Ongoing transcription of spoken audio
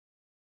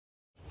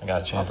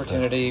got a chance.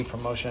 Opportunity,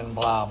 promotion,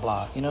 blah,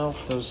 blah. You know,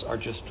 those are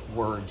just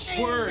words.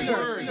 Words.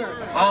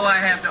 All I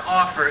have to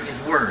offer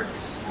is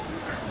words.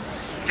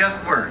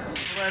 Just words.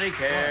 Nobody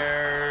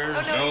cares.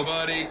 Oh, no.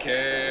 Nobody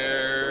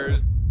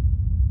cares.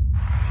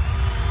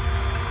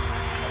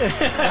 No.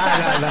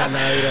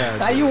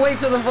 Now you wait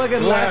till the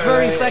fucking last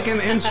very second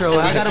intro.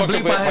 I gotta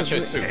bleep my head.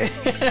 It's too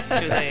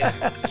late.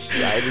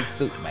 Right, it's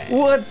soup, man.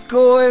 What's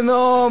going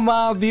on,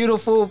 my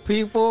beautiful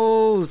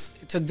peoples?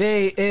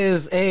 Today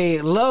is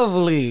a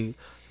lovely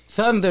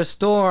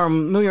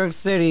thunderstorm. New York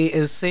City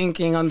is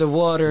sinking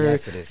underwater.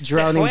 Yes, it is.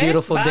 Drowning,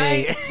 beautiful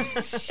day.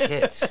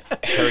 Shit.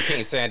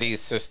 Hurricane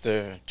Sandy's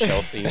sister,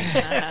 Chelsea.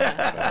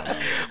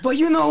 But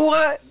you know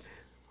what?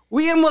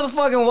 We in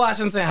motherfucking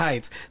Washington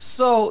Heights.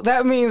 So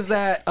that means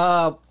that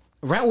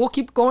rent will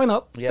keep going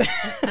up. Yes.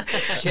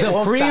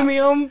 The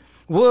premium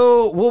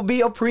will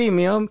be a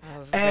premium.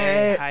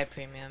 Very high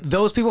premium.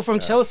 Those people from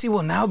Chelsea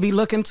will now be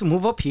looking to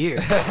move up here.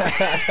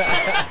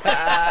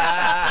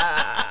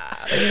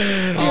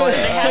 Oh, if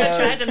they haven't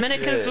tried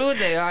Dominican food,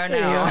 they are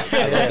now.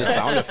 I love the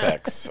sound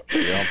effects.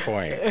 You're on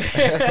point.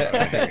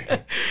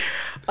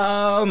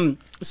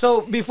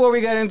 So before we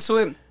get into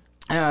it,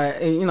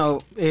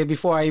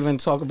 before I even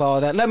talk about all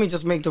that, let me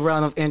just make the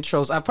round of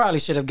intros. I probably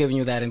should have given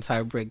you that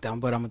entire breakdown,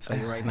 but I'm going to tell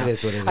you right now. It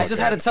is what it is. I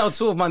just had to tell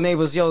two of my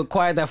neighbors, yo,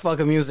 quiet that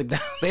fucking music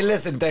down. They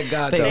listen, thank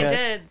God. They though.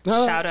 did.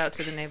 No. Shout out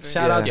to the neighbors.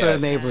 Shout out to the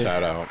neighbors.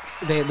 Shout out.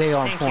 They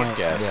on Thank point.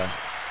 you. Yes.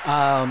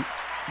 Yeah.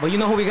 But you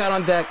know who we got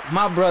on deck?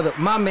 My brother,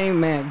 my main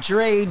man,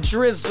 Dre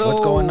Drizzle.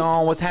 What's going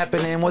on? What's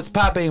happening? What's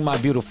popping, my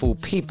beautiful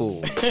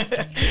people?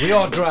 We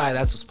all dry.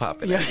 That's what's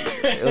popping. Yeah.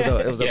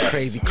 It was a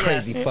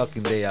crazy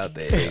fucking day out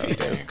there. It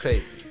was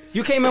crazy.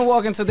 You came in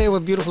walking today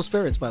with beautiful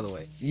spirits, by the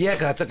way. Yeah,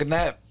 cause I took a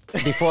nap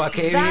before I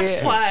came here.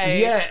 That's why.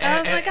 Yeah, I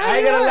was like, I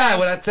ain't gonna lie.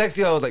 When I text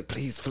you, I was like,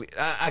 please.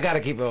 I gotta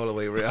keep it all the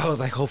way real. I was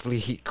like, hopefully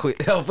he quit.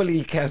 Hopefully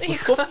he cancels.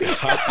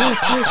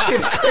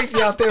 Shit's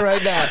crazy out there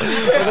right now.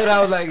 And then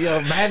I was like,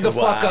 yo, man the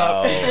fuck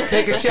up.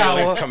 Take a shower.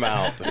 Feelings come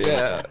out.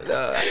 Yeah,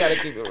 no, I gotta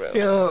keep it real.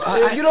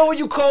 Yo, You know when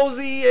you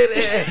cozy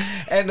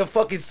and the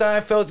fucking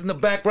Seinfeld's in the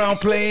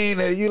background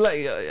playing and you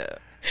like, yeah.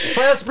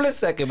 For a split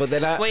second, but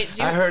then I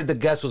heard the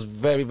guest was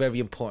very, very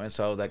important,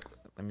 so I was like,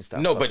 let me stop.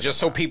 No, but just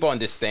so people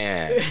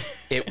understand,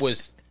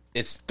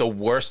 it's the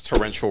worst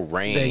torrential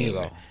rain there you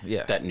go.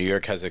 Yeah. that New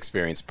York has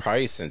experienced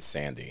probably since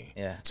Sandy.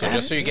 Yeah. So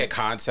just so you get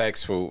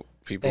context for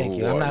people Thank who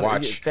you.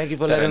 watch Thank you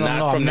for that letting are them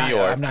know not from New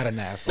York. I'm not an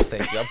asshole.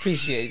 Thank you. I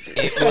appreciate it.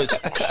 It was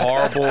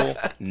horrible,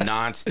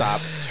 nonstop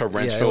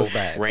torrential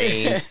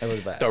rains. It was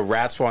bad. The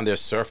rats were on their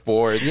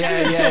surfboards.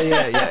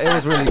 Yeah. It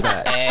was really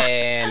bad.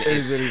 And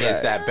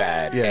it's that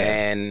bad. Yeah.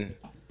 And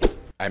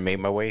I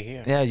made my way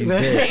here. Yeah, you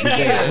did. You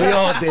did. We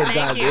all did,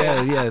 God.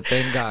 Yeah,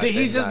 thank God. Did he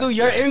thank just God. do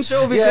your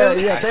intro? Because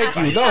Yeah, thank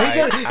you. No, he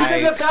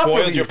just looked out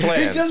for me. Your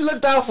plans. He just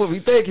looked out for me.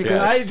 Thank you, because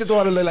Yes. I just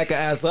want to look like an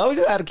asshole. I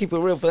just had to keep it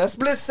real. For that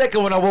split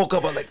second when I woke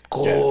up, I was like,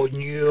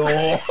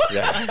 coño.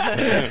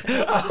 Yes.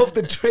 I hope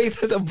the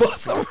trains and the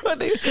bus are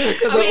running, because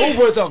the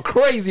Ubers are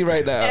crazy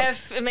right now.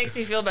 If it makes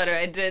you feel better,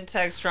 I did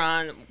text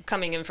Ron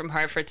coming in from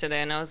Hartford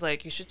today, and I was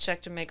like, you should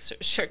check to make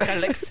sure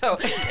Calixto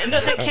it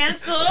doesn't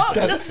cancel.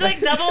 Just like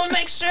double and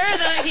make sure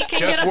that he can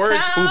Just get words,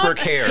 uptown. Uber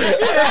cares.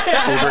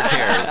 Uber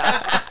cares.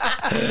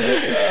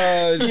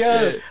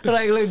 yeah,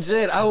 like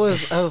legit, I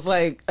was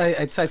like, I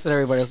texted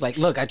everybody. I was like,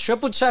 look, I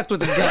triple checked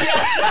with the guest.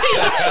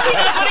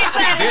 That's what he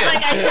said. He's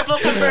like, I triple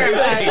confirmed.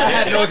 I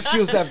had no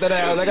excuse after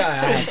that. I was like, I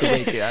have to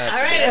make it. All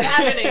right, it's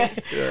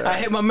happening. I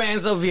hit my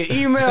man's up via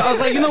email. I was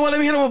like, you know what? Let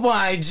me hit him up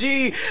on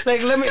IG.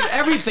 Like, let me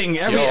everything.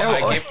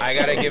 I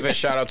gotta give a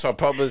shout out to our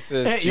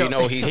publicist. Yo, You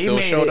know, he still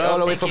made showed it all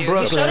the up. way from He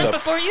Brooklyn. showed up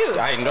before you.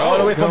 I know. All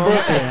the way from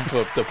Brooklyn.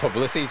 But the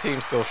publicity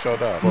team still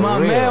showed up. My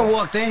real. man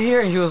walked in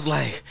here and he was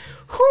like,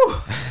 whew.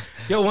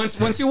 Yo,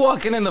 once you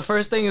walk in, the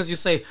first thing is you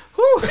say,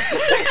 whew. No,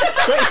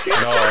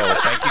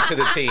 thank you to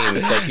the team.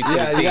 Thank you to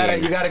the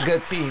team. You got a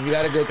good team. You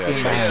got a good team.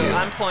 You man. do.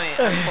 On point.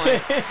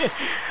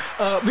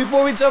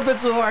 Before we jump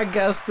into who our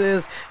guest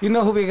is, you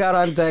know who we got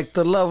on deck?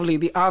 The lovely,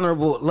 the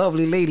honorable,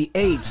 lovely Lady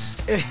H.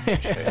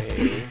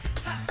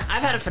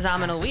 I've had a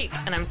phenomenal week,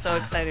 and I'm so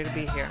excited to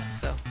be here.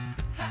 So,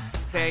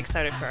 very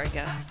excited for our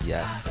guest.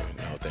 Yes.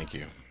 No, thank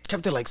you.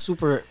 Kept it like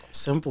super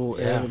simple.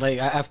 And like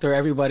after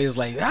everybody's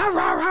like, rah,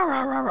 rah, rah,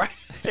 rah, rah, rah.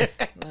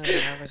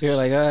 You're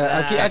like,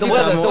 It's the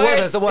weather.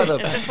 It's the weather.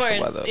 It's just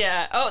words.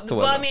 Yeah. Oh, the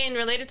well, I weather. mean,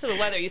 related to the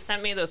weather, you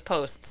sent me those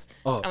posts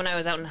Oh. when I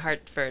was out in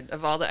Hartford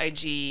of all the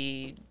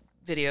IG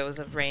videos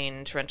of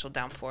rain, torrential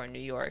downpour in New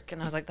York,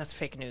 and I was like, that's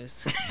fake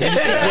news. Did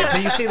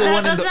you see the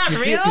one in the? That's not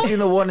You real? seen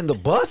the one in the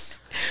bus?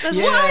 That's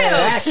Yeah. wild.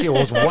 That shit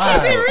was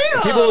wild. Be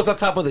real. People was on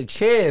top of the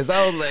chairs.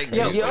 I was like,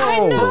 yo.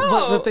 I know.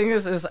 But the thing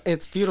is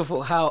it's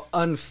beautiful how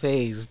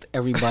unfazed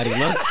everybody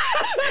looks.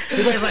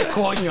 Everybody's like,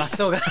 coño, I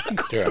still gotta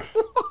go. Yeah.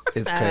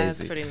 It's That's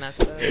crazy. pretty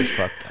messed up. It's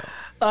fucked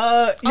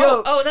up.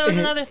 Yo, Oh, that was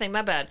another thing.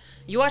 My bad.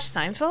 You watched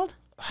Seinfeld?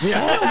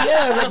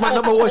 Yeah, it's like my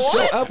number one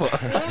show ever.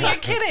 Oh, you're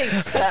kidding.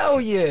 Hell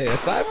yeah,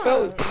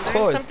 Seinfeld, of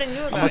course. something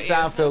new I'm a about you.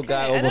 Seinfeld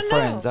guy Okay, I over don't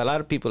Friends. know. A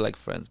lot of people like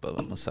Friends, but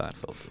I'm a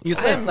Seinfeld. You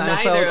said I'm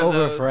neither Seinfeld of over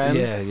those.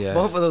 Friends. Yeah.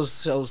 Both of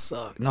those shows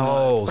suck.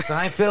 No,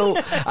 Seinfeld.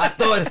 I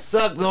thought it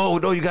sucked.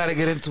 No, you gotta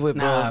get into it,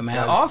 bro. Nah, man.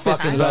 I Office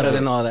is fucking better love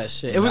than it. all that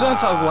shit. If we're gonna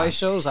talk white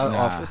shows,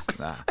 Office.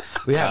 Nah.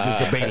 We have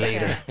this debate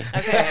later.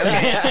 Okay.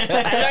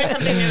 I learned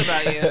something new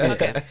about you.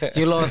 Okay.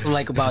 You lost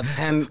like about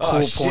 10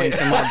 cool shit. points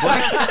in my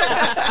book.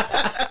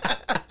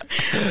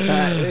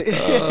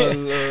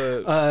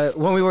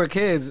 When we were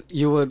kids,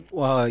 you would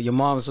your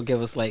moms would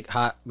give us like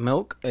hot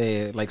milk,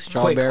 like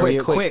strawberry,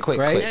 quick,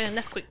 right? Yeah, and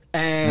that's quick.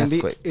 And That's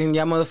quick. and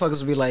y'all motherfuckers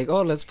would be like,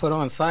 "Oh, let's put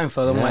on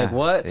Seinfeld." I'm Yeah, like,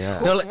 "What?" yeah.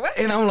 They're like,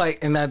 and I'm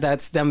like, and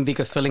that's them being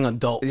a feeling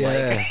adult. Yeah.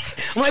 Like,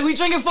 I'm like, we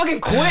drinking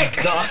fucking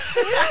quick, dog.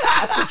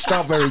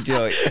 Strawberry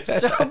joy.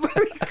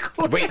 Strawberry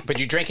quick. Wait, but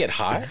you drink it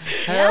hot?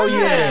 Hell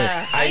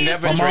yeah. I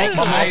never My drank.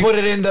 mom put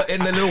it in the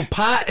little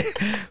pot,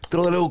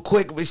 throw a little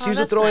quick. But she used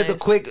to that's throw it the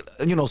nice. quick,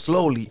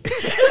 slowly,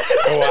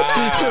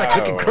 Wow. like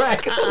cooking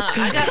crack.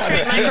 I got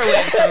straight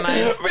microwave from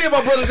mine. Me and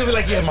my brothers would be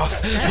like, "Yeah, mom."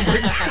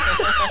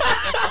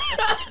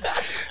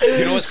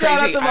 You know what's Shout out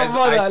crazy? to my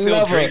mother, I I still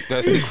love her. drink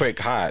Dusty Quick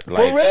hot. For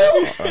Like,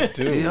 real? I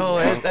do. Yo,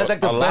 that's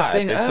like the A best lot.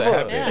 thing It's a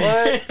ever.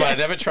 habit. What? But I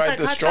never tried like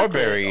the hot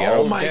strawberry. I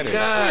Oh don't my get it.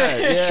 god!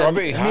 Yeah.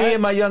 Strawberry hot? Me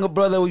and my younger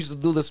brother, we used to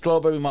do the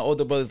strawberry. My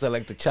older brothers that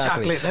like the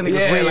chocolate. Chocolate, that nigga's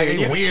Yeah, weird. like a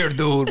Yeah. weird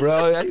dude,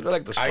 bro. Yeah, you don't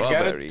like the I gotta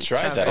strawberry.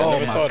 try that. I Oh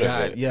never my thought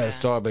god! of it. Yeah,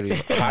 strawberry.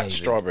 Hot Amazing.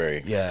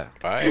 strawberry. Yeah.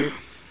 All right.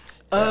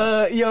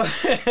 Yo,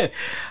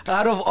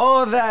 out of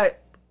all that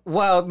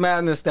wild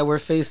madness that we're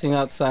facing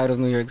outside of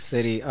New York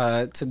City,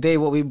 today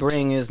what we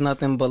bring is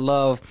nothing but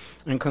love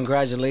and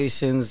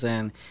congratulations.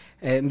 And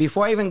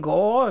before I even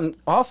go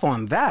off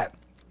on that,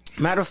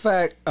 matter of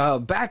fact,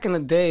 back in the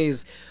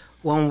days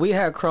when we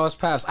had crossed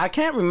paths, I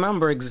can't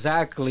remember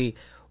exactly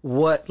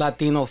what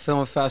Latino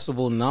Film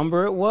Festival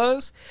number it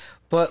was.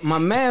 But my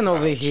man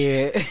over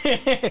here, I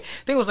think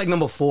it was like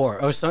number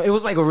 4 or something. It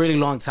was like a really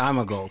long time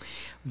ago.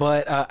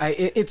 But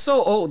it's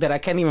so old that I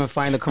can't even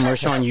find a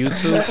commercial on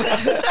YouTube.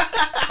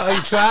 Oh, you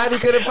tried? You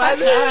couldn't find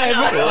it? I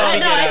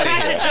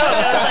cracked a joke. I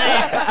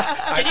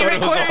was like, did you thought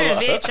it was record it in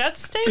all-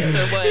 VHS tapes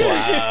or what?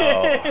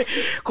 Wow.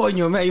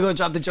 Coño, man, you gonna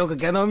drop the joke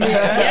again on me?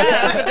 Yeah,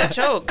 that was a good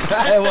joke.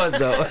 It was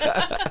though.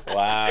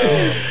 Wow.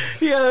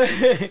 Yeah.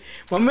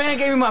 My man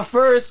gave me my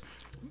first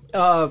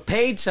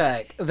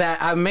paycheck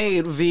that I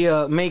made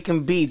via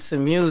making beats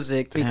and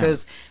music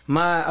because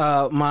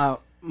my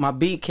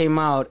beat came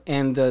out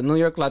in the New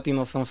York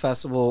Latino Film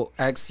Festival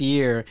X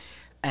year,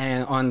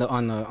 and on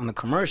the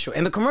commercial,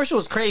 and the commercial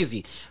was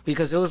crazy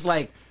because it was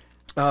like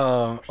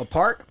a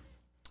park.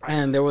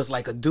 And there was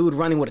like a dude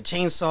running with a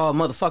chainsaw, a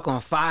motherfucker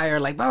on fire,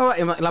 like "Bah,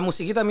 bah," la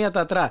musiquita mía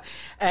está atrás,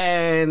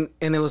 and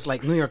it was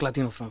like New York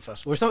Latino Film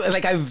Festival or something.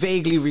 Like I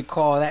vaguely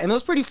recall that, and it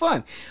was pretty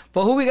fun.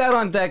 But who we got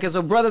on deck is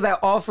a brother that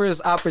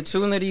offers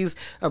opportunities,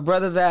 a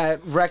brother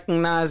that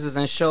recognizes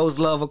and shows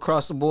love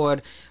across the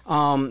board.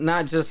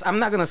 Not just, I'm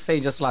not gonna say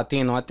just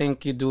Latino. I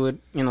think you do it,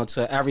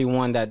 to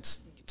everyone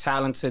that's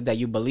talented that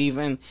you believe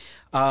in.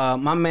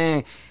 My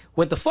man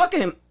with the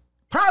fucking.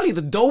 Probably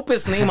the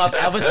dopest name I've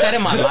ever said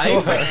in my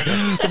life.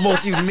 The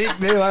most unique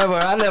name ever.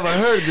 I never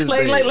heard this.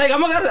 Like, name. I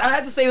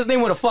had to say his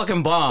name with a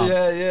fucking bomb.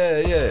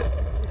 Yeah.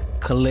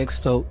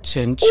 Calixto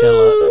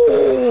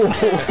Chinchilla.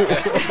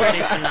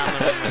 Pretty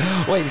phenomenal.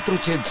 Wait, you threw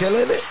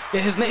Chinchilla in it?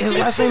 Yeah, his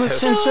last name is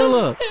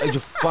Chinchilla. Are you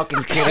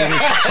fucking kidding me?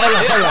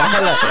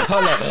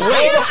 Hold on.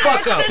 Wait the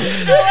fuck up. You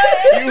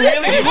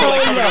really did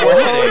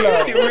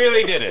it. You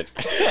really did it.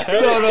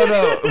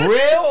 No.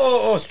 Real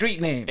or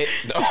street name?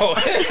 No.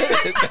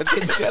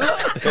 Chinchilla?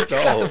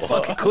 Got the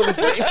fucking coolest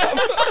name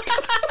ever.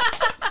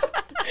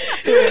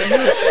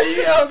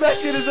 Yo, that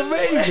shit is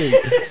amazing.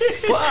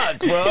 Fuck,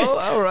 bro.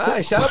 All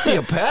right. Shout out to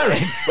your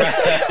parents.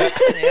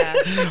 Yeah.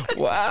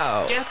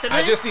 Wow. Do you have I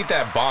siblings? just need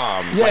that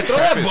bomb. Yeah, like throw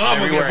that preface bomb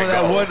again everywhere for I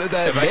that go. one.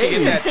 That If I can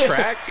name. get that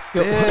track,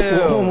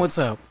 One more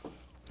time.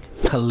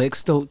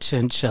 Calixto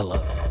Chinchilla.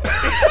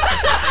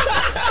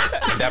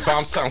 that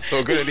bomb sounds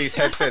so good in these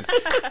headsets.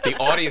 The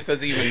audience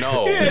doesn't even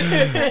know.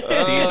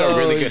 These are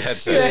really good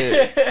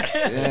headsets.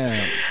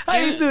 Yeah. How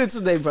you doing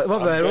today, bro? My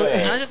bad.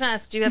 I was just gonna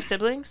ask, do you have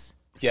siblings?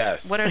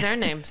 Yes. What are their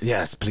names?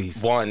 Yes, please.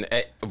 One?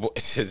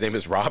 His name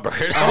is Robert. Are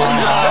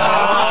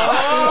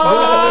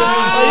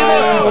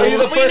you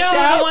the We first know the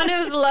child? one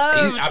who's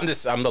loved.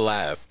 I'm the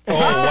last. Oh,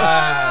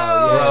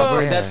 wow.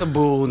 Robert, Yeah. that's a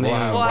bull name.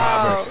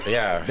 Wow.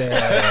 Yeah.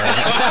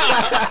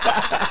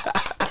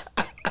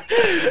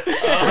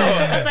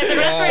 It's like the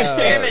rest were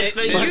experiments,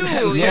 but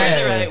you're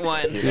Yeah. the right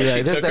one. Yeah,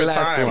 She this took the her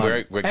last time.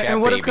 one. We're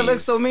And what does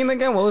babies. Calixto mean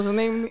again? What was the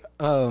name?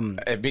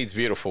 It means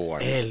beautiful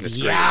one. El It's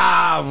great.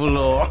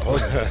 Diablo.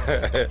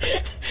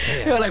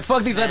 You're like,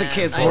 fuck these other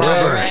kids. I know,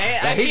 Robert.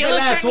 right? I he's feel the a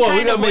last certain one. We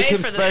kind gotta of make way him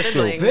for the special.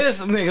 siblings.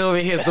 This nigga over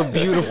here is the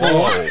beautiful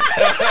one.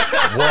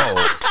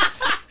 Whoa.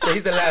 So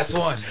he's the last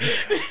one.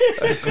 He's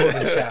the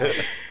golden child.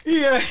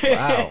 Yeah.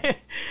 Wow.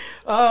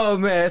 Oh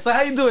man. So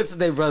how you doing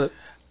today, brother?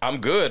 I'm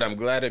good. I'm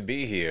glad to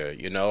be here.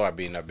 I've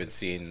been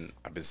seeing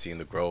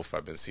the growth.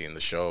 I've been seeing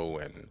the show,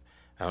 and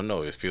I don't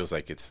know. It feels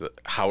like it's the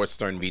Howard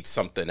Stern meets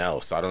something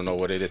else. I don't know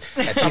what it is.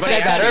 And You somebody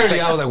said that asked me,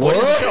 earlier. I was like, what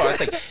is the what? show? I was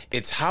like,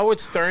 it's Howard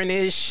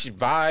Stern-ish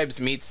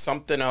vibes meets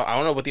something else. I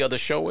don't know what the other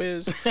show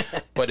is,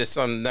 but it's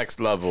some next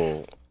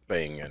level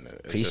thing. And it's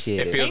just, Appreciate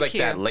it it. feels Thank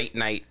like that you. late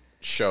night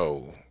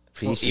show.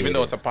 Appreciate Even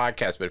though it. it's a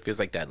podcast, but it feels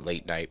like that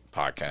late night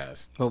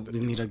podcast. Oh,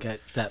 we need to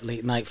get that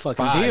late night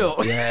fucking Vibe. deal.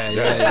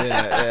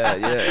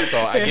 Yeah. So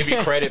I give you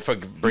credit for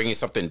bringing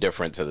something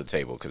different to the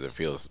table because it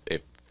feels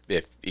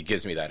if it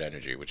gives me that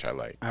energy, which I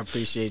like. I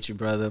appreciate you,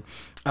 brother.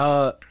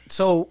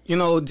 So,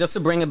 just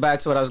to bring it back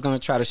to what I was going to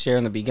try to share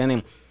in the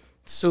beginning,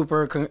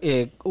 uber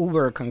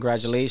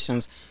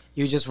congratulations.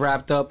 You just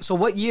wrapped up. So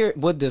what year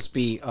would this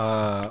be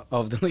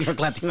of the New York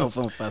Latino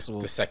Film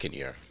Festival? The second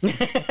year,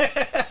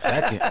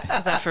 Second.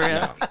 Is that for real?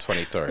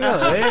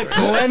 23rd.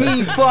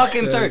 20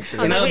 fucking 30.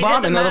 like, Another we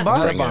bomb, did the another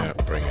math.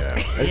 bomb. Bring it up. Bring it up.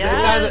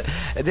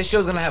 Yes. This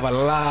show's gonna have a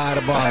lot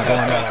of bombs going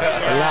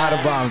on. A lot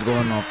of bombs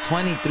going on.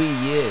 23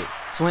 years.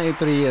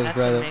 23 years, That's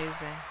brother.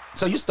 amazing.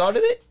 So you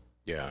started it?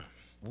 Yeah.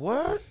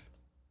 What?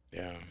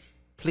 Yeah.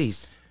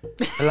 Please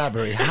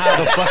elaborate. How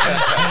the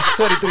fuck?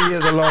 23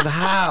 years along.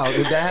 How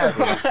did that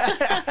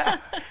happen?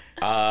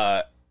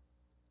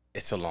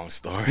 It's a long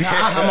story.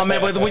 My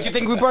man, what you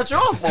think we brought you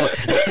on for?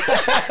 What's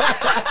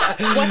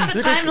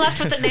the time left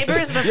with the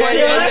neighbors before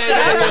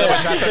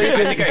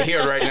I think I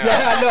hear it right now.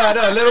 I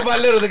know. Little by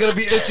little, they're gonna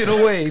be itching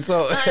away.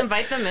 So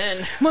invite them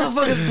in?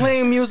 Motherfuckers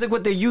playing music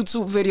with their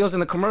YouTube videos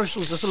and the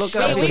commercials. Just look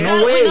out. We the got,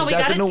 new we wave. know we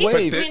That's got the a new team.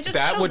 wave. We can just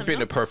That show would them, be no?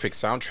 the perfect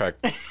soundtrack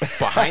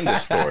behind the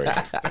story.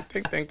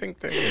 Think.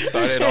 It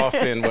started off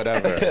in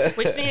whatever.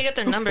 We just need to get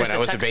their numbers. When to I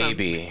was a text them.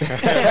 baby.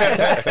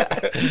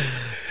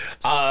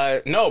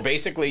 No,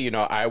 basically,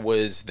 I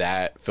was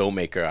that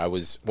filmmaker.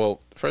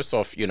 First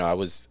off,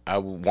 I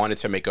wanted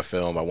to make a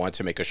film. I wanted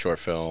to make a short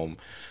film.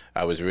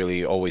 I was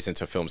really always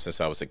into film since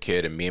I was a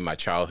kid. And me and my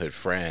childhood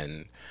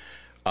friend,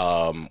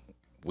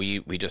 we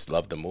just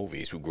loved the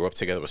movies. We grew up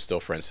together. We're still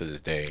friends to this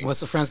day. What's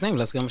the friend's name?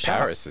 Let's give him a shout.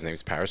 Paris. His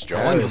name's Paris Oh,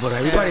 Jones. but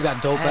everybody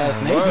got dope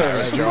ass names.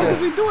 What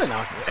is we doing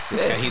now?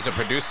 And he's a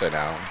producer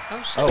now.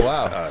 Oh shit. oh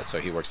wow. So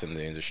he works in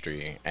the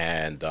industry.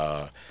 And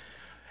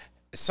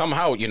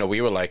somehow,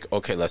 we were like,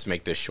 okay, let's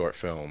make this short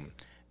film.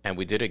 And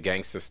we did it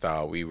gangster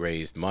style. We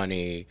raised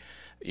money.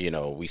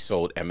 We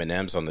sold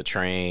M&Ms on the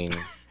train.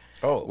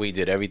 Oh. We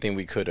did everything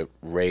we could to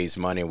raise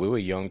money. We were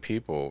young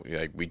people.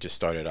 Like, we just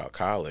started out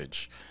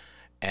college.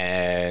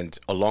 And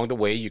along the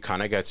way, you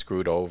kind of got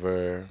screwed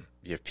over.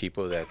 You have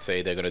people that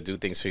say they're going to do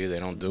things for you. They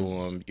don't do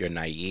them. You're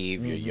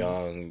naive. You're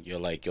young. You're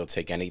like, you'll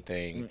take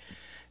anything.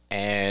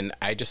 And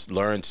I just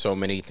learned so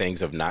many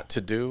things of not to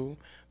do.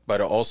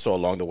 But also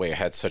along the way, I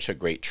had such a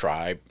great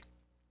tribe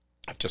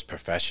of just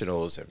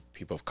professionals and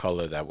people of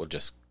color that were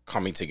just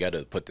coming together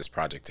to put this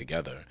project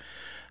together.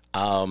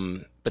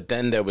 But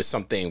then there was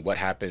something, what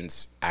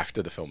happens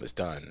after the film is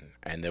done?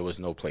 And there was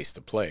no place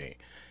to play.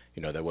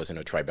 There wasn't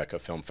a Tribeca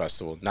Film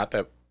Festival. Not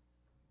that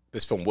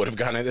this film would have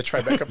gone to the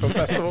Tribeca Film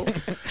Festival,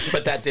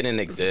 but that didn't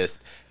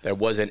exist. There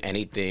wasn't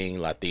anything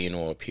Latino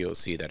or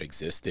POC that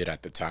existed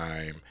at the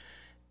time.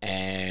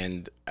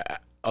 And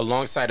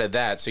alongside of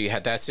that, so you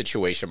had that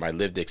situation, my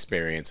lived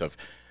experience of,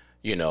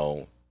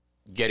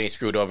 getting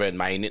screwed over in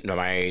my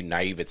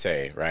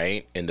naivete,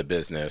 right, in the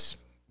business,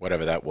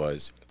 whatever that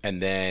was.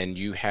 And then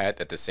you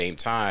had, at the same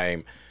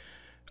time,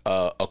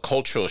 a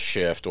cultural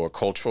shift or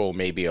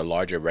maybe a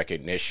larger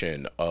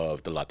recognition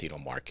of the Latino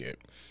market.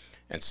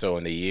 And so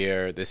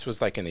this was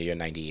like in the year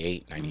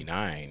 98,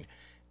 99,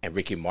 and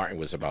Ricky Martin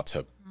was about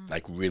to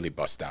like really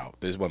bust out.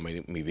 This is when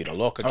Mi Vida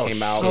Loca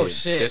came out. Oh,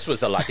 shit. This was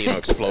the Latino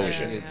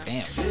explosion.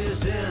 Damn.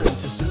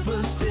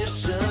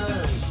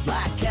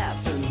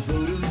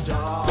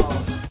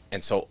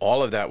 And so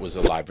all of that was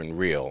alive and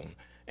real.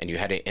 And you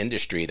had an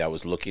industry that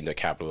was looking to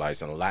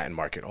capitalize on the Latin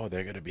market. Oh,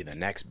 they're going to be the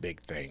next big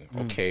thing.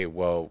 Okay,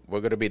 well, we're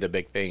going to be the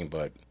big thing,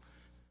 but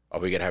are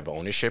we going to have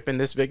ownership in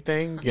this big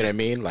thing? You know what I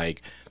mean?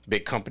 Like,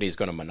 big companies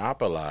going to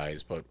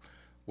monopolize, but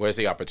where's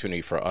the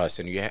opportunity for us?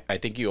 And I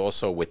think you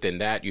also, within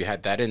that, you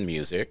had that in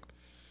music,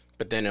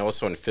 but then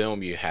also in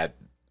film, you had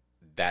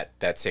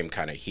that same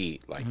kind of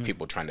heat, like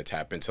people trying to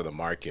tap into the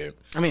market.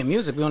 I mean,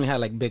 music, we only had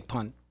like Big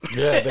Pun.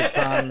 Yeah, big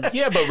time.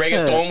 Yeah, but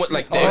reggaeton was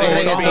like, they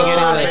was reggaeton. being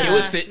like it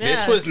was. Yeah.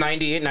 This was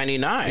 98,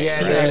 99.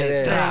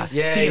 Yeah.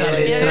 Yeah, you're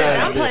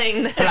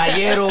downplaying that.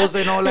 Playeros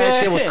and all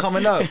that shit was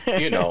coming up.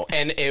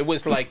 And it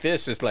was like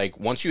this. It's like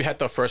once you had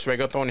the first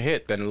reggaeton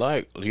hit, then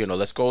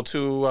let's go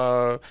to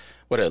a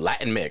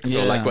Latin mix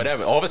or like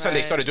whatever. All of a sudden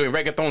they started doing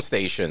reggaeton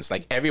stations.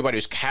 Like everybody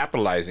was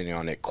capitalizing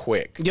on it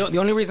quick. The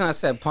only reason I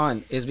said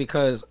Pun is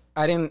because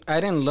I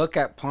didn't look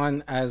at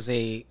Pun as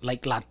a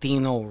like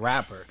Latino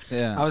rapper.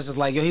 Yeah. I was just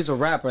like, he's a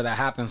rapper that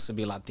happens to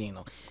be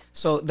Latino.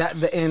 So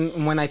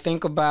and when I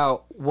think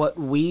about what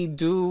we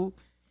do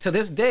to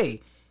this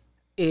day,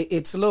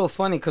 it's a little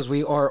funny because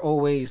we are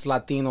always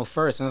Latino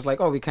first, and it's like,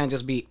 we can't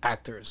just be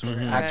actors or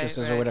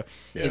actresses or whatever.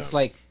 Yeah. It's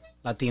like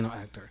Latino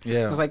actor.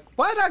 Yeah. It's like,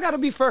 why do I gotta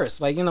be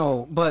first? Like,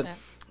 but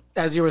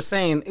as you were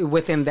saying,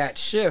 within that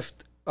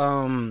shift,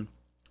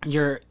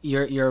 you're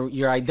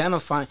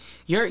identifying,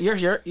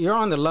 you're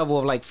on the level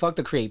of like, fuck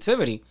the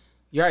creativity.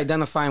 you're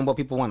identifying what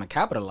people want to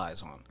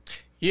capitalize on.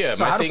 Yeah.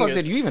 So my how the thing fuck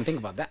is, did you even think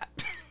about that?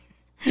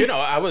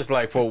 I was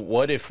like, well,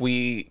 what if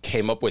we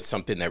came up with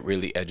something that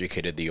really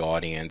educated the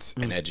audience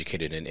and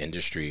educated an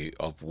industry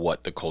of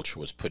what the culture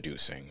was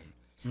producing?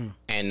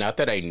 And not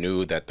that I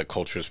knew that the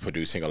culture was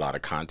producing a lot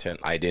of content.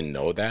 I didn't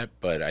know that,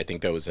 but I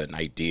think there was an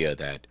idea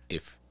that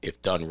if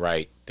done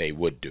right, they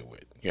would do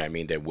it. You know what I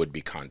mean? There would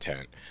be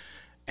content.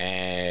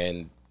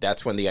 And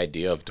that's when the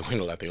idea of doing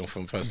a Latino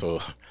Film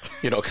Festival,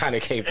 kind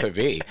of came to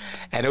be.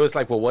 And it was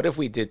like, well, what if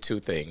we did two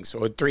things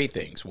or three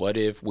things? What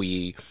if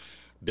we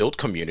build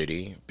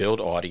community, build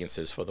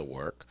audiences for the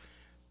work,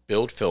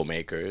 build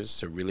filmmakers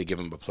to really give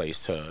them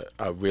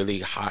a really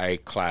high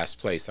class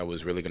place that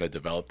was really going to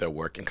develop their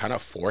work and kind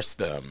of force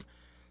them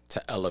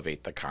to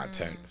elevate the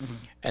content,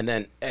 and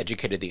then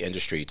educated the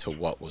industry to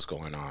what was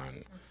going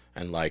on.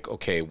 And like,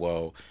 okay,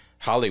 well,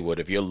 Hollywood,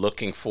 if you're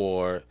looking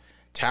for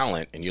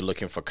talent and you're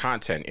looking for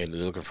content and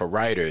you're looking for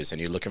writers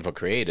and you're looking for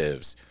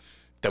creatives,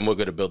 then we're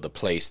going to build the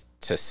place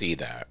to see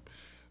that.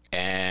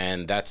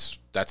 And that's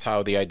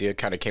how the idea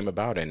kind of came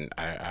about. And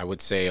I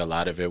would say a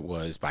lot of it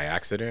was by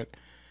accident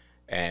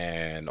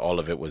and all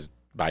of it was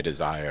by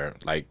desire.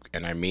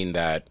 And I mean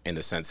that in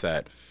the sense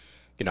that,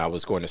 I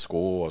was going to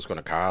school, I was going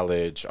to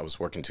college, I was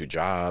working 2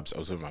 jobs, I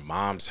was in my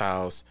mom's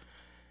house.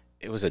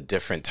 It was a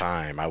different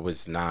time. I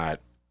was not,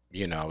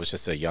 I was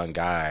just a young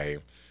guy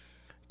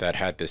that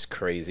had this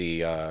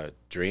crazy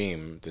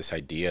dream, this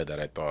idea that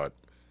I thought,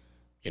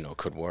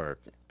 could work.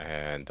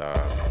 And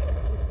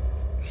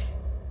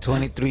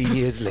 23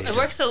 years later. It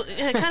works.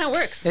 It kind of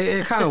works.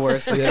 It kind of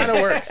works. It kind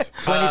of works.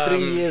 23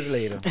 years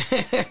later.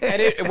 And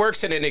it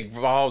works and it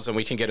evolves and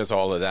we can get into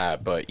all of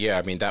that. But yeah,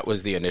 I mean, that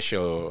was the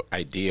initial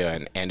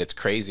idea. And it's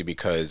crazy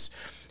because,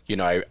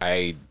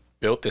 I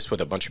built this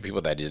with a bunch of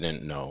people that I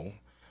didn't know.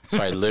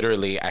 So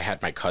I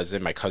had my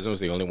cousin. My cousin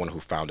was the only one who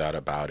found out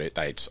about it.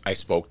 I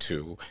spoke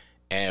to,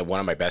 and one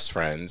of my best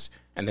friends.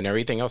 And then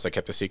everything else, I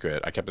kept a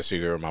secret. I kept a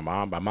secret with my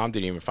mom. My mom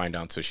didn't even find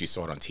out until she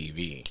saw it on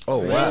TV. Oh,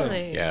 wow.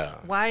 Really? Yeah.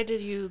 Why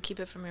did you keep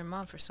it from your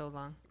mom for so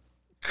long?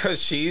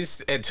 Because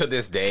and to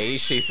this day,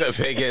 she's the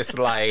biggest,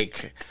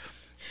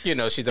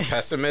 she's a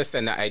pessimist.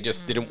 And I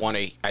just didn't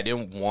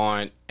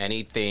want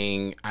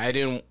anything.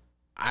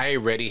 I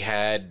already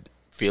had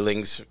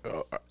feelings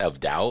of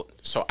doubt.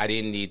 So I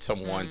didn't need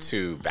someone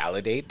to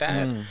validate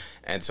that.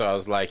 And so I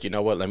was like, you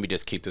know what? Let me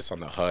just keep this on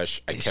the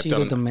hush. Is she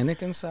the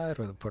Dominican side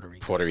or the Puerto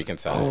Rican Puerto Rican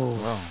side. Oh,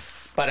 wow.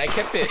 But I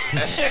kept it.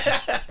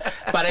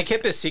 But I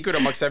kept it secret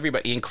amongst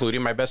everybody,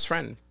 including my best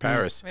friend,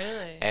 Paris.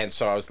 Really? And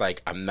so I was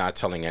like, I'm not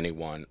telling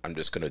anyone. I'm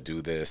just gonna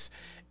do this.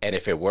 And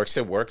if it works,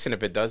 it works. And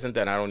if it doesn't,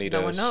 then I don't need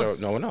no one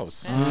knows. No one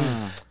knows.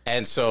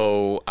 And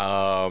so,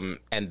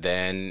 and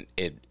then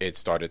it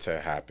started to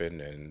happen,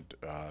 and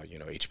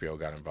HBO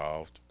got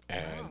involved,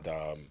 and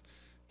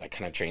that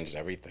kind of changed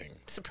everything.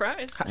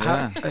 Surprise. And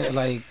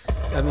And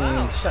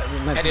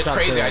it's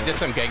crazy. I did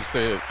some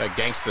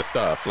gangster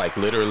stuff. Like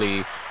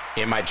literally,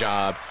 in my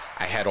job,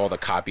 I had all the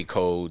copy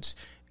codes.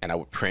 And I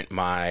would print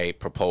my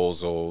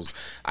proposals.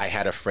 I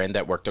had a friend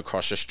that worked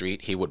across the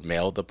street. He would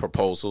mail the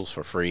proposals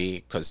for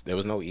free because there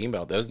was no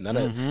email. There was none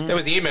of. There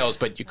was emails,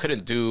 but you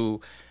couldn't do.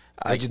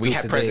 We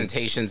had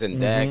presentations and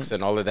decks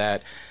and all of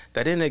that.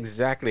 That didn't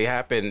exactly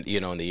happen,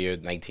 in the year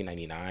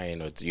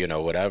 1999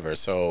 or whatever.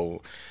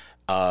 So,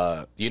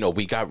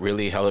 we got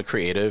really hella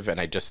creative, and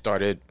I just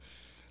started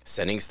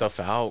sending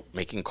stuff out,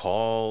 making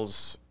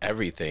calls,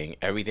 everything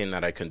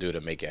that I can do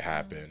to make it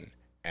happen,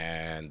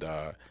 and.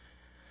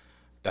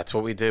 That's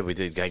what we did. We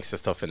did gangster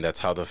stuff, and that's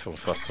how the film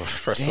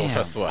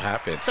festival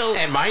happened. So,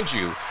 and mind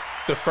you,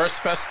 the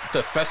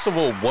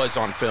festival was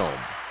on film.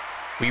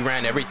 We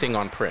ran everything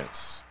on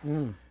prints.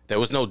 There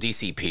was no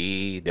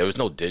DCP. There was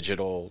no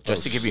digital.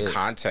 Just to give you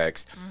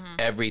context,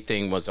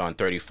 everything was on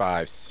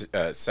 35,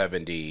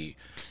 70, So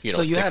you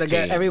 16. had to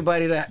get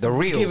everybody to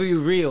give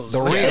you reels.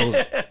 The reels.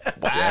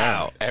 Wow.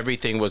 Yeah.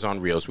 Everything was on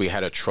reels. We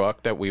had a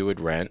truck that we would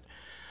rent,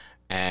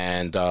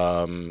 and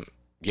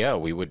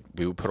we would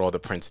put all the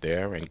prints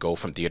there and go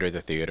from theater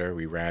to theater.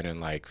 We ran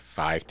in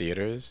 5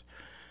 theaters,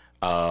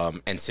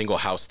 and single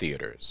house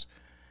theaters.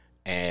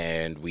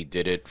 And we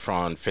did it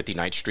from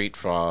 59th Street,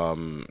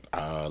 from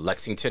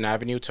Lexington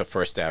Avenue to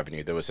First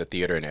Avenue. There was a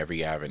theater in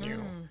every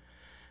avenue.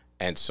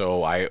 And so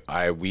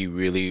we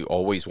really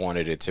always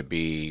wanted it to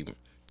be,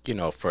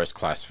 first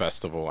class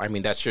festival. I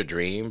mean, that's your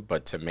dream,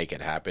 but to make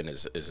it happen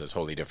is a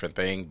totally different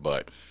thing.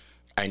 But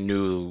I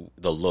knew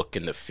the look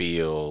and the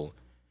feel,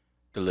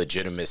 the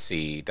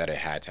legitimacy that it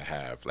had to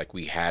have.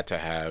 We had to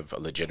have a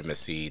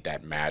legitimacy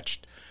that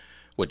matched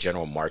what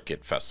general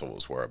market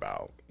festivals were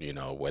about.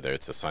 Whether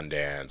it's a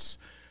Sundance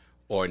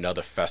or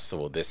another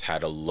festival, this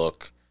had to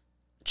look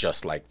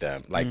just like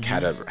them,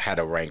 had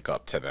a rank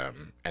up to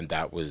them. And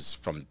that was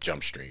from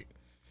Jump Street.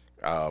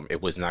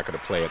 It was not going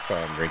to play at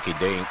some rinky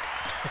dink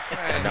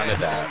and none of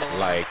that.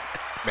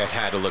 It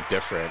had to look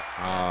different.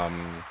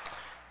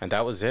 And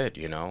that was it,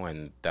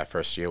 and that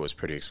first year was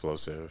pretty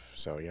explosive.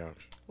 So, yeah.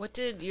 What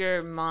did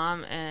your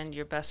mom and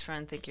your best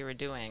friend think you were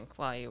doing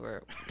while you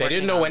were They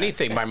didn't know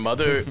anything. This? My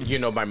mother,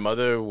 my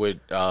mother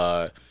would,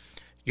 I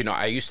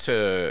used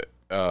to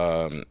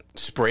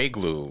spray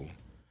glue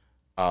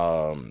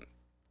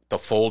the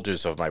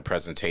folders of my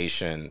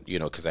presentation,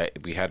 because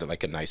we had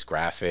like a nice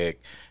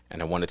graphic,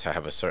 and I wanted to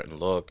have a certain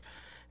look,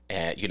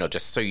 and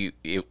just so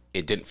it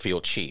didn't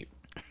feel cheap.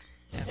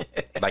 Yeah.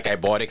 Like I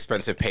bought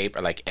expensive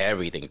paper, like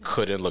everything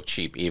couldn't look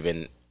cheap,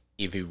 even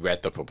if you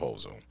read the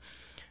proposal.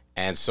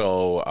 And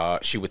so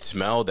she would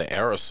smell the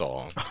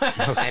aerosol,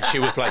 and she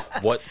was like,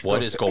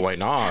 "What is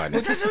going on?" So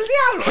she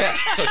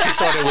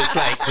thought it was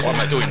like, "Am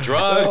I doing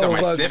drugs? Am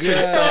I sniffing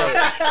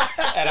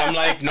stuff?" And I'm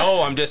like,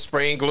 "No, I'm just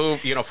spraying glue,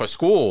 for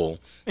school."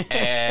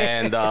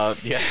 And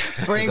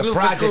spraying glue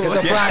project, for school.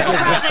 It's a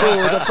project for school.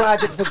 It's a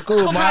project for school.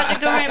 School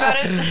project, don't worry about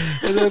it.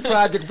 It's a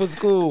project for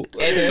school.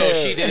 And so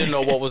she didn't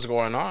know what was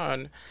going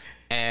on,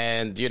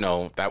 and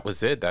that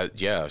was it.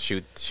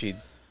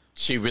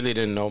 She really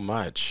didn't know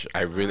much.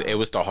 It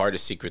was the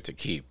hardest secret to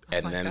keep.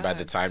 And then by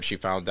the time she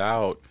found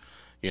out,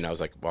 I was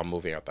like, well, I'm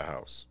moving out the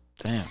house.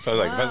 Damn. So I was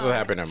like, that's what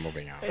happened. I'm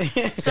moving out.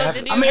 So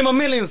did you? I made my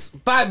millions.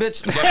 Bye,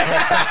 bitch.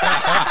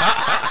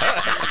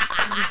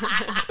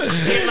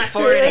 Here's my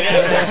forwarding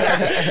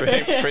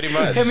address. Pretty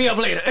much. Hit me up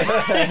later.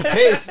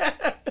 Peace.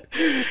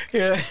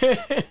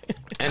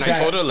 And I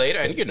told her later,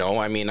 and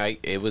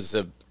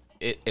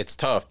it's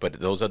tough, but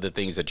those are the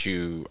things that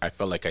I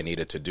felt like I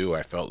needed to do.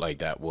 I felt like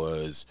that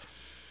was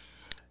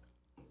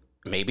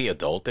maybe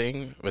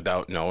adulting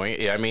without knowing.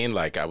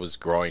 Like I was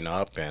growing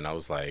up and I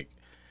was like,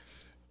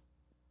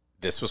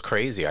 this was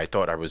crazy. I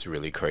thought I was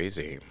really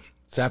crazy.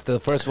 So after the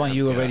first one,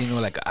 you already knew,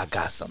 like, I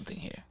got something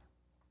here.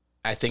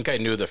 I think I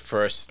knew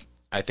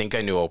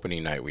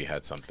opening night we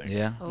had something.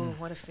 Yeah. Oh,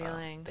 what a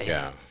feeling.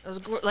 Yeah. It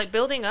was like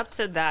building up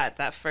to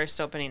that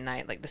first opening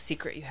night, like the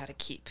secret you had to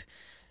keep.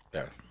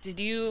 Yeah. Did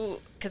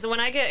you, because when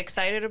I get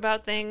excited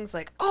about things,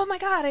 like, oh my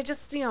God, I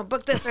just,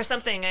 booked this or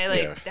something,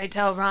 I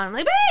tell Ron, I'm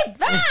like,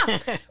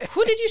 babe,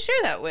 who did you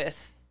share that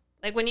with?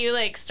 Like when you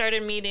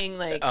started meeting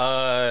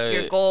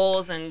your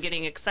goals and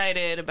getting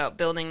excited about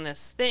building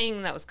this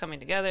thing that was coming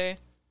together.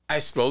 I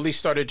slowly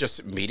started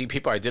just meeting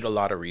people. I did a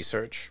lot of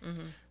research.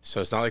 Mm-hmm. So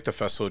it's not like the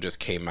festival just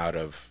came out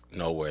of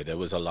nowhere. There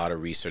was a lot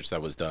of research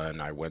that was done.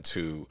 I went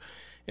to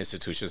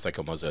institutions like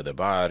a Museo de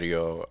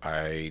Barrio.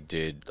 I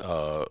did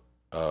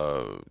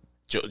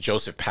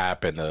Joseph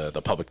Papp and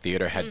the Public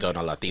Theater had done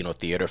a Latino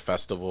theater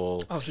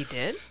festival. Oh, he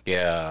did?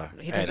 Yeah.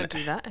 He doesn't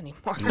do that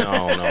anymore.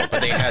 No.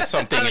 But they had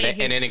something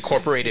in an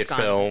incorporated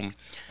film.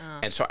 Oh.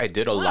 And so I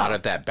did a lot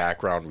of that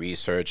background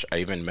research. I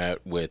even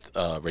met with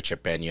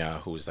Richard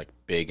Pena, who was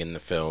big in the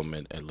film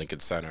at Lincoln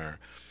Center.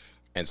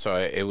 And so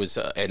it was,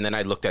 and then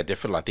I looked at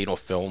different Latino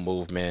film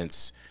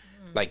movements.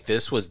 Like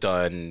this was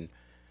done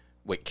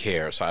with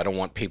care, so I don't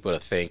want people to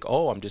think,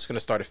 "Oh, I'm just going to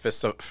start a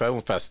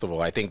film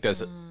festival." I think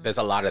there's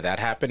a lot of that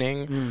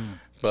happening,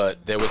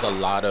 but there was a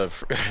lot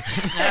of.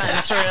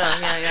 That's real.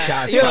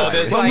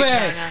 Yeah.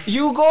 Man,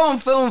 you go on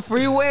Film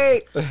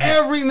Freeway,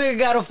 every nigga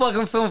got a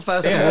fucking film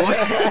festival,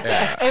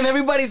 and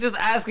everybody's just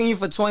asking you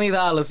for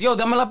 $20. Yo,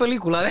 dame la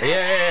película.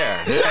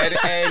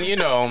 And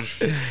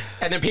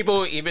and then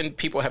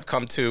people have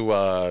come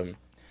to.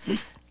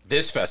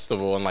 This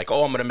festival and I'm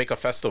gonna make a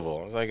festival.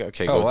 I was like,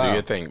 okay, do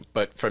your thing.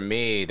 But for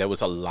me, there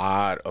was a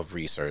lot of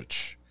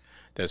research.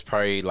 There's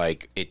probably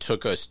it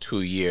took us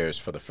 2 years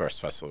for the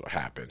first festival to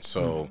happen.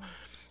 So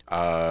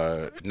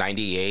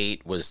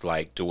 98 was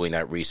doing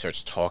that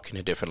research, talking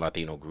to different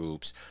Latino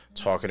groups,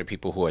 talking to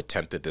people who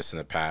attempted this in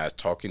the past,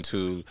 talking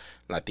to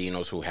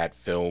Latinos who had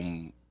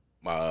film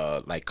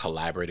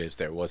collaboratives.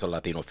 There was a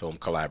Latino film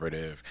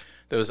collaborative.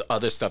 There was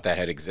other stuff that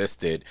had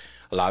existed.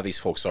 A lot of these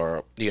folks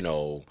are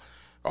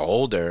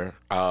older,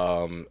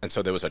 and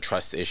so there was a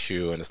trust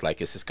issue, and it's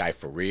is this guy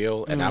for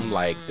real? And I'm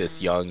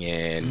this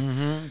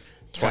youngin,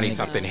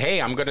 20-something. Hey,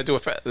 I'm gonna do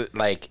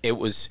it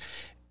was.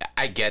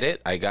 I get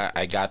it. I got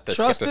the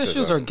trust skepticism.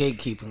 issues are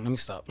gatekeeping. Let me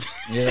stop.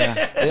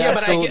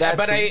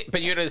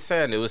 But you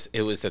understand, it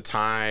was the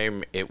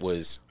time.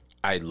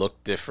 I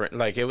looked different.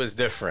 It was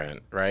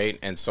different, right?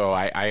 And so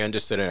I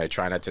understood it. I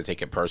try not to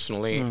take it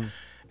personally.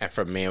 And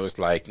for me, it was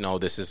no,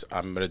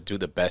 I'm gonna do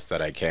the best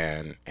that I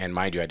can. And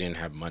mind you, I didn't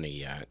have money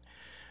yet.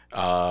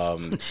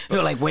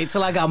 You're wait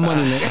till I got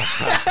money,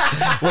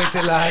 nigga. Wait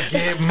till I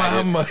get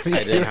my money.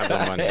 I didn't have the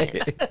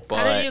money. But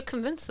how did you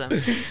convince them?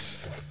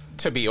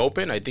 To be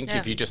open, I think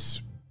if you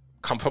just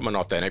come from an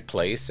authentic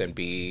place and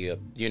be,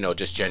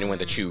 just genuine,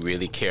 that you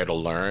really care to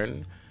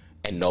learn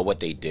and know what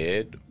they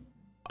did,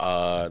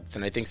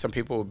 then I think some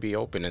people would be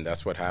open, and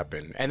that's what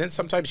happened. And then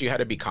sometimes you had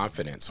to be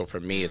confident. So for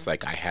me, it's I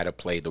had to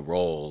play the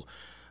role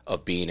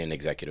of being an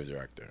executive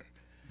director.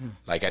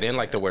 I didn't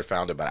like the word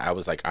founder, but I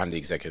was I'm the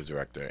executive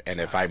director. And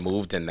if I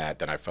moved in that,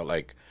 then I felt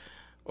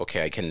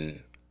okay,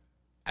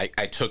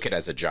 I took it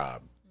as a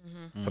job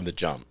from the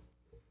jump,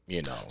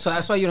 So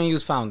that's why you don't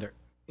use founder.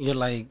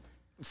 You're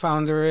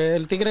founder,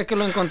 el tigre que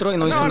lo encontró y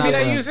no hizo nada.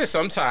 I use it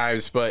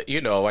sometimes, but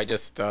I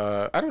just,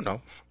 I don't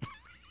know.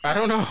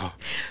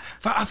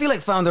 I feel like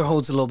founder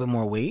holds a little bit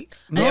more weight.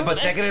 No? Yeah, but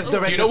executive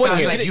director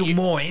sounds like you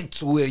more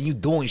into it and you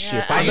doing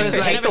shit. I used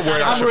to hate the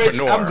word I'm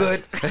entrepreneur. Rich, I'm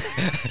good.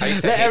 I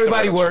used to let hate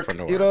everybody the word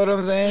work. You know what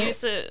I'm saying? You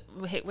used to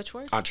hate which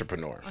word?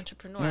 Entrepreneur.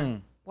 Entrepreneur.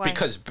 Why?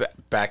 Because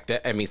back then,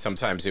 I mean,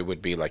 sometimes it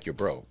would be like you're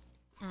broke.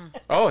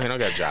 Oh, he don't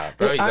got a job.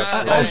 Oh, he's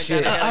a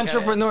Shit.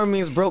 Entrepreneur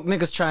means broke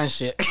niggas trying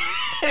shit.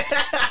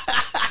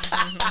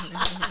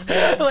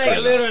 Like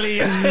literally.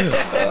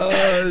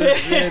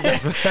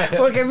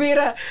 Porque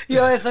mira,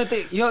 yo, esa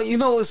you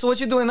know, so what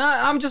you doing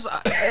now? I'm just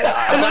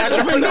an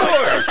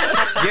entrepreneur.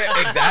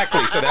 Yeah,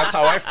 exactly. So that's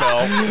how I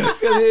felt.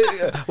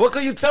 What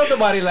could you tell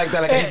somebody like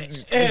that? Like,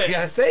 you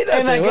can't say that.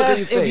 And I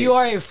guess if you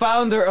are a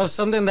founder of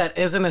something that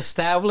isn't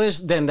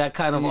established, then that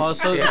kind of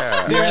also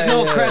there's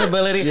no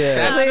credibility.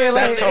 Yeah.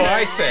 That's how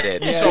I said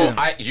it. So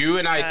you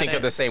and I think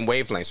of the same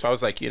wavelength. So I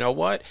was like, you know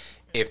what?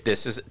 If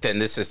this is, then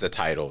this is the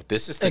title.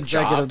 This is the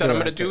Executive job that I'm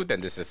going to director. do.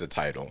 Then this is the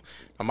title.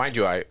 Now, mind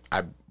you, I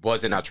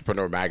was in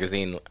Entrepreneur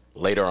Magazine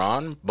later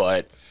on,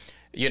 but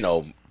you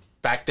know,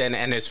 back then,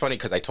 and it's funny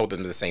because I told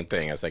them the same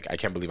thing. I was like, I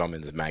can't believe I'm in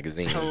this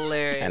magazine.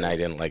 Hilarious. And I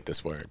didn't like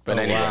this word. But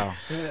anyway,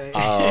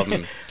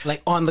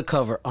 Like on the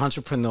cover,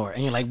 entrepreneur,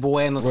 and you're like,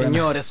 bueno,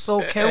 señores,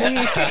 so can we?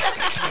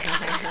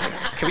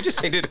 can we just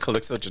say to the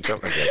Calixto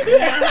Chinchilla?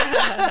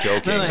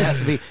 Joking. No, it has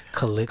to be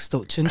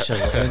Calixto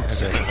Chinchilla.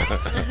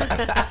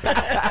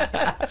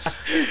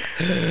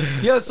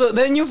 Yo, so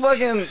then you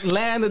fucking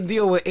land a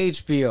deal with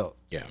HBO.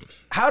 Yeah.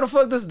 How the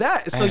fuck does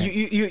that? So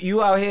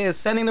you out here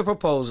sending the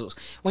proposals.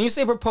 When you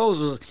say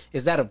proposals,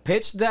 is that a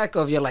pitch deck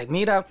of you're like,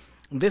 mira,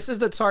 this is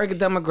the target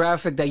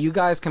demographic that you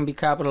guys can be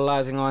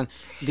capitalizing on.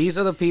 These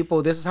are the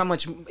people. This is how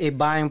much a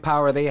buying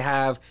power they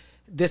have.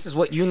 This is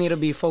what you need to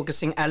be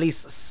focusing at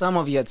least some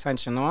of your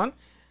attention on.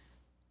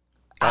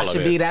 I All of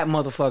should it. be that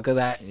motherfucker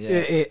that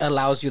it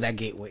allows you that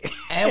gateway.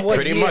 And what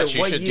Pretty year, much,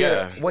 you what should,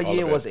 year, yeah, What all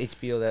year of it. was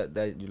HBO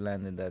that you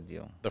landed that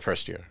deal? The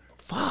first year.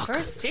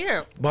 First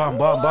year. Bomb,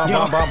 bomb, bomb,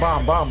 bomb, bomb,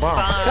 bomb, bomb,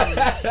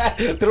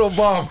 bomb. Throw a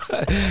bomb.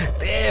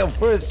 Damn,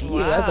 first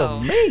year. That's Wow.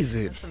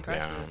 amazing. That's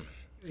impressive.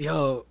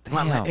 Yo,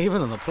 my Damn. man,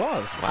 even an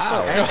applause.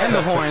 Wow. And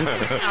the horns.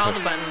 All the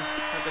buttons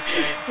at this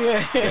rate.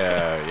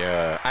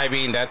 Yeah. I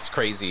mean, that's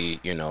crazy.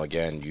 You know,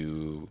 again,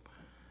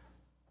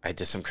 I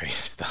did some crazy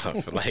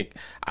stuff. Like,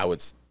 I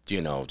would,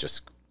 you know,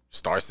 just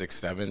star 6,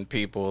 7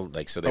 people,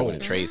 like, so they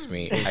wouldn't trace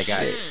me. I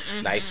got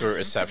nicer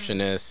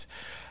receptionists.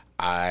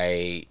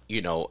 I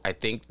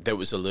think there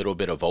was a little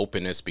bit of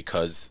openness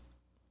because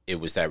it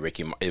was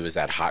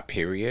that hot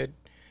period.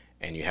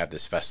 And you have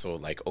this festival,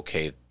 like,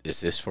 okay,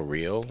 is this for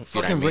real? You know what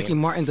Fucking I mean? Ricky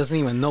Martin doesn't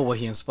even know what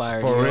he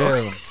inspired. For you know?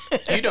 real.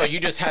 You know, you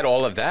just had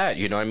all of that,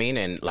 you know what I mean?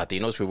 And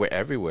Latinos, we were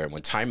everywhere.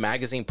 When Time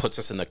Magazine puts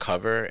us in the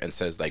cover and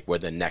says, like, we're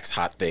the next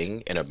hot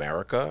thing in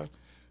America,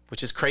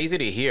 which is crazy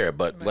to hear,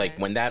 but like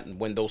when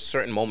those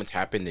certain moments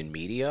happened in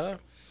media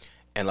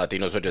and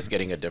Latinos were just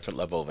getting a different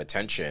level of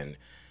attention,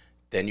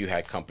 then you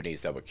had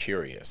companies that were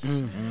curious.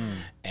 Mm-hmm.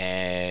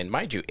 And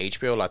mind you,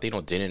 HBO Latino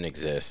didn't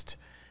exist.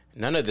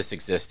 None of this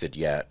existed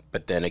yet,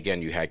 but then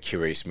again, you had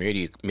curious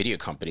media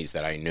companies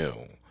that I knew.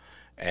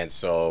 And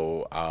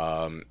so,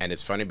 and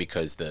it's funny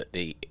because the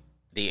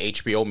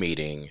HBO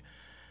meeting,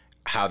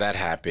 how that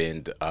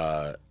happened,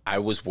 I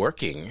was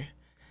working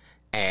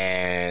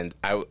and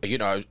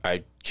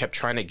I kept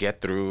trying to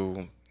get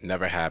through,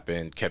 never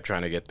happened, kept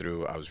trying to get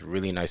through. I was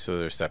really nice to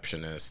the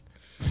receptionist.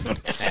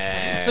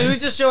 And So he was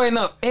just showing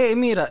up. Hey,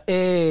 mira,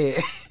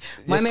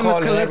 my Just name is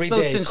calling every Calixto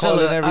day, calling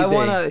Chinchilla. every I day.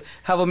 want to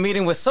have a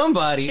meeting with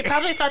somebody. She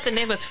probably thought the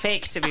name was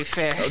fake, to be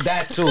fair.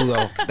 That too,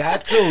 though.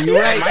 That too. You're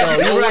right, mind though.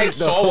 you, no You're one right,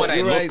 saw though. what I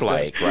You're looked though.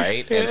 like,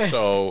 right? And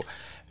so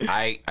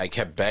I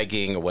kept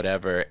begging or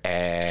whatever.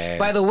 And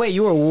By the way,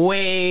 you were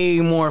way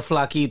more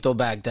flaquito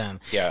back then.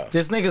 Yeah.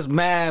 This nigga's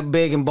mad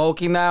big and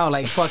bulky now,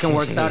 like fucking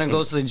works out and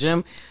goes to the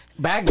gym.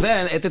 Back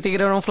then, este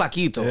tigre era un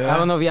flaquito. Yeah. I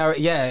don't know if y'all,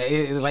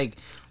 it's like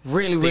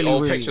really, the really,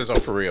 old really. pictures are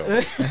for real.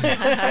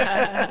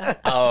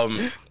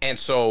 And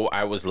so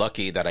I was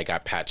lucky that I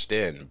got patched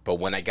in. But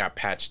when I got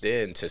patched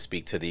in to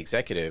speak to the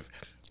executive,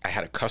 I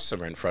had a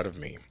customer in front of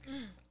me.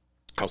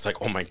 I was like,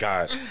 oh my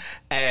God.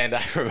 And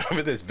I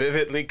remember this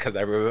vividly because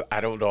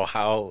I don't know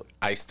how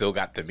I still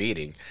got the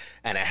meeting.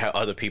 And I had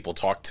other people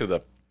talk to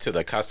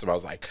the customer. I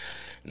was like,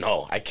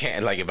 no, I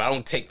can't. Like, if I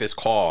don't take this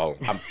call,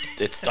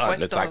 it's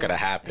done. It's not going to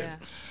happen. Yeah.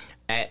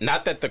 And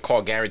not that the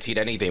call guaranteed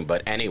anything,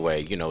 but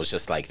anyway, it's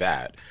just like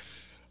that.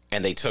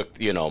 And they took,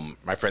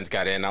 my friends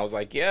got in. I was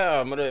like, yeah,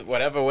 I'm going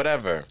to,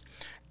 whatever.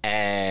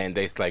 And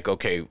they's like,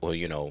 okay,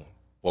 well,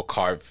 we'll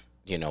carve,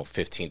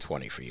 15,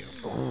 20 for you.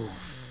 Oh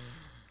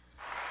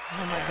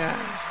my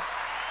God.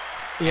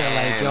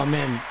 Yeah, like, yo, And-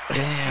 man,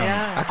 damn.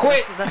 Yeah. I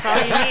quit. That's all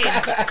you need.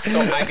 So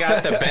I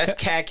got the best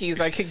khakis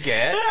I could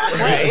get. Wait,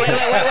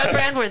 Right? what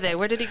brand were they?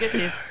 Where did he get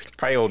these?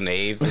 Probably Old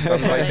Naves or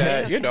something like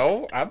that.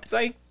 I was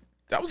like,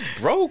 I was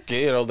broke,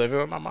 living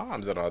with my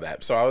moms and all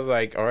that. So I was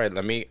like, all right,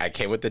 I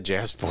came with the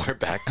JanSport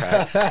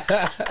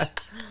backpack.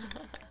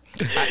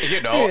 So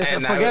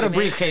and forget a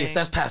briefcase.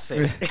 That's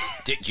passe.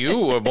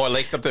 You were more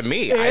laced up than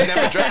me. I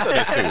never dressed in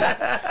a suit.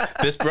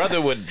 This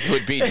brother would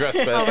be dressed,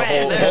 but that's a right.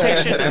 whole There are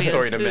get into pictures that of you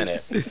story in a in minute.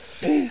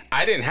 suits.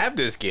 I didn't have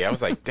this gear. I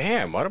was like,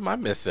 damn, what am I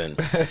missing?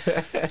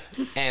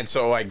 And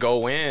so I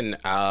go in,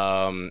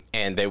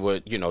 and they were,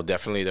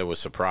 definitely they were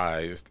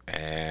surprised,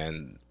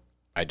 and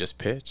I just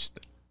pitched.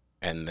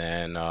 And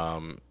then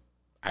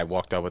I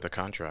walked out with a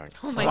contract.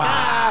 Oh my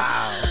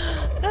God.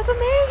 That's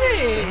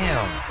amazing. Damn.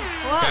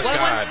 Wow. That's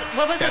God.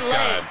 What was That's it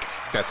God. like?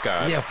 That's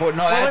God. Yeah, What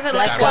was it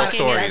like that's walking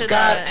story. into That's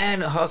God the...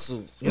 and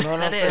hustle. You know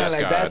what I'm That saying? is.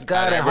 Like that's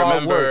God and and I hard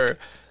remember, work.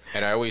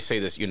 and I always say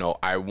this, you know,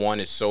 I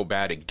wanted so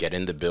bad to get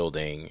in the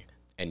building,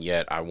 and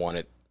yet I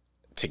wanted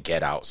to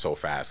get out so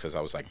fast because I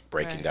was like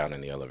breaking Right. down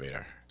in the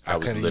elevator. I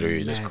was couldn't literally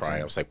even just imagine.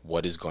 crying. I was like,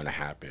 what is going to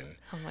happen?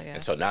 Oh my God.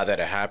 And so now that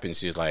it happens,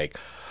 she's like,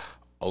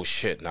 oh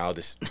shit, now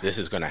this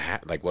is going to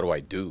happen. Like, what do I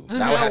do?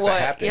 Now it has what? to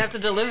happen. You have to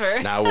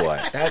deliver. Now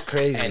what? That's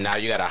crazy. And now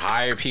you got to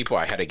hire people.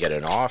 I had to get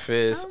an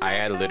office. I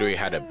had literally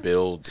had to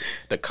build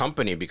the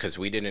company because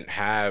I didn't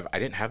have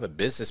a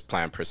business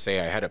plan per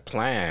se. I had a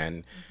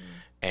plan,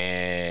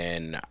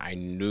 and I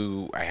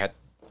knew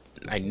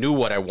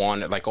what I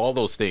wanted, like all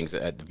those things.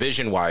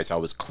 Vision wise, I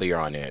was clear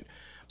on it.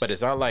 But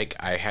it's not like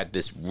I had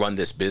run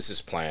this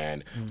business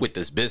plan with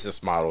this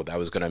business model that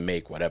was going to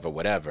make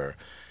whatever.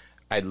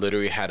 I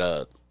literally had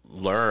to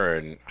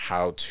learn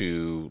how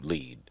to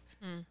lead.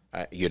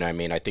 You know what I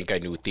mean? I think I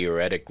knew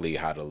theoretically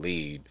how to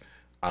lead.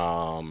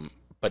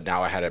 But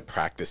now I had to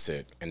practice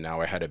it. And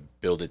now I had to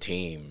build a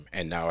team.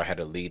 And now I had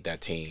to lead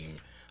that team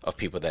of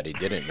people that he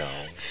didn't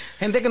know.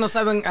 Gente que no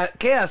saben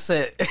qué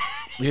hacer.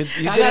 You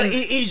I gotta,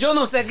 y yo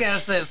no sé qué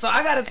hacer. So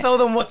I gotta tell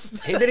them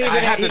what's... He didn't even I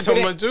have he to tell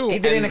them didn't- what to do. He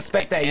didn't And-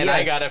 expect that. And yes.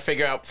 I got to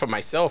figure out for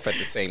myself at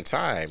the same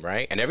time,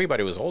 right? And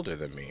everybody was older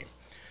than me.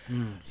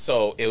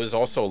 So it was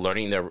also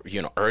earning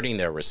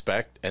their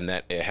respect, and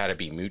that it had to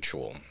be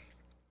mutual.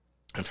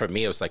 And for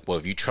me, it was like, well,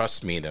 if you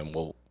trust me, then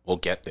we'll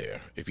get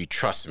there. If you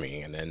trust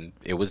me, and then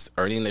it was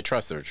earning the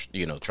trust.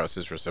 Trust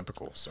is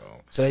reciprocal. So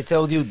So they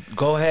told you,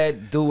 go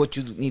ahead, do what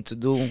you need to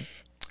do.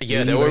 yeah,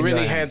 You they leave were it in really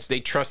your hands. They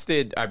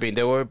trusted. I mean,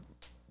 they were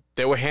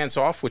hands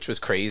off, which was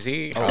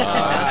crazy.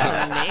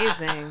 That's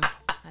amazing.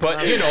 But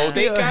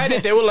they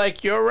guided. They were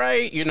like, "You're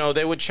right."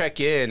 They would check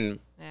in.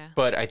 Yeah.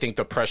 But I think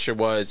the pressure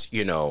was,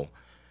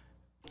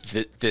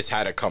 this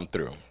had to come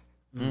through.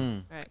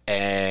 Right.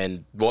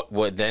 And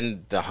what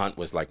then the hunt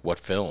was like, what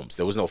films?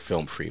 There was no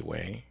film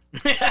freeway.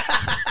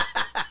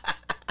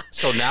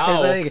 So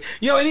now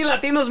Yo, any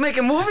Latinos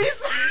making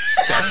movies?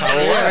 that's how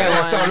it Yeah,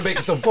 was. I started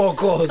making some phone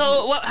calls.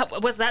 So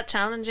what was that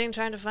challenging,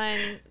 trying to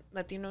find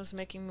Latinos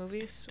making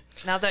movies?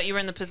 Now that you were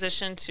in the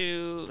position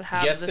to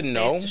have Yes the and space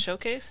no. to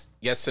showcase?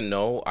 Yes and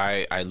no.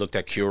 I looked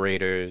at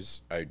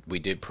curators. We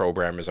did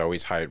programmers. I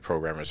always hired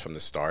programmers from the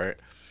start.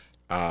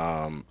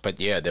 But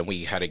yeah, then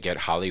we had to get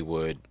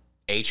Hollywood.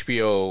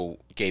 HBO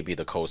gave me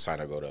the cosign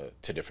to go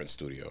to different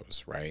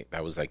studios, right?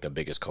 That was like the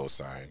biggest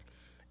cosign.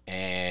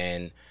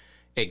 And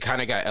it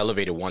kind of got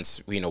elevated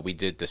once, we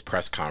did this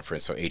press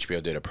conference. So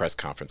HBO did a press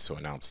conference to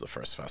announce the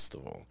first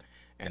festival.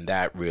 And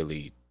that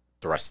really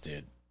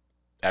thrusted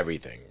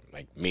everything,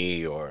 like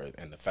me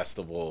and the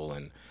festival.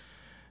 And,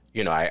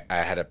 I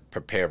had to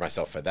prepare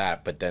myself for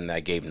that. But then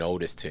that gave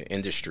notice to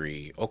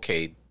industry.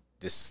 Okay,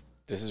 this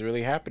is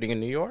really happening in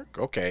New York.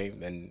 Okay,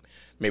 then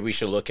maybe we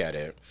should look at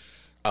it.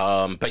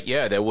 But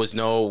yeah, there was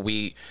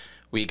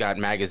we got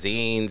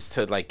magazines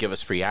to like give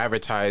us free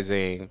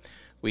advertising.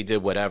 We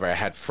did whatever. I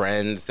had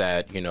friends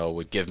that,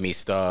 would give me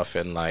stuff.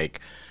 And like,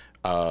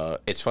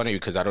 it's funny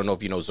because I don't know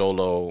if you know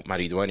Zolo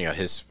Maridueña,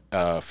 his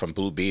from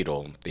Blue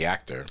Beetle, the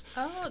actor.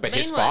 Oh, the but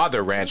his main one.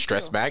 father ran Blue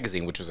Stress Beetle.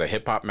 Magazine, which was a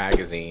hip hop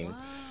magazine. Wow.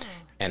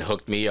 And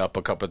hooked me up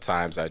a couple of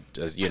times. I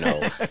just,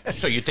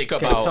 so you think Can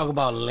about talk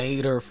about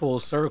later full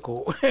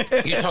circle.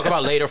 you talk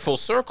about later full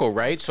circle,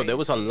 right? So there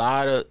was a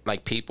lot of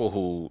like people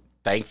who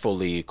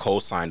thankfully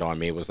co-signed on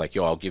me. It was like,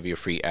 yo, I'll give you a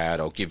free ad,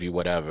 I'll give you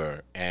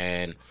whatever.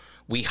 And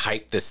we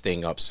hyped this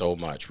thing up so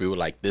much. We were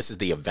like, this is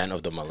the event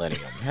of the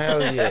millennium.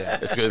 Hell yeah.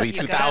 It's going to be You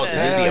 2000. got This it.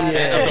 is the Hell event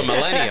yeah. of the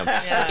millennium.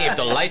 Yeah. If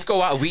the lights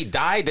go out, we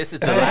die, this is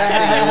the last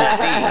thing you will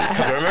see.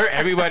 Because remember,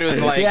 everybody was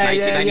like,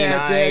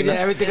 1999. Yeah.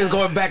 Everything is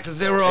going back to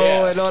zero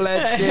Yeah. and all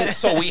that shit.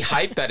 So we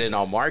hyped that in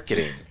our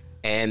marketing.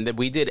 And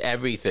we did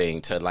everything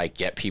to like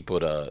get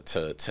people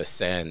to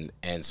send.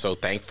 And so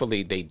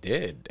thankfully they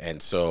did. And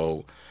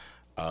so,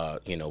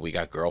 we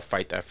got Girl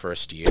Fight that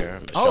first year.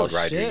 Michelle shit.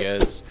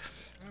 Rodriguez.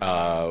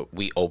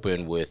 We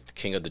opened with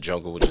King of the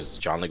Jungle, which is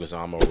John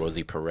Leguizamo,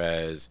 Rosie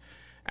Perez,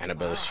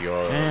 Annabella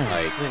Sciorra.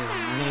 Like,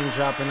 Name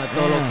dropping a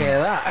todo lo que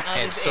da. All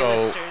And these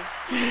so-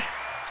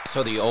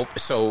 A-listers.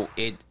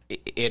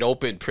 it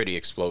opened pretty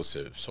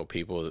explosive. So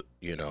people,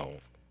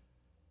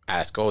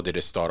 ask, oh, did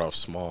it start off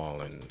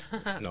small? And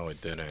no, it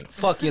didn't.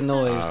 Fuck your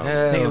noise.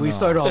 Hell Nigga, we no.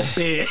 started off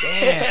big.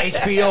 Damn,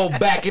 HBO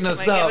backing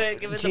us Like, up.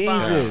 give it the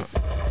bomb. Jesus.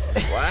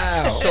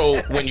 Wow.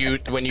 So when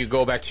you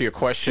go back to your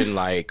question,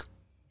 like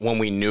when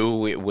we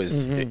knew it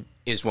was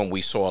is when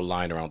we saw a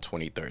line around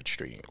 23rd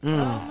Street.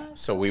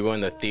 So we were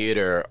in the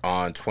theater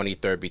on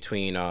 23rd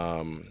between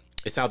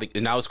it's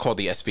now it's called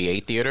the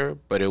SVA Theater,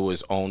 but it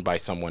was owned by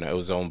someone. It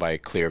was owned by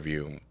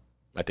Clearview,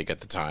 I think at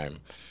the time.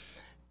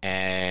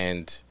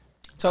 And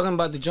Talking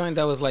about the joint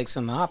that was like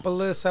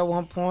Sinopolis at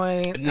one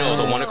point. no,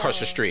 the one across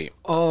the street.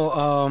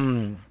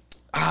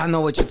 I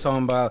know what you're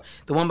talking about.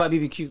 The one by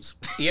BBQs.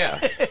 Yeah.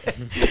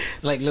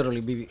 Like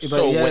literally BB.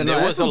 So But yeah, when no,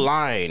 there that's was a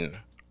line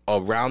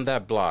around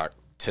that block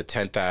to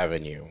 10th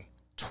Avenue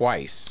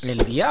twice El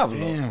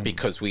Diablo.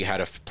 because we had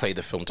to play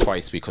the film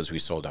twice because we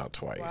sold out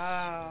twice.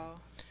 Wow.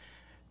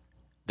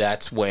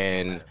 That's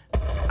when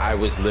I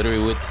was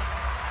literally with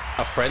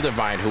a friend of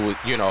mine who,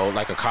 you know,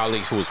 like a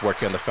colleague who was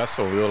working on the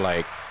festival. We were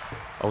like,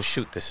 oh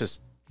shoot, this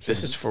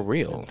is for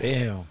real.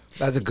 Damn,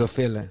 that's a good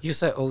feeling. You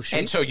said, oh shit.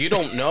 And so you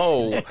don't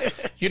know,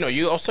 you know,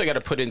 you also got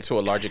to put into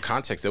a larger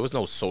context. There was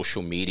no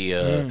social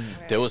media.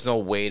 There was no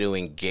way to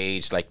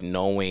engage, like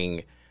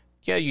knowing,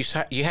 yeah,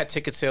 you had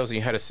ticket sales and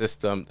you had a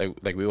system.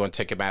 Like we were on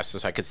Ticketmaster,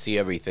 so I could see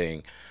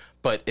everything.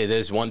 But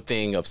there's one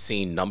thing of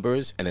seeing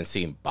numbers and then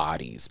seeing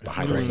bodies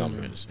behind those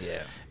numbers.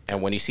 Yeah.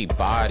 And when you see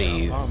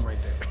bodies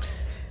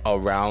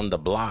around the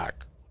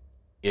block,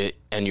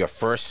 and your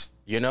first,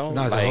 you know,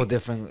 No, it's like, a whole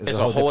different. it's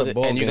a whole different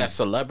ball and you game. got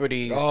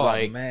celebrities Oh,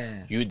 like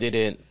man. you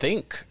didn't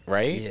think,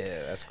 right? Yeah,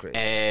 that's crazy.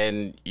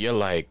 And you're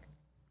like,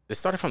 it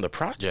started from the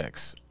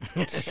projects,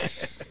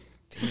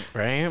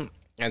 right?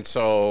 And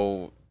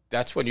so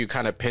that's when you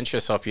kind of pinch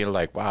yourself. You're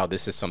like, wow,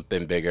 this is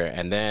something bigger.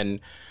 And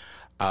then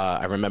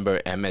I remember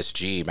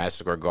MSG,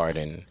 Madison Square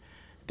Garden.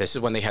 This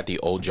is when they had the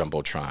old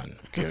Jumbotron.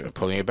 Okay,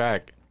 pulling it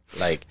back,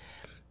 like,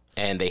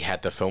 and they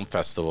had the film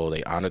festival.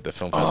 They honored the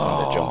film festival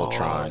on the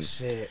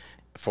Jumbotron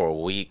for a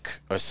week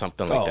or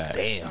something like that.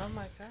 Damn. Oh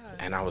my god.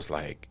 And I was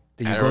like,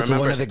 Did you and go I to one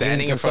remember of the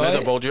standing games in front of the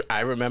inside? Bulger. I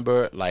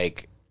remember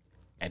like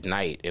at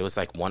night, it was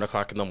like 1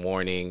 o'clock in the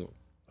morning.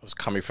 I was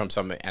coming from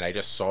something, and I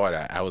just saw it.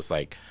 I was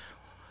like,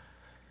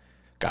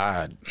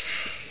 God.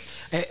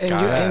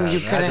 And you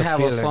that's couldn't a have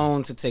a feeling.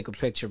 phone to take a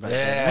picture back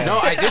then. No,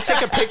 I did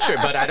take a picture,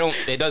 but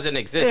it doesn't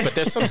exist. But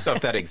there's some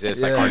stuff that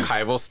exists, like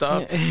archival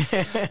stuff.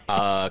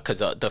 Because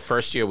the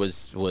first year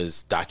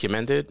was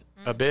documented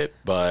a bit,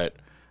 but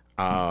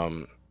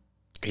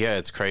yeah,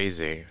 it's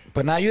crazy.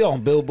 But now you're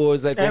on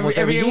billboards like almost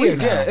every year week.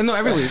 now. Yeah, no,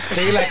 every week.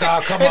 So you're like,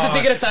 oh, come on.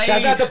 tigre está ahí.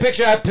 That's not the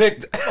picture I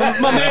picked.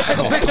 My man took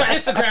a picture on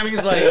Instagram.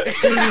 He's like,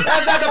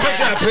 That's not the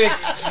picture I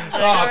picked.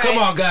 Oh, come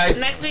on, guys.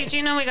 Next week,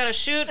 Gino, we got to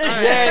shoot. All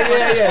right.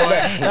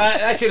 Yeah.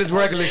 That shit is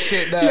regular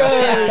shit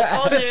now.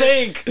 All to news.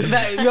 think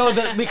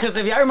that because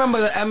if y'all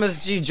remember the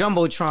MSG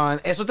Jumbotron,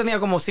 eso tenía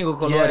como 5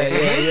 colores.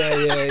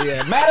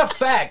 Yeah. Matter of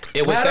fact.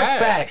 It was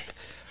that.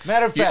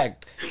 Matter of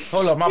fact.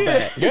 Hold up, my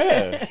bad.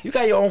 Yeah. You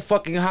got your own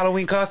fucking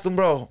Halloween costume,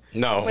 bro.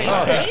 No. Wait, Oh,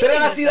 what?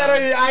 didn't I see that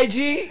on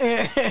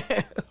your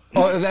IG?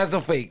 Oh, that's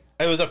a fake.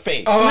 It was a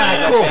fake. All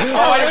right, cool. I know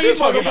what you're This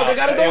talking motherfucker about.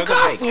 got his It own was a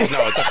fake. costume.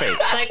 No, it's a fake.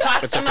 Like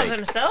costume of fake.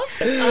 himself?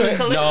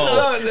 Calixto.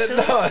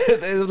 No,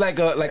 it was like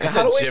a It's a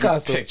Halloween gym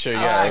costume. picture.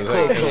 All Yeah, right, it was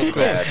like, it was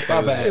cool. bad.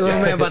 My bad.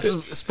 My man about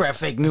to spread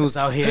fake news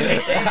out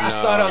here.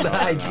 I saw it on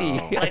the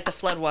IG. Like the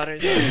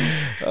floodwaters.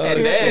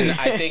 And then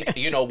I think,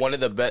 you know, one of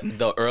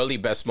the early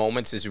best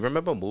moments is, you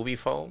remember Movie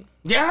Phone?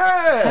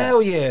 Yeah.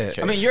 Hell yeah.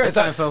 I mean, you're a It's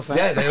a- Seinfeld fan.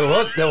 Yeah,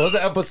 there was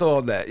an episode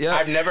on that. Yeah.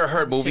 I've never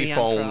heard Movie young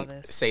for all Phone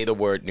this. say the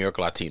word New York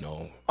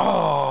Latino.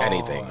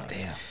 Anything.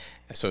 Damn.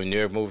 So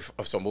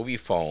Movie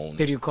Phone.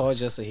 Did you call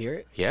just to hear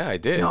it? Yeah, I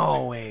did.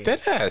 No way.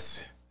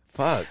 Deadass.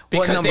 Fuck.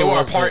 Because number they were a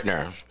was it?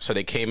 partner. So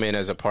they came in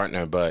as a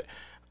partner, but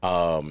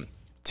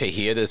to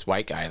hear this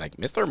white guy like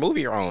Mr.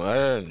 Movie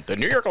Phone, the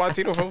New York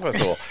Latino Film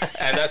Festival,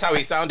 and that's how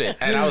he sounded.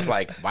 And I was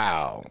like,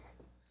 wow.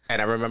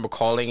 And I remember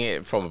calling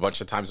it from a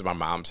bunch of times at my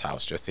mom's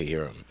house just to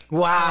hear him.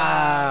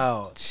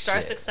 Wow.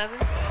 Star 67?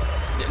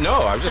 No,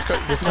 I was just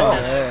called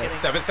yeah.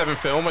 7-7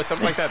 Film or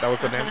something like that. That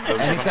was the name.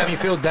 Anytime you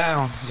feel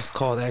down, just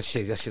call that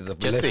shit. That shit's a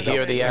Just to lift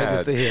hear up. the Yeah, ad.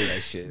 Just to hear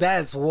that shit.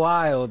 That's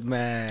wild,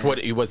 man. What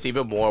it was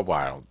even more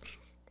wild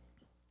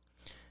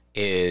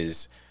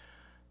is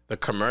the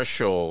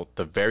commercial.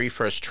 The very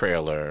first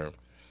trailer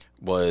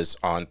was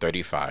on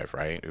 35,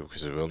 right?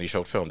 Because we only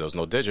showed film. There was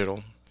no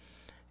digital,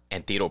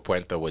 and Tito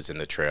Puente was in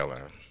the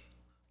trailer.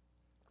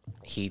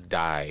 He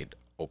died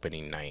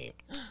opening night.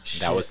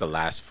 That was the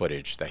last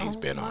footage that he's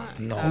been on.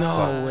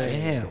 No way.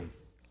 Damn.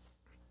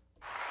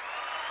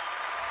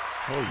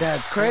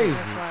 That's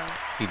crazy.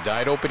 He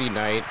died opening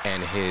night,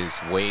 and his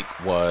wake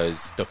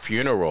was, the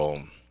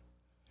funeral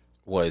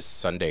was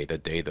Sunday, the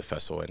day the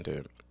festival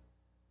ended.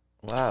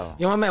 Wow.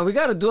 Yo, my man, we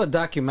got to do a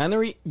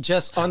documentary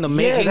just on the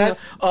making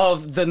that's-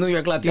 of the New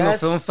York Latino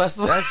Film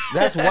Festival.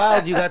 That's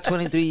wild. You got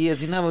 23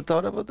 years. You never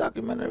thought of a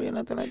documentary or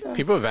nothing like that?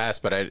 People have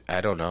asked, but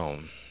I don't know.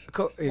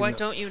 What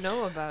don't you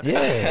know about it?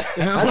 Yeah. That's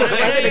are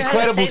an your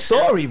incredible hesitations?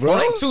 story, bro.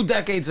 Like 2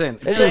 decades in.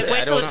 Like, I wait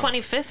till don't the know.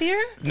 25th year?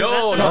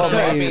 No, Is no, that the-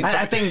 no. I maybe. mean,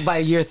 I think by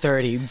year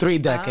 30, 3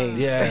 decades.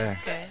 Yeah.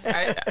 Okay.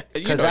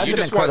 you 'Cause know, that's you an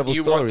just want incredible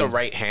you want the story.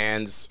 right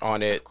hands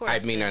on it. course, I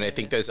mean, yeah, and I yeah,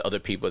 think there's other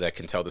people that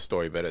can tell the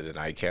story better than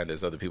I can.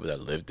 There's other people that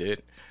lived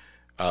it,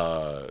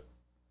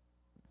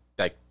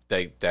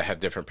 that have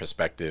different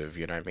perspective.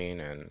 You know what I mean?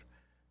 And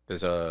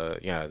there's a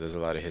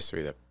lot of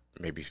history that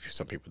maybe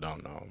some people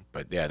don't know.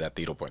 But yeah, that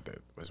Tito Puente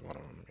was one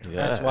of them.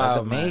 Yeah, That's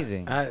wild. man.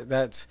 amazing.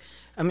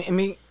 I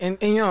mean, and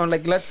you know,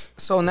 like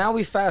so now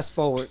we fast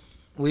forward.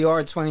 We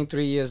are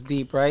 23 years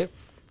deep, right?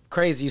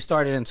 Crazy. You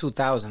started in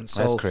 2000. So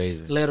That's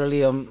crazy.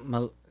 Literally,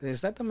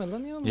 is that the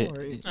millennium? Yeah.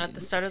 Or? At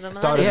the start of the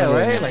Started millennium? Yeah,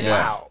 millennium, right. Like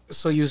yeah. wow.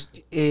 So you,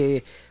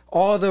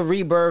 all the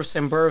rebirths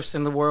and births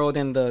in the world,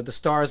 and the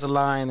stars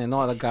align, and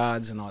all the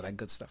gods and all that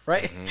good stuff,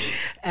 right?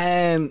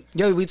 And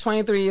yo, we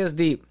 23 years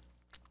deep,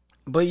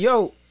 but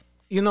yo,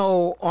 you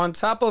know, on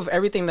top of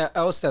everything that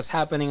else that's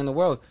happening in the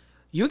world,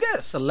 you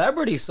get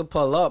celebrities to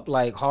pull up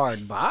like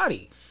hard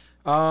body.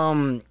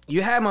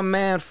 You had my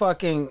man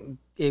fucking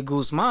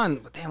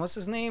Guzman. Damn, what's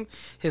his name?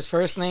 His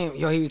first name?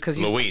 Yo, because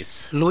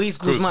he's Luis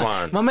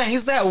Guzman. My man,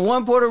 he's that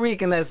one Puerto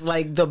Rican that's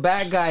like the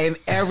bad guy in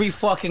every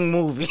fucking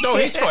movie. No,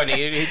 he's funny.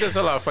 He does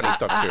a lot of funny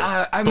stuff too.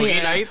 I mean,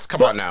 Boogie Nights,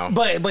 come on now.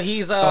 But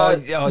he's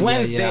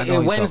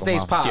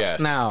Wednesday's pops Yes.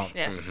 now.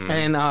 Yes.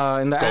 And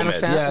in the Addams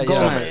Gomez. Family,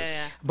 Gomez.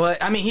 Yeah.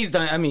 But I mean, he's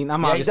done. I mean,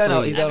 I'm he's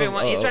obviously. done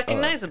Everyone, he's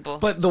recognizable.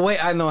 But the way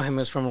I know him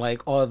is from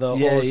like all the old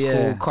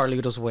school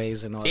Carlitos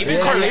ways and all Even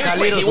that. Carlitos,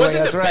 he Carlitos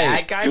wasn't way, the that's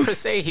bad guy per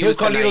se. He was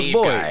the Carlitos' naive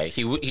boy. guy.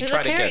 He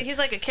tried to get. He's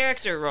like a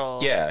character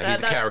role. Yeah, he's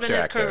a character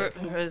That's been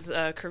actor. his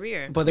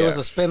career. But there was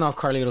Yeah. a spin-off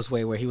Carlitos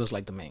Way where he was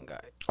like the main guy.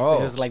 Oh.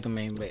 He was like the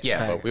main guy.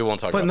 Yeah, but we won't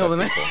talk But about no,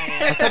 that but sequel.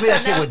 Don't tell me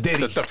that shit with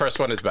Diddy. The first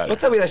one is better. Don't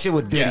tell me that shit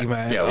with Diddy, Yeah,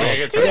 man. yeah, we'll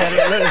get to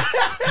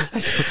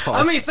that.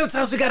 I mean,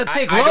 sometimes we gotta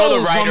take I roles. know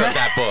the my writer man. of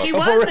that book. He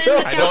was in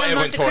the I know Count of Edwin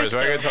Monte Torres. We're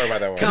Cristo. gonna talk about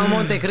that one. Count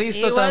Monte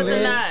Cristo. He was in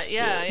también. that.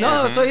 Yeah.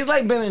 No, so he's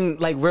like been in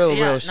like real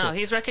shit. No,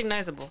 he's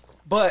recognizable.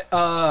 But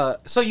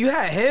so you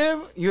had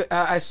him. You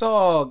I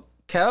saw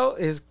Kel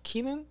is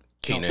Keenan.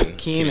 Keenan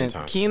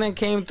Thompson. Keenan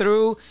came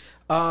through.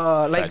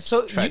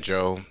 Fat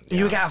Joe.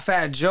 You got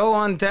Fat Joe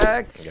on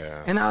deck.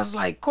 Yeah. And I was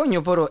like,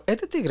 coño, pero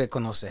este tigre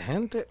conoce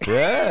gente.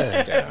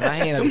 Yeah.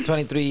 Imagínate,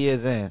 23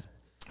 years in.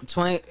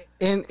 20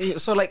 and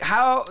so like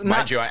how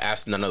Mind you, I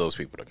asked none of those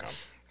people to come.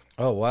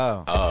 Oh,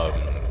 wow.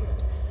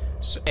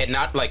 And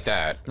not like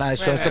that. Nice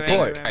showing Right, right,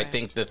 support. right, I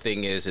think the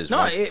thing is no,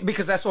 one-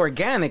 because that's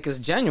organic, it's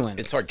genuine.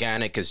 it's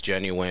organic, it's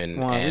genuine,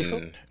 Want a and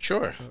refill?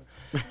 sure.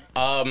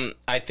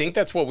 I think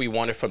that's what we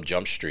wanted from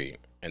Jump Street.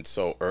 And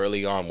so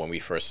early on, when we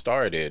first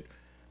started,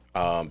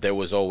 there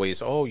was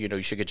always,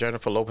 you should get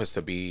Jennifer Lopez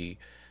to be,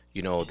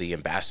 the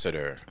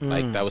ambassador.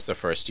 Like that was the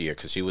first year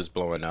because she was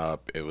blowing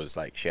up. It was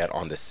like she had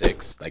On the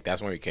Six. Like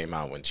that's when we came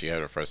out when she had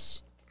her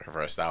first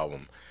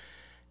album.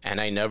 And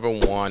I never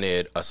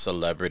wanted a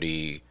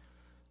celebrity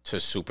to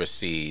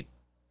supersede,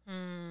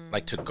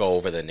 like to go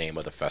over the name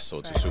of the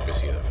festival, to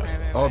supersede the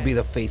festival. Or be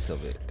the face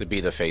of it. To be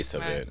the face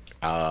of it,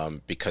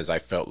 because I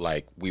felt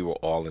like we were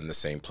all in the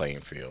same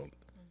playing field.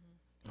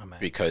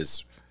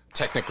 Because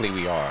technically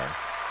we are.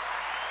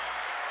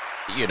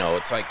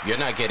 It's like you're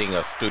not getting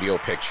a studio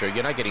picture.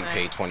 You're not getting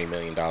paid $20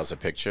 million a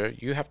picture.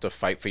 You have to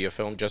fight for your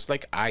film just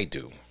like I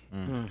do,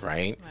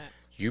 right?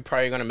 You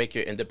probably going to make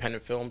your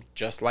independent film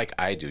just like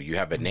I do. You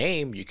have a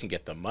name. You can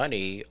get the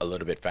money a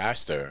little bit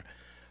faster.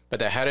 But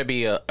there had to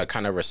be a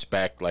kind of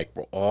respect, like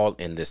we're all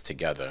in this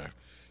together.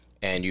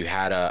 And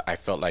I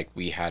felt like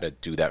we had to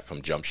do that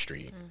from Jump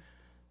Street.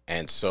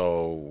 And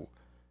so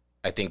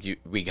I think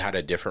we had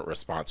a different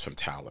response from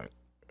talent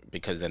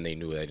because then they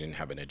knew I didn't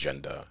have an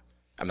agenda.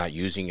 I'm not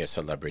using your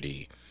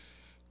celebrity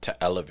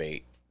to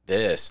elevate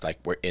this. Like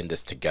we're in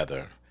this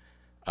together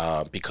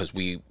because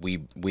we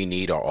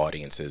need our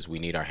audiences. We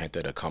need our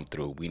gente to come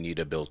through. We need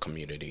to build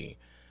community.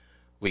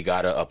 We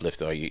gotta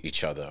uplift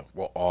each other.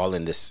 We're all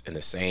in the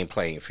same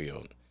playing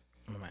field.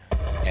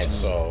 And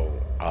so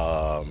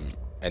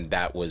and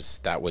that was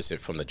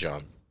it from the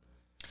jump.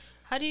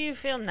 How do you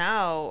feel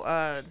now?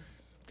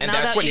 And now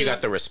that's that when you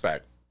got the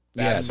respect.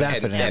 Yeah,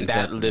 definitely. And that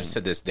Definitely. lives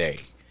to this day.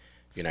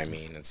 You know what I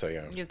mean? And so You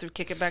have to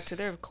kick it back to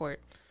their court.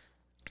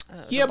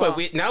 Yeah, ball.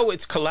 but now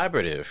it's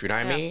collaborative. You know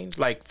what Yeah. I mean?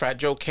 Like Fat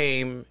Joe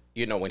came.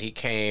 When he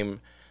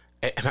came.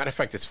 Matter of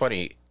fact, it's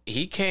funny.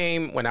 He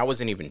came when I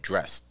wasn't even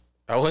dressed.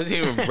 I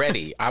wasn't even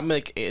ready. I'm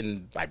like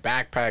in my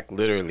backpack,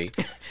 literally.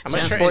 I'm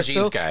a shirt and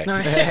jeans guy. No.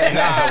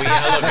 Nah, we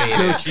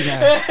elevated.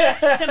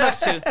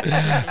 Timbuktu.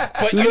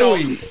 But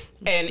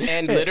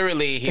and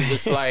literally he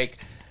was like,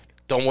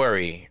 "Don't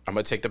worry, I'm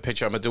gonna take the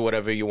picture. I'm gonna do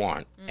whatever you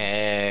want."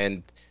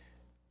 And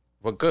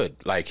we're good.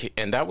 Like,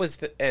 and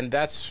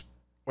that's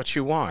what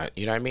you want.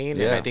 You know what I mean? And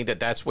Yeah. I think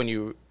that's when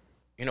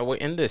we're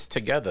in this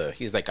together.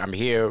 He's like, I'm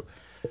here,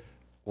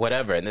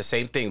 whatever. And the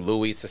same thing,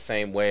 Louis, the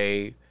same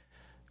way.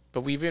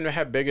 But we've even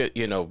had bigger,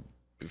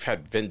 we've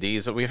had Vin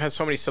Diesel. We've had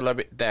so many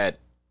celebrities that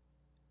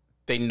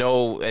they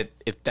know that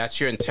if that's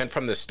your intent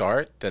from the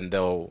start, then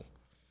they'll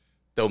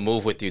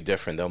move with you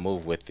different. They'll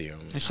move with you.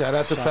 And shout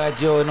out to Fat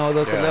Joe and all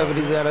those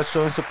celebrities that are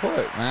showing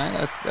support, man.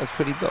 That's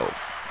pretty dope.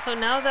 So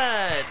now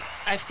that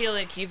I feel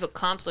like you've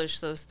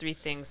accomplished those three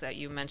things that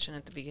you mentioned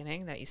at the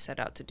beginning that you set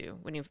out to do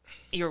when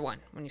year one,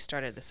 when you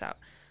started this out,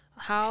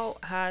 how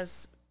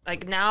has,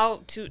 like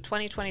now to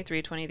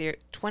 2023,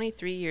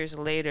 23 years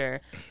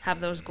later, have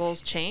those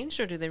goals changed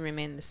or do they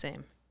remain the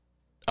same?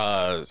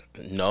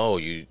 No,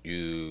 you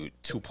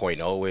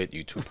 2.0 it,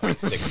 you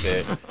 2.6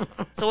 it.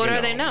 So what You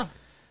are they know. now?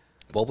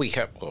 Well,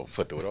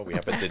 Futuro, we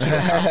have a digital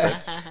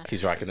conference.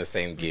 He's rocking the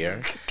same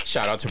gear.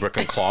 Shout out to Brick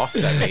and Cloth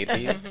that made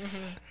these.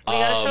 We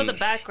got to show the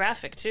back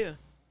graphic too.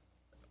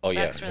 Oh,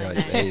 yeah. That's really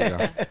There nice. you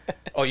go.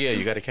 Oh, yeah,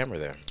 you got a camera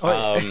there.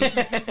 Oh,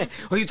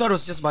 you thought it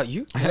was just about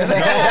you?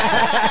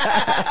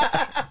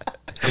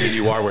 I mean,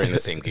 you are wearing the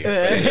same gear.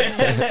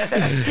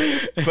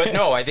 But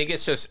no, I think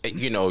it's just,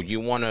 you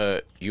want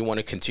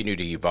to continue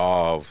to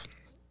evolve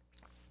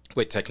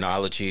with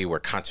technology, where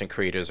content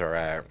creators are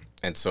at.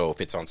 And so if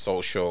it's on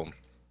social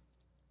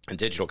and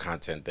digital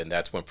content, then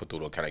that's when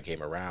Futuro kind of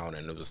came around,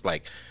 and it was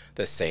like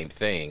the same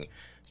thing.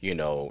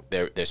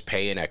 There's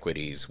pay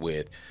inequities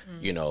with,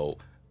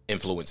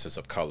 influencers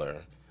of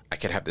color. I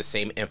can have the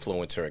same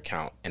influencer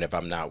account, and if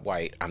I'm not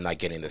white, I'm not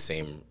getting the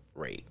same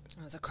rate.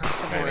 It's across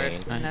the board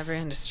in every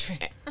industry.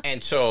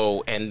 And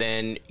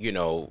then,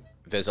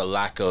 there's a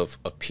lack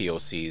of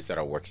POCs that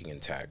are working in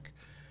tech.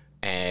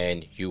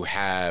 And you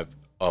have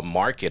a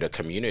market, a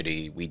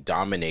community. We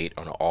dominate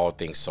on all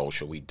things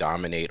social. We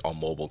dominate on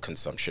mobile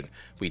consumption.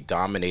 We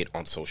dominate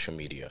on social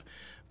media.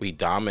 We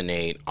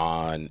dominate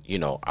on,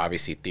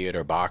 obviously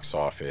theater, box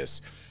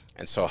office.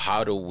 And so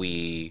how do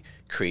we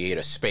create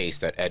a space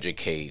that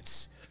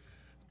educates,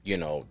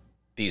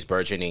 these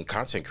burgeoning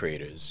content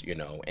creators,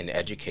 and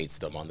educates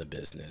them on the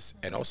business,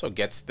 and also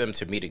gets them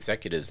to meet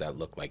executives that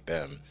look like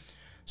them.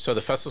 So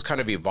the festival's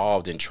kind of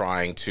evolved in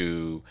trying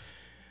to,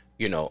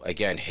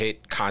 again,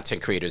 hit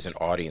content creators and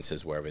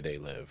audiences wherever they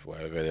live,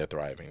 wherever they're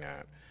thriving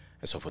at.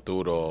 And so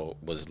Futuro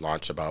was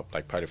launched about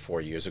probably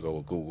 4 years ago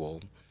with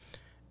Google.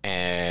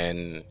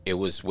 And it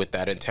was with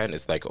that intent.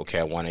 It's like, okay,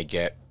 I want to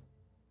get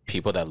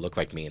people that look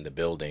like me in the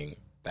building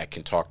that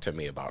can talk to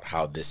me about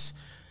how this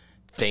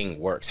thing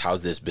works, how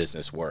this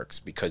business works.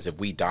 Because if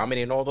we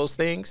dominate all those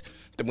things,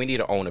 then we need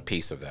to own a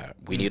piece of that.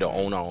 We need to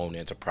own our own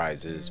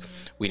enterprises.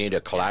 We need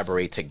to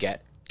collaborate to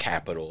get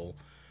capital.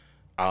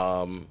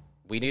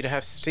 We need to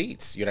have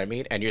seats, you know what I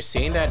mean? And you're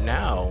seeing that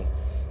now,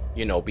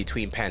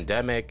 between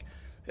pandemic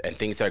and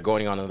things that are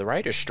going on in the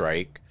writer's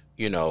strike,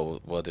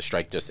 the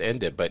strike just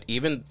ended. But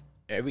even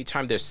every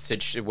time there's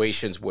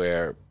situations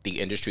where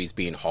the industry is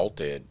being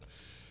halted,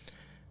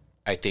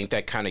 I think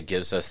that kind of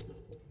gives us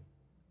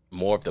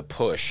more of the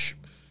push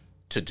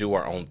to do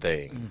our own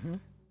thing. Mm-hmm.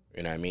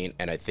 You know what I mean?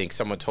 And I think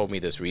someone told me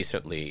this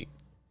recently.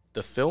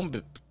 The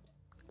film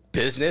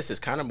business is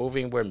kind of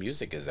moving where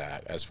music is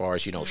at, as far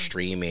as,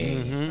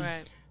 streaming. Mm-hmm.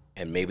 Right.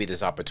 And maybe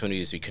there's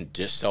opportunities you can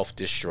just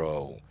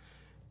self-distro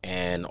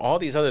and all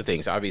these other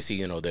things.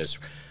 Obviously, there's,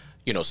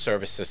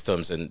 service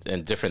systems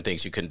and different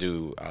things you can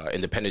do,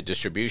 independent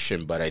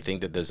distribution. But I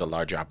think that there's a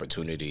larger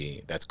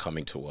opportunity that's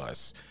coming to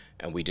us,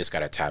 and we just got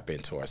to tap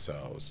into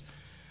ourselves.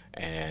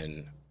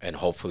 And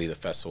hopefully the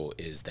festival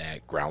is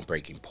that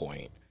groundbreaking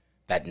point,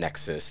 that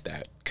nexus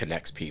that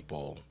connects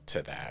people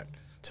to that,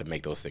 to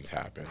make those things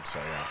happen. So,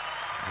 yeah.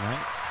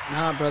 Nice.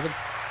 Nah, brother.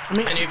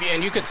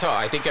 And you could tell,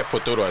 I think at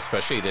Futuro,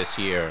 especially this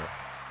year,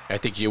 I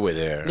think you were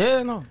there.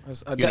 Yeah, no.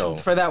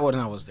 For that one,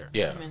 I was there.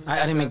 Yeah.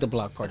 I didn't make the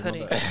block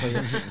party.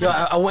 Yo,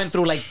 I went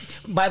through,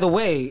 by the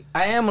way,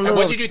 I am a little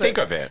What did you think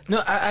of it?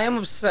 No, I am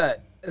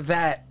upset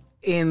that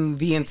in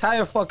the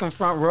entire fucking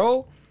front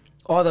row,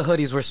 all the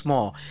hoodies were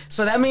small.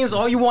 So that means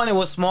all you wanted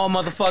was small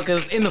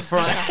motherfuckers in the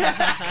front.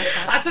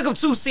 I took them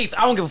 2 seats.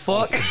 I don't give a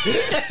fuck.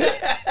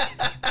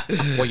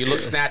 Well, you look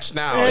snatched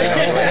now.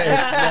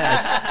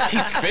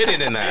 He's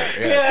fitted in that.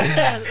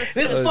 Yeah.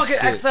 This is fucking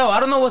XL. I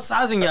don't know what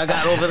sizing y'all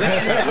got over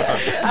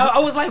there. I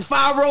was like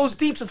 5 rows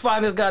deep to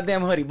find this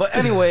goddamn hoodie. But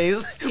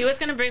anyways. He was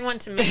going to bring one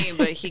to me,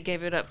 but he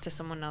gave it up to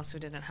someone else who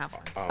didn't have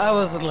one. So. I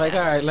was like, all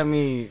right, let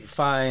me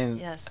find.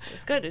 Yes,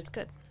 it's good. It's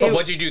good. But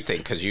what did you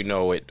think? Because it,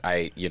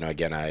 I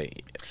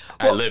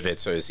live it,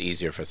 so it's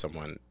easier for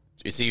someone.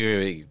 It's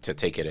easier to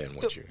take it in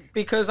with you.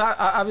 Because I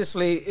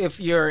obviously, if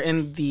you're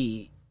in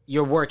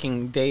your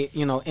working day,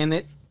 in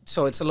it,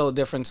 so it's a little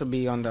different to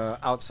be on the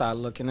outside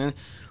looking in.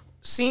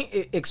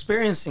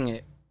 Experiencing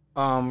it,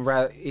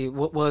 it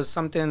was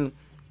something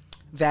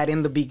that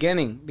in the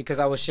beginning, because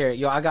I was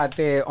sharing, I got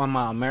there on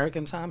my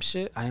American time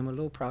shit. I am a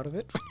little proud of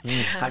it.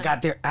 I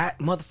got there at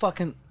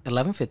motherfucking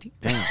 11:50.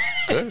 Damn,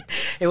 good.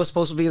 It was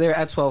supposed to be there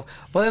at 12,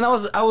 but then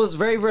I was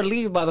very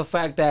relieved by the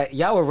fact that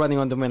y'all were running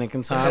on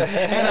Dominican time,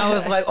 and I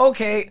was like,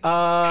 okay,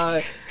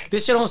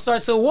 this shit don't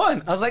start till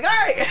 1. I was like, all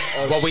right.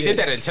 Well, we did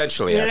that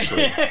intentionally,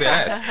 actually.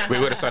 Yes, we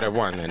would have started at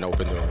 1 and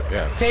opened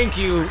the Thank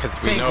you, because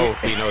we know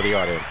the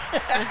audience.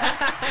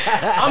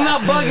 I'm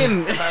not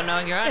bugging. It's about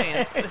knowing your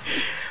audience.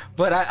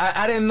 But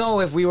I didn't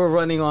know if we were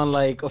running on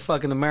like a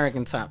fucking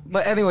American time.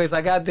 But anyways,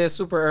 I got there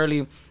super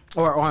early,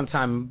 or on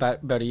time,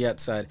 better yet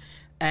said.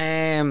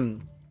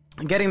 And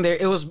getting there,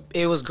 it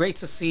was great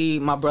to see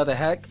my brother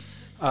Heck.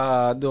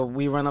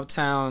 We run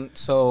uptown,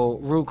 so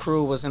Rue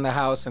Crew was in the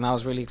house, and I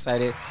was really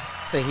excited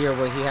to hear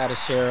what he had to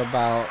share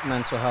about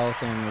mental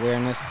health and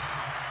awareness.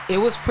 It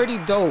was pretty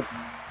dope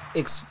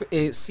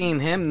seeing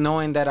him,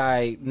 knowing that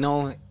I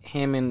know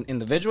him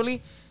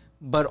individually,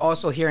 but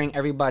also hearing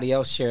everybody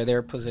else share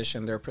their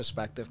position, their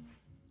perspective.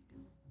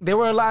 There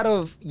were a lot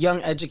of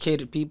young,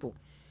 educated people,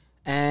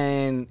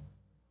 and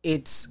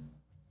it's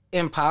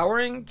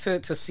empowering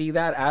to see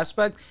that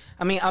aspect.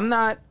 I mean, I'm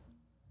not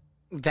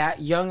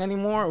that young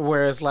anymore,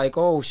 where it's like,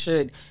 oh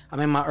shit, I'm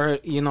in my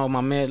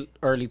my mid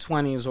early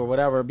 20s or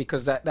whatever,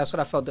 because that's what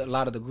I felt that a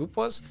lot of the group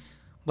was.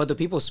 But the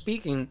people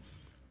speaking,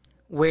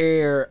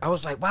 where I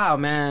was like, wow,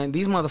 man,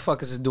 these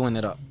motherfuckers is doing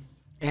it up.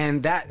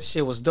 And that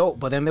shit was dope.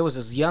 But then there was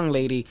this young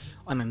lady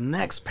on the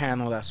next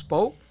panel that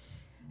spoke,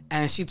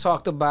 and she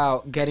talked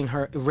about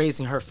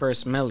raising her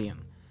first million,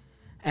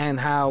 and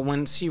how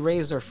when she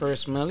raised her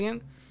first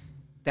million,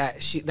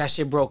 that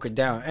shit broke her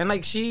down. And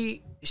like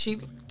she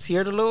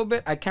teared a little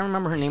bit. I can't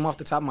remember her name off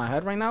the top of my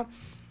head right now,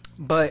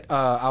 but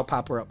I'll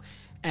pop her up.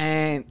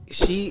 And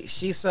she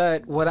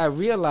said, what I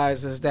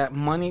realized is that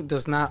money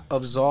does not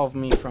absolve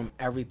me from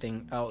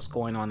everything else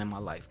going on in my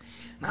life.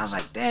 And I was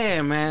like,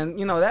 damn, man,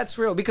 that's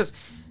real. Because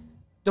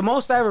the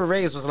most I ever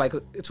raised was like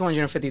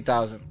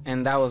 $250,000.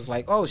 And that was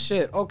like, oh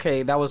shit,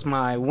 okay, that was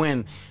my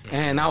win.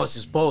 And I was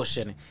just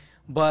bullshitting.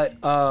 But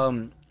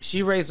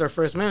she raised her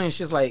first million.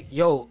 She's like,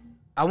 yo,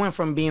 I went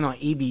from being on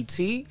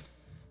EBT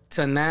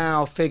to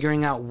now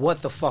figuring out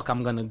what the fuck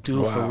I'm gonna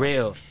do for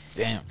real.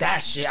 Damn. That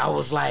shit, I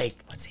was like,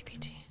 What's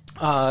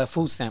CBT?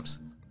 Food stamps.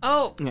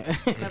 Oh, my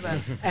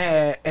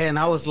bad. And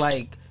I was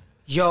like,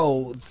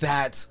 yo,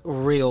 that's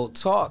real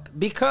talk.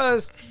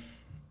 Because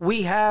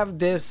we have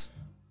this,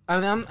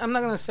 I'm not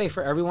going to say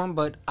for everyone,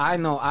 but I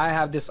know I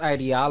have this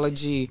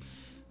ideology,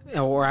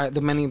 or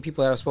the many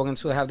people that I've spoken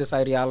to have this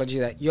ideology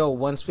that, yo,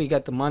 once we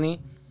get the money,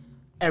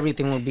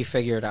 everything will be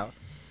figured out.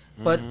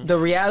 But the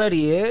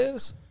reality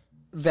is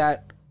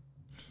that,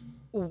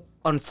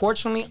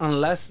 unfortunately,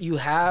 unless you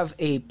have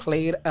a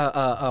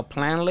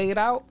plan laid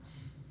out,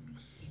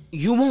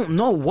 you won't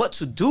know what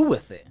to do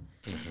with it.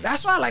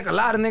 That's why, like, a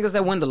lot of niggas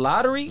that win the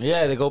lottery,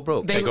 they go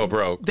broke. They go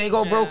broke. They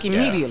go broke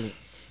immediately,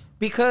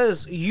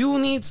 because you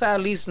need to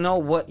at least know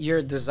what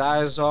your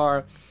desires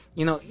are.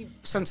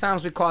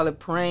 Sometimes we call it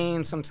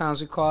praying, sometimes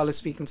we call it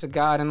speaking to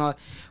God and all.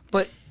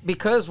 But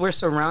because we're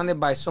surrounded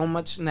by so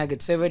much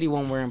negativity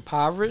when we're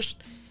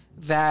impoverished,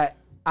 that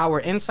our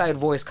inside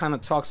voice kind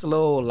of talks a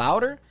little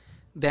louder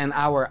than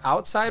our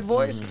outside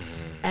voice,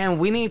 and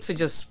we need to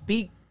just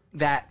speak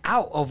that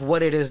out of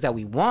what it is that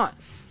we want.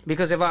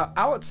 Because if our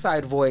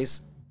outside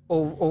voice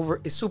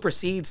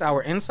supersedes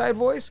our inside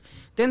voice,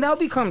 then that'll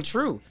become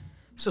true.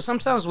 So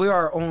sometimes we're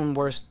our own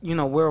worst,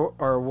 we're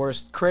our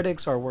worst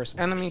critics, our worst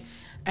enemy.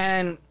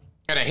 And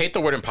I hate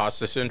the word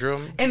imposter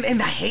syndrome. And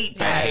I hate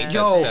that. I hate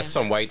that's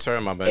some white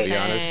term, I'm gonna be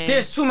honest.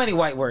 There's too many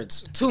white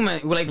words. Too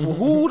many. Like,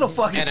 who the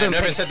fuck is And I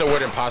never said the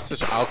word imposter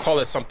syndrome. I'll call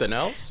it something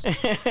else.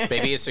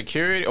 Maybe it's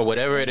security or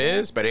whatever it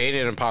is, but it ain't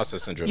an imposter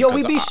syndrome. Yo,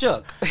 we be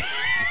shook.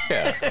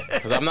 Yeah.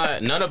 Because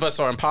none of us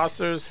are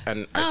imposters,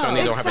 and I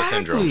certainly don't have a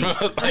syndrome.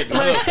 Like,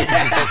 those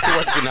two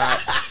words do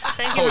not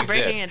Thank you for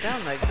breaking it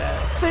down like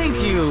that. Thank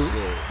you.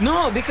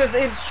 No, because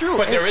it's true.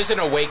 But there is an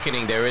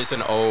awakening. There is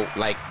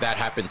like, that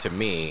happened to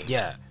me.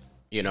 Yeah.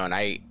 And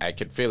I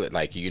could feel it.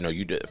 Like,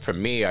 for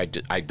me, I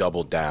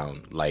doubled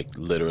down. Like,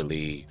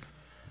 literally,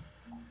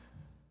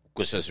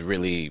 was just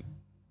really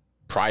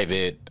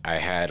private. I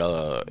had,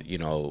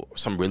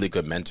 some really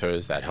good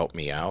mentors that helped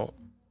me out.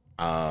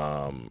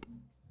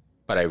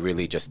 But I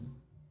really just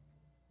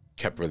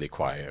kept really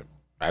quiet.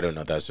 I don't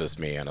know. That's just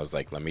me. And I was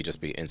like, let me just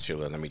be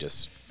insular. Let me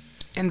just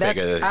figure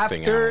this thing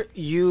after out.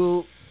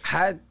 You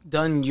had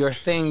done your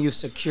thing. You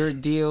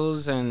secured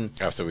deals, and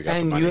after we got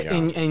the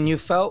money, and you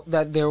felt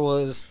that there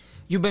was.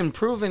 You've been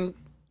proven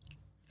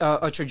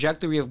a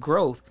trajectory of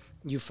growth.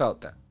 You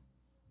felt that.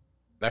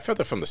 I felt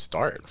it from the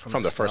start,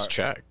 from the first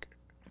check.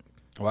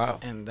 Wow.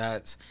 And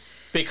that's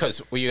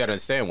because you got to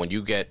understand, when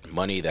you get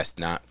money that's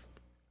not,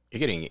 you're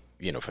getting,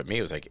 for me,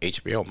 it was like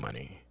HBO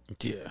money.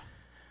 Yeah.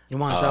 You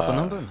want to drop a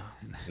number?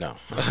 No.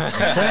 But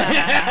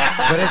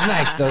it's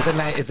nice, though.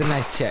 It's a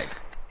nice check.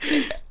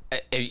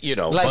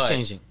 Life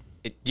changing.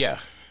 Yeah.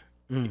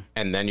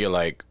 And then you're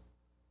like,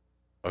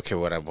 okay,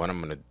 what I'm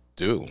going to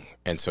do.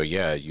 And so,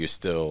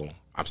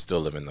 I'm still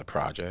living the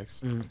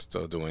projects. I'm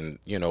still doing,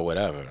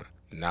 whatever.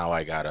 Now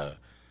I got to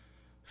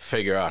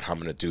figure out how I'm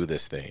going to do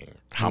this thing.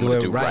 How I'm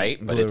going to do right,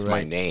 but it's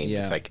my name.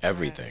 Yeah. It's like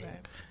everything.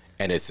 Right.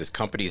 And it's this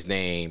company's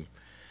name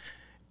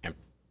and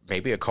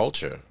maybe a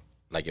culture.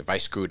 Like, if I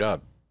screwed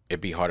up,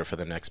 it'd be harder for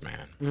the next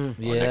man or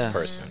next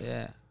person.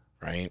 Yeah.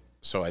 Right?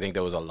 So I think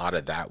there was a lot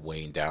of that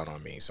weighing down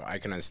on me. So I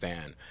can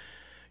understand,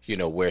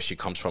 where she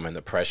comes from and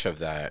the pressure of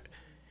that.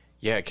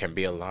 Yeah, it can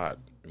be a lot,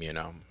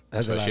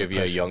 especially if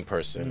you're a young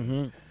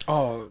person.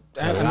 Oh,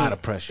 a lot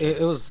of pressure.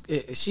 It was.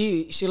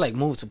 She like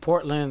moved to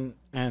Portland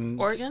and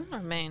Oregon or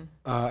Maine.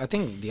 I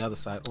think the other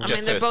side. I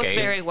mean, they're both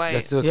very white.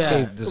 Just to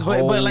escape this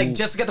but like,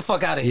 just to get the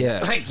fuck out of here.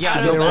 Yeah, like, she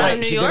did it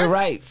right. She did it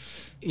right.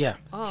 Yeah,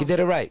 she did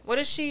it right. What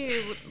is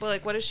she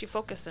like? What does she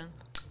focus in?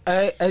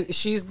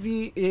 She's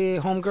the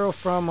homegirl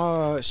from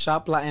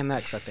Shop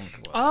Latinx, I think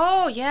it was.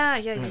 Oh, yeah,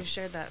 you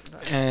shared that.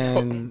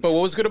 But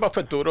what was good about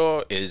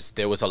Futuro is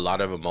there was a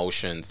lot of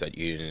emotions that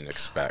you didn't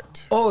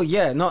expect. Oh,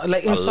 yeah. No,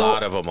 like a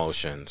lot of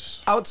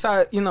emotions.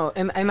 Outside,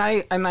 and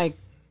I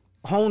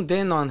honed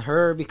in on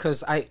her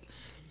because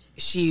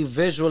she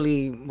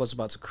visually was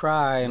about to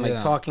cry and like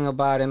talking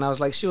about it. And I was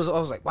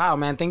like, wow,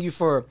 man, thank you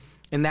for,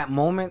 in that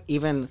moment,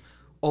 even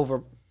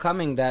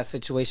overcoming that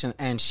situation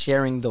and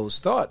sharing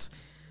those thoughts.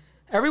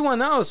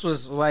 Everyone else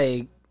was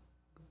like,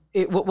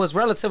 was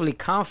relatively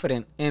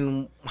confident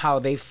in how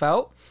they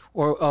felt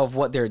or of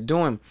what they're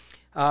doing.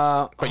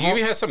 But you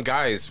even had some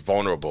guys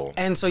vulnerable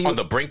and so on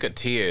the brink of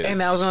tears.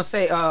 And I was gonna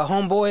say,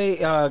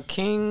 homeboy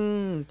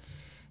King,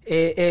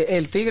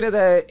 el tigre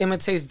that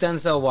imitates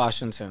Denzel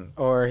Washington,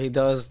 or he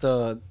does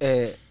the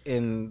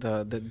in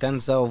the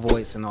Denzel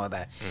voice and all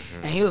that.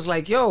 And he was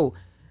like, "Yo,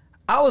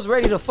 I was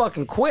ready to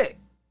fucking quit."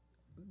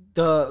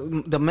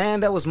 The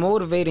man that was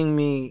motivating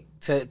me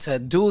to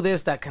do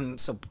this, that can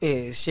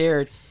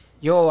shared,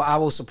 "Yo, I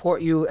will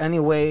support you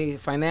anyway,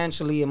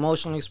 financially,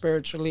 emotionally,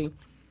 spiritually,"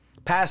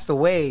 passed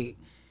away.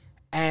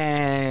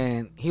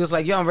 And he was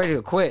like, "Yo, I'm ready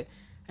to quit."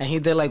 And he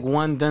did like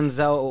one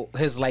Denzel,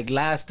 his like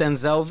last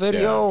Denzel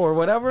video or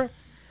whatever.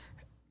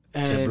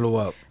 And It blew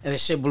up. And the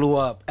shit blew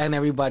up. And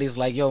everybody's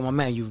like, "Yo, my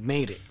man, you've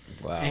made it."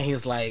 Wow. And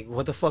he's like,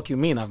 "What the fuck you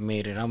mean I've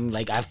made it?" I'm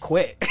like, "I've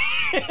quit."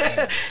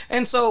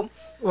 And so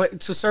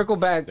to circle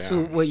back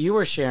to what you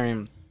were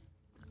sharing,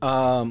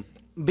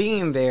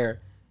 being there,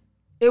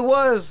 it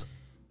was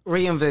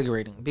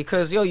reinvigorating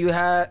because, yo,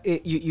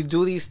 you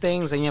do these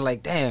things and you're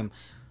like, damn,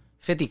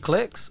 50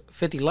 clicks,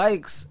 50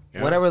 likes,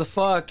 whatever the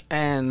fuck,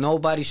 and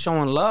nobody's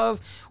showing love,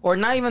 or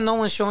not even no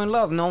one's showing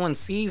love. No one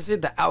sees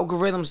it. The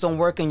algorithms don't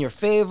work in your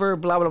favor,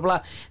 blah, blah,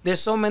 blah. There's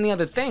so many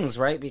other things,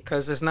 right?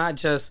 Because it's not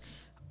just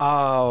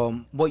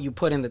what you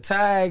put in the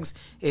tags.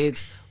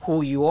 It's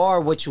who you are,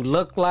 what you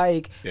look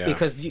like,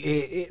 because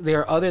there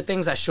are other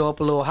things that show up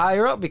a little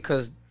higher up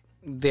because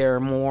they're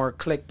more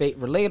clickbait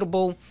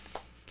relatable.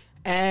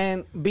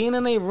 And being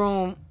in a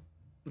room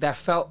that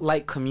felt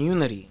like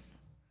community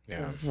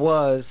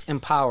was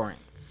empowering.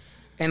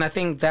 And I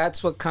think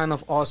that's what kind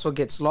of also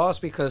gets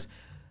lost, because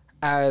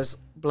as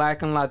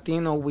Black and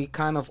Latino, we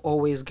kind of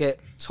always get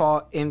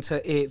taught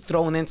into it,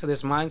 thrown into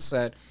this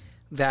mindset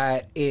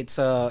that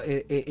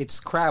it's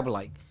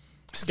crab-like.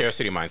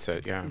 Scarcity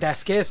mindset, yeah. That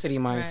scarcity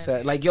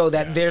mindset. Like, yo,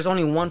 that there's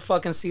only one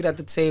fucking seat at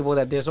the table,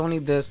 that there's only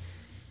this.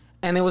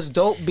 And it was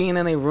dope being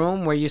in a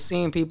room where you're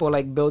seeing people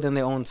like building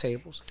their own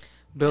tables,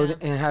 building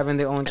and having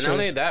their own chairs. And not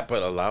only that,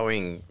 but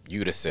allowing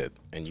you to sit,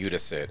 and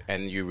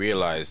you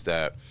realize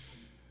that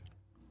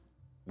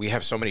we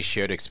have so many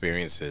shared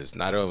experiences,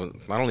 not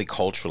only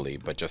culturally,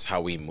 but just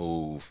how we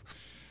move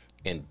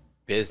in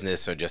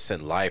business or just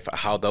in life,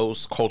 how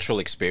those cultural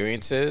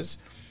experiences,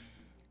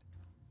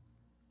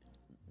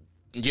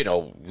 you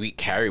know, we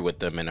carry with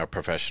them in our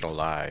professional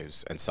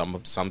lives. And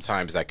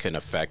sometimes that can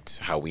affect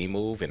how we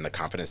move and the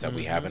confidence that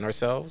we have in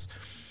ourselves.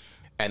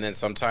 And then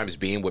sometimes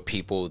being with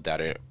people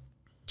that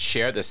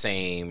share the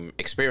same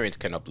experience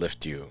can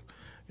uplift you.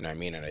 You know what I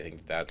mean? And I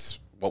think that's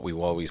what we've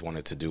always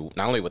wanted to do,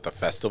 not only with the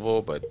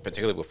festival, but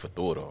particularly with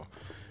Futuro.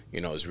 You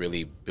know, is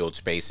really build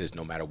spaces,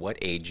 no matter what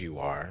age you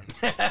are,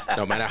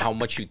 no matter how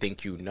much you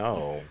think you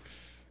know,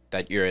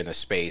 that you're in a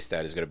space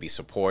that is going to be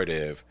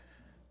supportive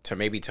to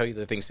maybe tell you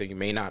the things that you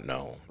may not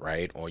know,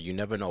 right? Or you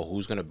never know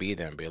who's going to be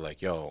there and be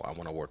like, yo, I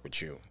want to work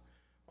with you.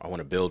 I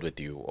want to build with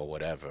you, or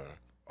whatever.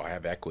 Or I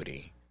have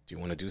equity. Do you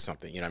want to do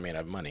something? You know what I mean? I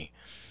have money.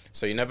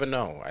 So you never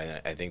know.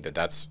 I think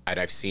that's, and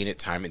I've seen it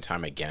time and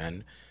time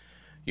again,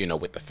 you know,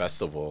 with the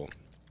festival.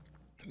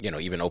 You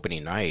know, even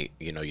opening night,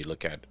 you know, you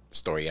look at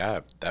Story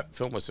Ave, that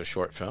film was a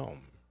short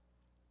film.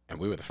 And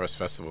we were the first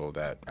festival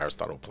that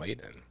Aristotle played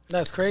in.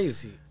 That's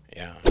crazy.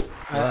 Yeah.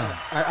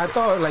 I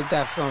thought like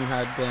that film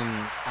had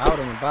been out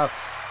and about.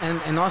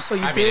 And also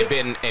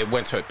it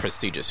went to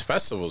prestigious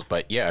festivals,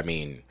 but yeah, I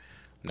mean,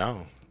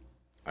 no.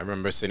 I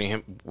remember sitting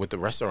him with the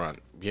restaurant,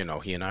 you know,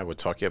 he and I were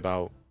talking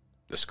about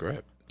the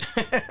script.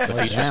 The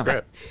feature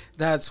script.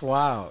 That's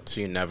wild. So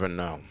you never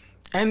know.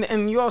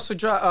 And you also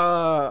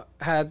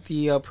had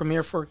the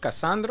premiere for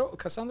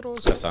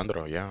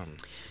Cassandro, yeah.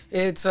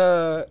 It's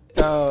a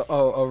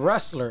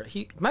wrestler.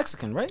 He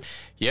Mexican, right?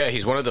 Yeah,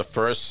 he's one of the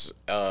first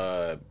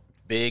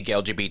big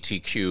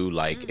LGBTQ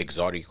like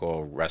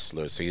exotico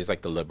wrestlers. So he's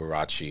like the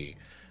Liberace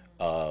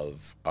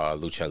of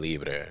lucha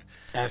libre.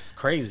 That's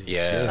crazy.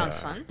 Yeah, Sounds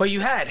fun. But you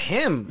had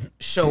him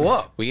show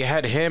up. We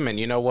had him, and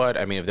you know what?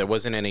 I mean, if there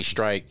wasn't any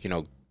strike, you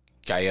know,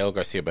 Gael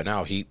Garcia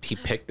Bernal, he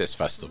picked this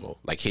festival.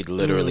 Like, he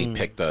literally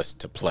picked us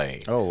to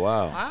play. Oh,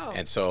 wow. Wow.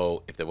 And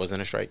so if there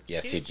wasn't a strike,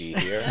 yes, he'd be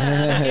here.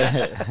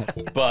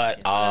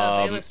 But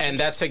and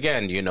that's,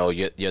 again, you know,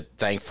 you're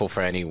thankful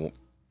for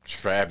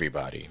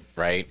everybody,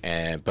 right?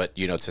 But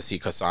you know, to see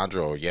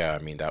Cassandro, yeah,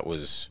 I mean, that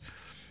was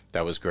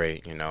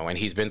great, you know. And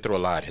he's been through a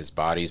lot. His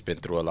body's been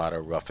through a lot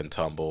of rough and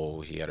tumble.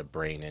 He had a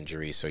brain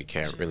injury, so he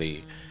can't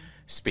really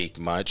speak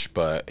much,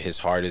 but his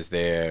heart is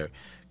there.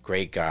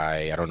 Great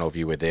guy. I don't know if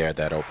you were there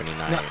that opening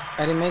night. No,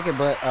 I didn't make it,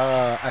 but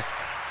I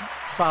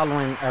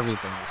following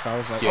everything, so I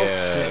was like, oh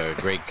shit.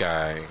 Great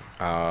guy.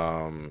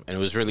 And it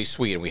was really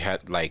sweet. And we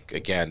had, like,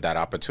 again, that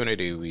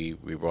opportunity. We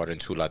brought in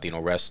 2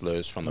 Latino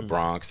wrestlers from the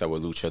Bronx that were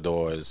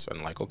luchadors,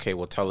 and like, okay,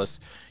 well, tell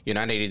us, you're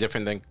not any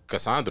different than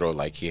Cassandro.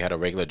 Like, he had a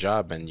regular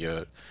job, and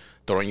you're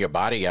throwing your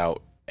body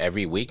out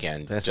every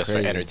weekend. That's just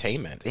crazy. For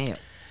entertainment. Damn.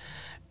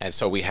 And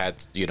so we had,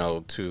 you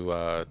know, two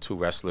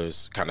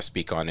wrestlers kind of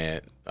speak on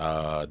it.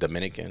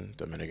 Dominican,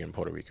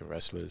 Puerto Rican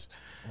wrestlers.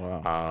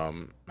 Wow.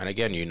 And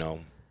again, you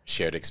know,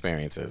 shared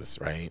experiences,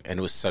 right? And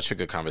it was such a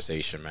good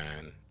conversation,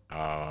 man.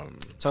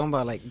 Talking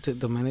about like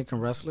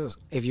Dominican wrestlers,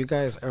 if you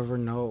guys ever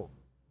know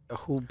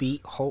who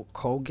beat Hulk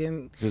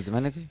Hogan? He was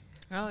Dominican?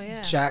 Oh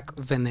yeah. Jack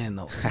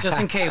Veneno.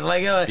 Just in case,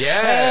 like,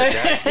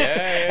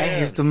 Yeah.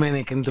 he's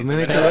Dominican. Jack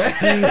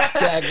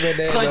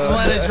Veneno. So I just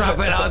wanted to drop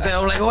it out there.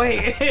 I'm like,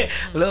 wait,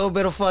 a little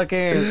bit of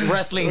fucking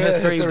wrestling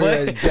history.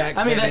 But Jack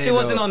I mean, that shit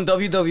wasn't on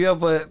WWF,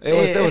 but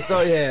It was so,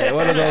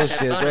 one of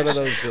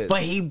those shit.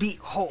 But he beat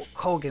Hulk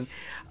Hogan.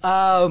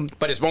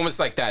 But it's moments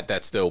like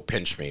that still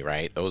pinch me,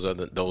 right? Those are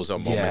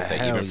moments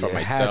that even for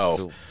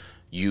myself,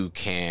 you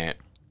can't,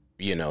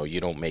 you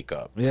don't make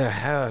up. Yeah,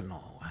 hell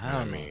no.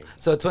 I mean,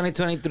 so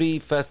 2023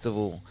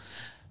 festival,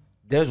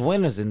 there's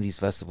winners in these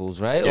festivals,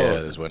 right? Yeah,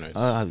 there's winners.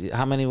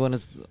 How many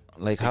winners?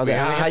 Like how we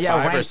only have y'all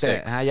 5 or rank 6.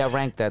 that? How y'all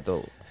rank that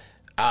though?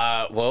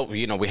 Well,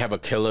 we have a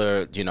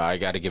killer. I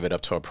got to give it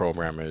up to our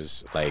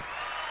programmers. Like,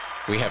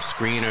 we have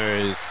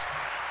screeners,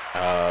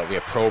 we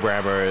have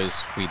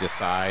programmers. We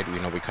decide. We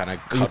kind of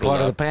You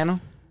part of the panel?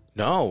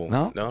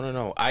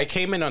 No. I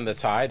came in on the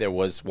tie. There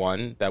was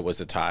one that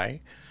was a tie.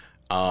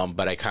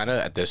 But I kind of,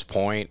 at this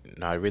point,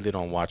 I really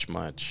don't watch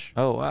much.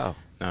 Oh, wow.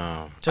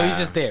 No. So he's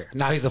just there.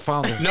 Now he's the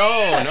founder.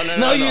 No.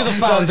 No, you're the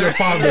founder.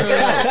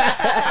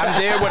 I'm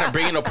there when I'm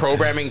bringing a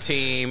programming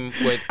team.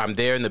 I'm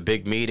there in the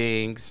big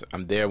meetings.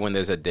 I'm there when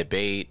there's a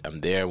debate. I'm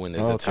there when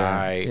there's a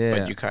tie. Yeah.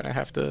 But you kind of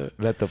have to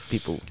Let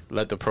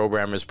the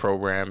programmers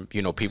program.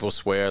 People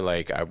swear,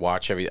 like, I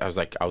watch I was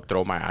like, I'll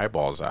throw my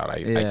eyeballs out.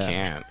 I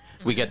can't.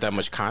 We get that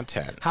much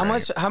content.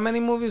 How many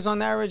movies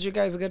on average you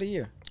guys get a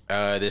year?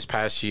 This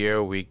past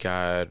year, we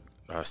got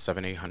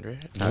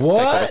 700-800.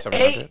 What?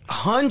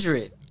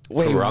 800?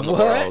 Wait, around the what?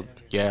 world.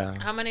 Yeah.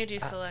 How many do you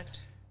select?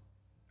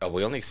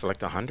 We only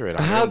select 100.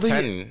 How do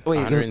 110. you? Wait,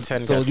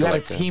 110 so got you got a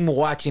selected. team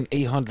watching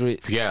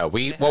 800. Yeah,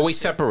 we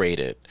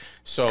separated.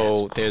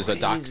 So there's a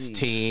docs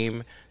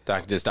team.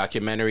 There's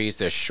documentaries.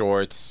 There's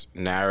shorts,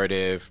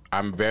 narrative.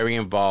 I'm very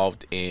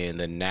involved in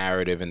the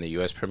narrative in the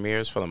U.S.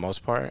 premieres for the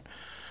most part.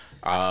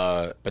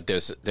 But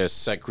there's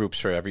set groups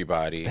for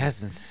everybody.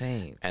 That's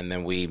insane. And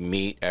then we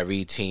meet.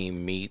 Every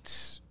team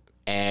meets.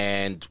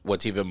 And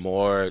what's even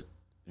more,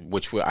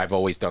 I've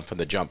always done from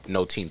the jump,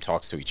 no team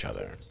talks to each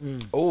other.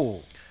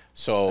 Oh.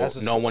 So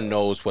no one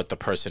knows what the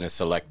person is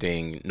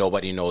selecting.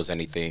 Nobody knows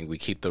anything. We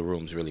keep the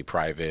rooms really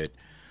private.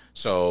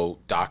 So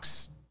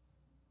docs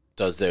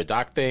does their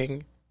doc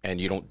thing,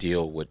 and you don't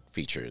deal with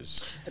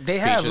features. They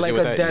have like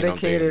a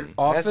dedicated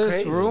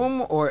office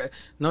room, or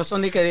no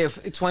son de que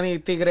 20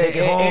 tigres. Take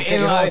it home,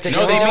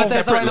 No, they meet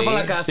separately.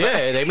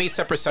 Yeah, they meet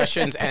separate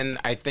sessions, and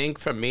I think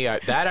for me,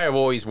 I've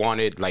always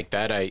wanted, like,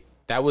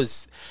 that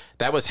was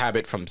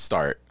habit from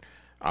start,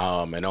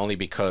 and only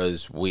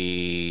because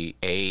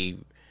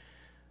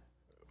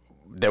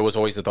there was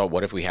always the thought,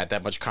 what if we had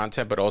that much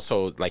content, but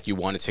also, like, you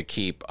wanted to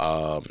keep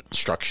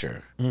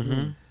structure.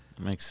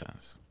 Makes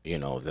sense.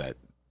 That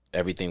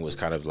everything was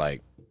kind of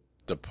like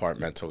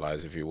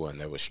departmentalized, if you will, and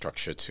there was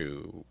structure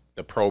to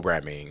the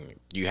programming.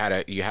 You had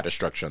a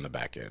structure on the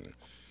back end.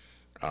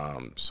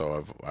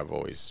 So I've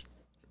always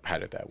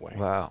had it that way.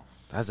 Wow,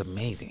 that's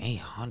amazing.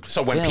 800.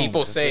 So when films,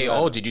 people say,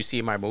 "Oh, did you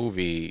see my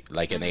movie?"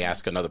 Like, and they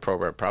ask another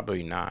program,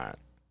 probably not.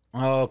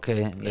 Oh,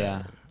 okay,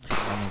 yeah,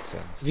 that makes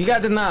sense. If you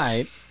got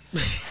denied.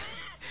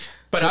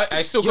 But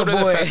I still go to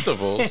the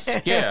festivals.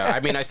 Yeah, I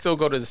mean, I still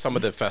go to some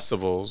of the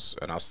festivals,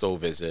 and I'll still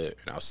visit,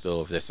 and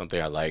if there's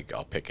something I like,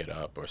 I'll pick it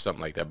up or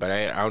something like that. But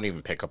I don't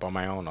even pick up on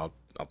my own. I'll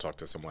talk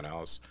to someone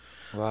else.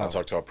 Wow. I'll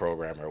talk to a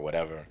programmer or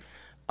whatever.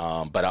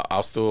 But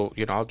I'll still,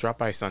 I'll drop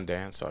by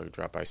Sundance. I'll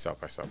drop by South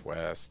by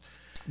Southwest.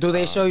 Do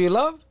they show you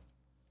love?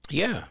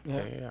 Yeah.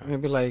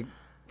 Maybe like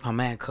my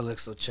man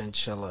Calixto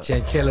Chinchilla.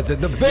 Chinchilla's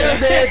in the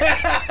building.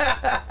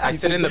 I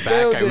sit in the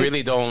back. I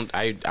really don't.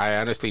 I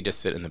honestly just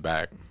sit in the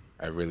back.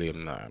 I really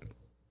am not.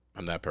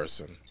 I'm that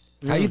person.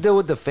 How you deal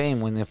with the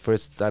fame when it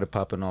first started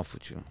popping off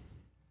with you?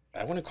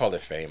 I wouldn't call it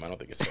fame. I don't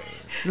think it's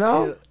fame.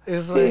 No,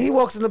 It's like, he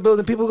walks in the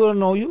building. People gonna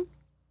know you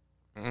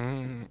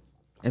in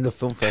the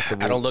film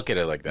festival. I don't look at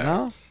it like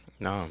that.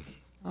 No.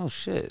 Oh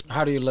shit.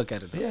 how do you look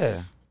at it?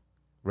 Yeah.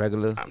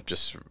 Regular. I'm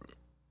just,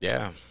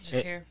 yeah.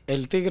 Just here.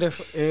 El Tigre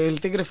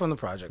from the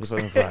projects.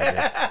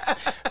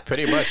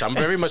 Pretty much. I'm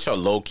very much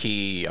low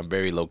key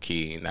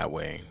in that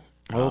way.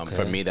 Okay.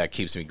 For me, that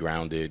keeps me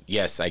grounded.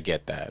 Yes, I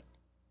get that.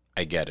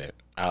 I get it.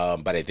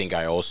 But I think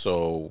I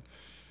also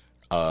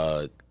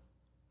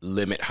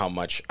limit how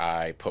much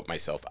I put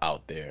myself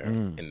out there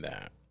in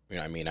that.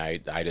 I mean, I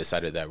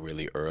decided that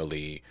really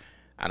early.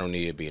 I don't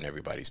need to be in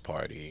everybody's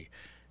party.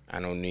 I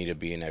don't need to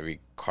be in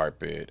every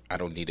carpet. I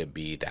don't need to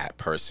be that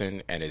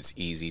person. And it's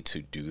easy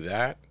to do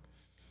that.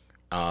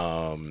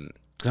 I'm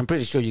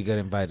pretty sure you get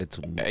invited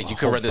to. You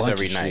can run this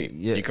every night.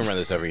 Yeah. You can run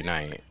this every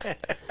night.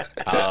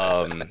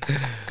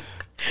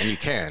 And you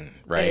can,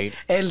 right?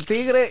 El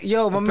Tigre,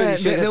 yo, my man,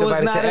 sure there that's was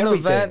invited not to an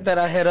everything. event that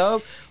I hit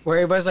up where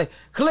everybody's like,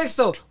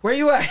 Calixto, where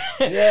you at?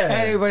 Yeah.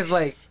 And everybody's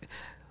like,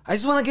 I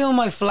just want to give him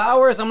my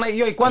flowers. I'm like,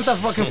 yo, ¿y cuántas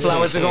fucking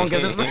flowers you gonna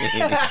give this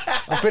man?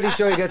 I'm pretty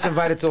sure he gets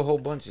invited to a whole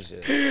bunch of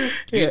shit.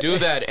 You do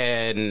that,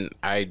 and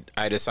I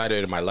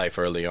decided in my life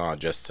early on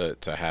just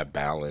to have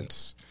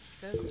balance.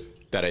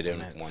 that I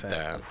didn't want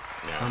that.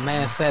 My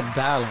man said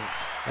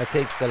balance. That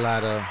takes a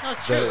lot of. No,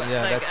 it's true.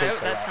 Yeah, like, takes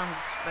a that lot. sounds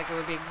like it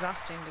would be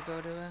exhausting to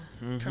go to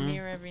a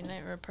premiere every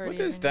night or a party. Well,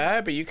 there's every night.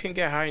 that, but you can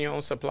get high on your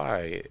own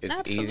supply.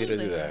 It's easy to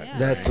do Absolutely, that. yeah.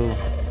 That too.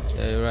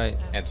 Yeah, you're right.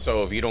 And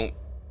so if you don't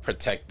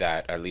protect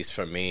that, at least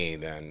for me,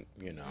 then,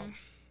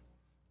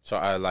 So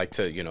I like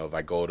to, if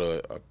I go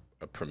to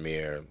a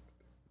premiere,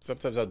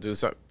 sometimes I'll do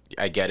something.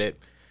 I get it.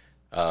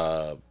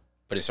 But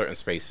in certain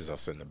spaces, I'll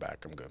sit in the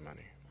back. I'm good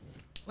money.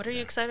 What are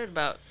you excited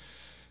about?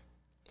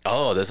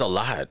 Oh, there's a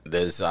lot.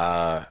 There's,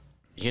 I'm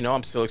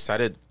still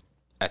excited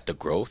at the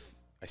growth.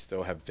 I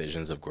still have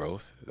visions of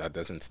growth. That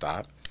doesn't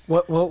stop.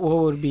 What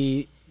would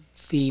be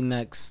the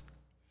next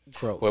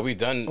growth? Well, we've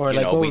done, Or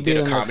like, what we would be did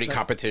a the next comedy step?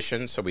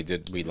 competition. So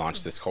we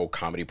launched this whole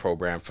comedy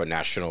program for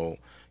national,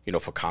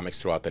 for comics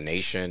throughout the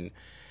nation.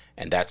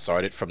 And that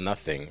started from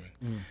nothing.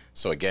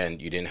 So again,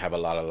 you didn't have a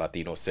lot of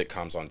Latino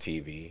sitcoms on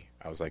TV.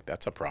 I was like,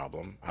 that's a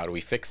problem. How do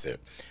we fix it?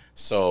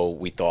 So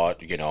we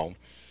thought,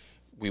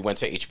 we went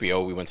to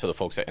HBO. We went to the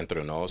folks at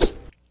Entre Nos.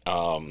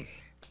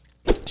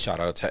 Shout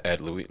out to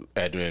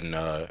Edwin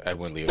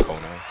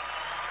Leocono.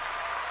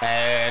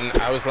 And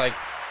I was like,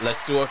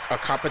 let's do a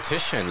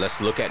competition.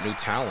 Let's look at new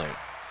talent.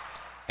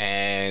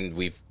 And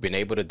we've been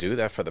able to do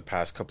that for the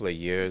past couple of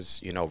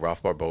years.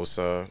 Ralph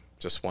Barbosa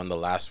just won the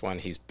last one.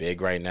 He's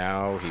big right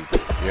now. He's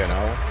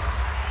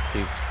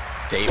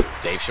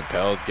Dave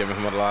Chappelle's giving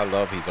him a lot of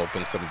love. He's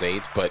opened some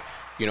dates. But,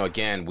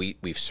 again,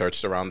 we've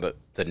searched around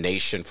the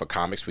nation for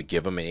comics. We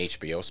give them an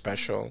HBO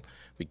special.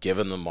 We give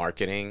them the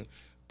marketing.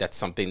 That's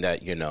something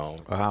that, you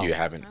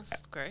haven't.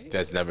 That's great.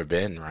 That's never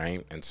been,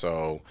 right? And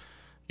so,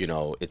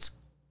 it's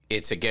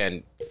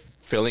again,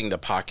 filling the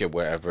pocket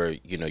wherever,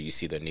 you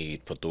see the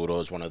need. Futuro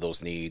is one of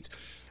those needs.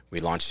 We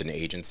launched an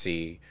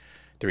agency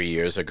 3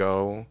 years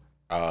ago.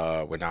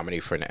 We're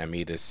nominated for an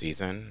Emmy this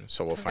season,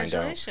 so we'll find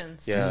out.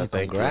 Congratulations. Yeah,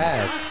 thank you.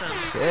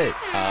 Congrats. Shit.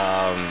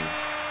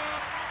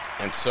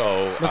 And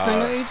so, What's the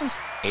name of the agency?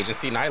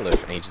 Agency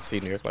Nightlife, Agency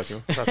New York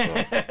Latino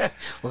Festival.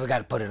 Well, we got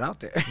to put it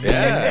out there.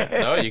 Yeah,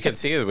 no, you can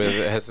see it.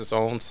 It has its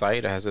own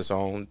site. It has its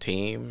own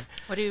team.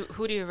 Who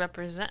do you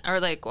represent?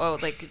 Or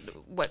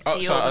what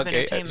field So, of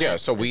entertainment? yeah,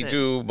 so we is it?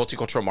 do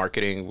multicultural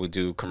marketing. We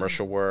do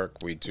commercial work.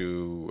 We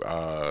do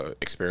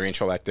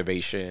experiential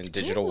activation,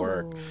 digital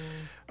work,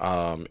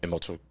 in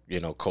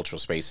multiple cultural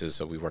spaces.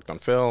 So we worked on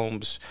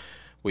films.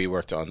 We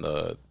worked on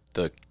the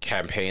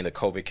campaign, the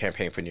COVID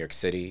campaign for New York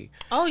City.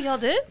 Oh, y'all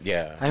did?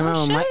 Yeah. I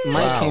remember Mike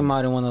Wow. came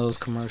out in one of those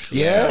commercials.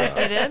 Yeah.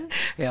 They did?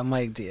 Yeah,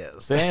 Mike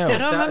Diaz. Damn. I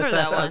don't remember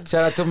that one.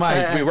 Shout out to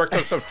Mike. We worked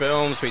on some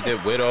films. We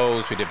did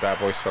Widows. We did Bad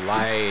Boys for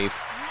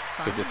Life. That's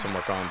We fun. did some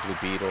work on Blue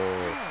Beetle.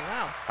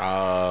 Oh,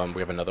 wow.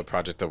 We have another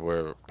project that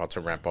we're about to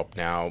ramp up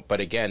now.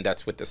 But again,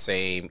 that's with the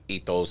same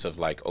ethos of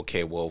like,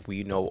 okay, well,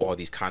 we know all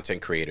these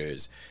content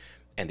creators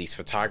and these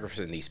photographers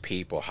and these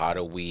people. How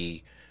do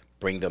we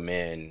bring them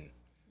in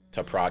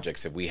to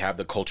projects? If we have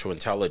the cultural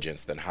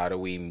intelligence, then how do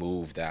we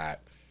move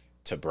that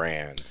to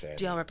brands? And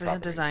Do y'all represent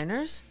properties?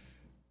 designers?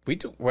 We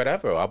do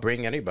whatever. I'll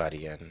bring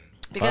anybody in.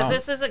 Because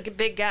this is a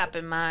big gap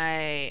in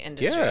my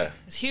industry. Yeah.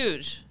 It's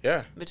huge.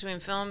 Yeah. Between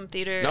film,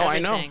 theater, No, I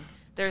everything. know.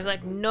 There's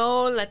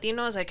no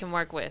Latinos I can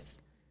work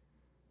with.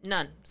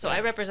 None. So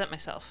I represent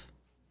myself.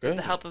 Good. With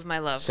the help of my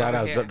love. Shout over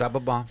out. here. Drop a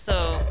bomb.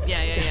 So,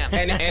 yeah.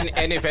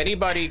 and if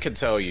anybody can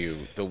tell you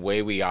the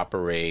way we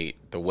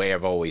operate, the way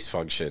I've always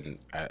functioned,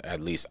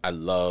 at least I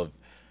love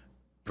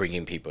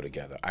bringing people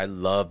together. I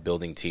love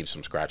building teams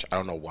from scratch. I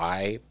don't know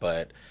why,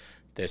 but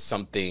there's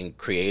something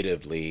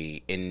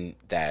creatively in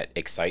that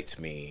excites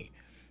me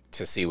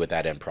to see what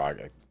that end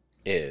product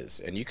is.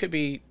 And you could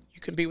be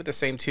with the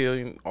same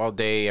team all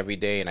day, every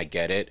day, and I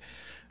get it.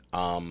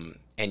 And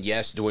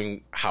yes,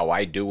 doing how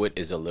I do it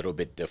is a little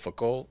bit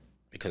difficult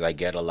because I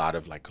get a lot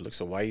of like, look,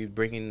 so why are you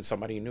bringing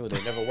somebody new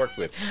they never worked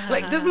with?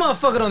 Like, this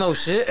motherfucker don't know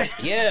shit.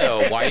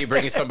 Yeah, why are you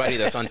bringing somebody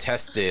that's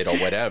untested or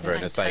whatever?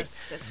 And it's like,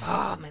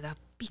 Oh, me da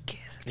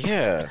piques.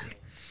 yeah,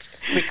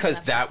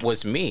 because that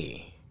was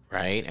me,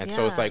 right? And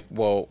so it's Yeah. like,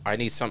 well, I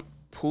need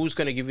who's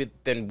going to give you,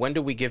 then when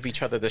do we give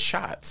each other the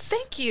shots?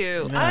 Thank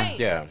you.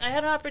 Yeah. I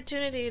had an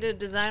opportunity to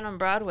design on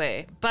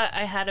Broadway, but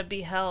I had to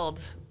be held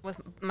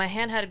my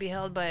hand had to be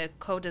held by a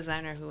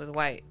co-designer who was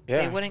white.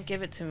 Yeah. They wouldn't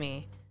give it to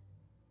me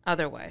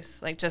otherwise,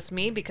 like just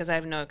me, because I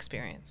have no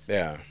experience.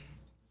 Yeah.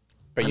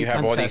 But you have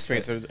all the Untested.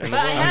 experience in the But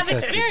I world. have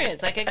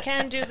experience. Like I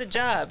can do the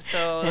job.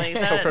 So like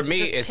that So for me,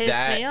 just it's pissed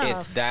that me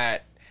it's off.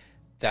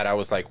 that I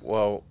was like,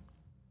 well,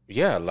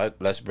 yeah,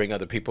 let's bring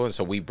other people in.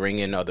 So we bring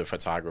in other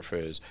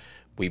photographers,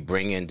 we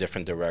bring in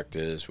different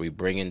directors, we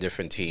bring in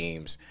different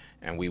teams,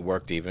 and we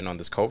worked even on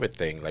this COVID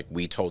thing. Like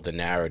we told the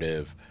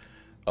narrative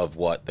of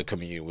what the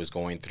community was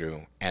going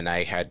through, and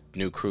I had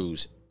new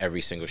crews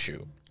every single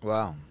shoot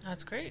Wow.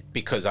 That's great.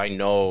 because I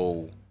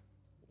know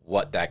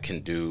what that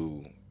can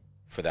do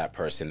for that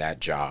person,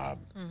 that job.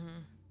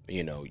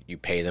 You know, you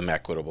pay them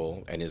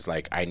equitable, and it's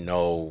like I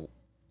know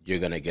you're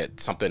gonna get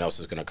something else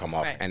is gonna come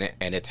off, Right.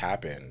 and it's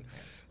happened.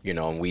 You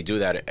know, and we do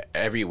that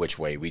every which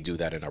way. We do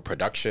that in our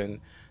production.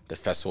 The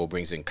festival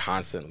brings in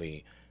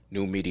constantly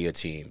new media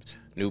teams,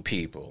 new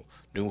people,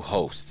 new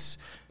hosts,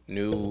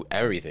 new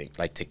everything,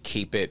 like to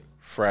keep it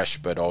fresh,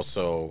 but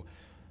also,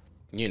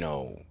 you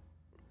know,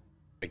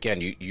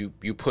 again,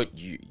 you put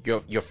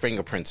your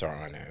fingerprints are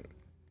on it.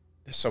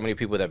 There's so many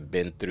people that have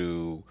been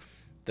through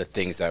the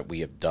things that we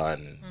have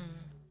done,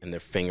 and their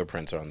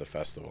fingerprints are on the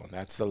festival, and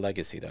that's the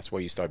legacy. That's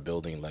where you start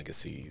building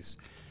legacies.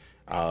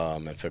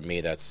 And for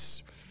me,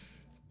 that's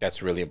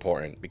really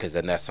important, because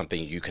then that's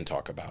something you can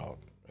talk about,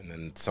 and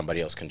then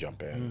somebody else can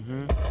jump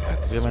in.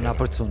 That's Given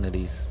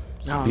opportunities.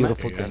 It's a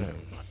beautiful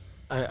thing.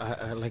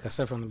 I like I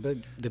said from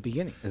the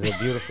beginning. It's a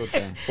beautiful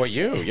thing. Well,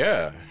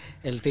 yeah.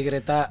 El tigre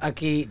está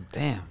aquí.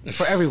 Damn.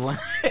 For everyone.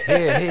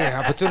 Here,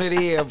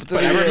 opportunity. But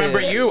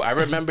I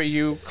remember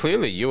you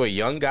clearly. You were a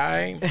young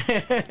guy.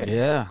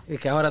 Yeah. Y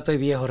que ahora estoy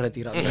viejo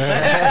retirado.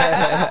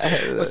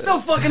 We're still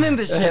fucking in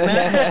this shit,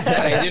 man.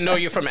 I didn't know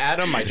you from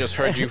Adam. I just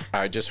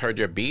heard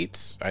your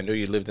beats. I knew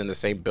you lived in the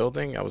same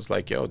building. I was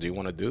like, yo, do you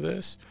want to do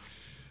this?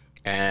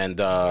 And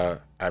I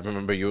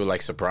remember you were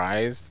like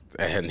surprised,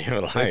 and you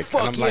were like,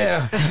 fuck and I'm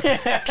yeah.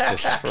 like,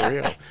 this is for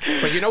real.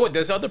 But you know what?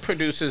 There's other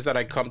producers that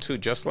I come to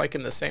just like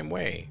in the same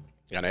way.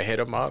 And I hit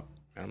them up,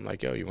 and I'm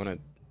like, yo,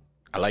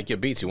 I like your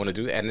beats. You want to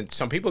do it? And then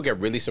some people get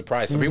really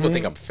surprised. Some people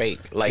think I'm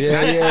fake. Like,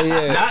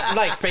 not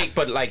like fake,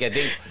 but like I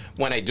think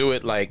when I do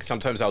it, like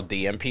sometimes I'll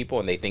DM people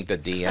and they think the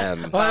DM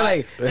It's a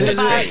bot.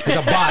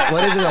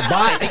 What is it, a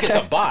bot? I think it's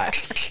a bot.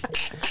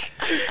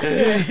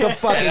 It's a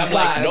fucking And I'm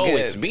bot. like, no,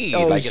 it's me.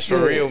 Oh, like, it's for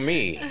shit. real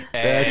me.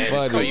 That's And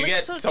funny. so you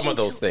get Calixto some of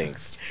those Chinchilla.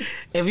 things.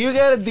 If you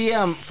get a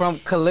DM from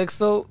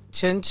Calixto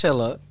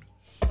Chinchilla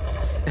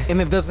and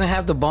it doesn't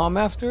have the bomb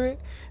after it,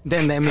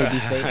 then that may be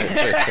fake. It's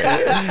just crazy.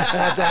 I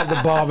have to have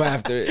the bomb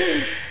after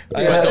it.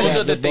 But those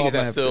are the things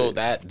that still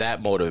that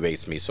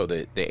motivates me. So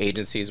the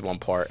agency is one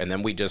part, and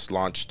then we just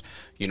launched,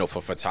 you know, for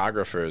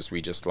photographers,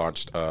 we just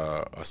launched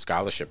a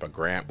scholarship, a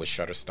grant with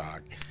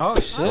Shutterstock. Oh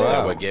shit!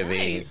 That we're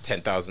giving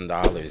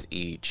 $10,000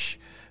 each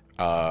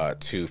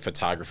to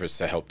photographers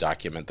to help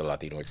document the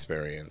Latino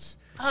experience.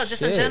 Oh,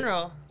 just in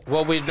general.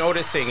 Well, we're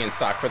noticing in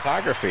stock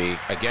photography,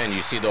 again,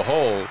 you see the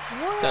whole,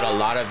 that a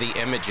lot of the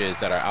images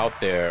that are out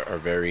there are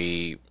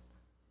very,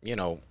 you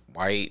know,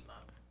 white,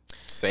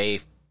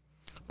 safe,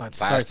 But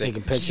start plastic.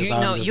 taking pictures. You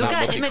know, you not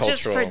got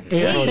images for multicultural.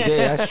 days.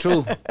 Yeah, that's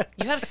true.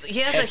 He has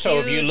a And so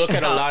huge if you look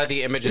at a stock. lot of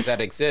the images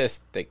that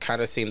exist, they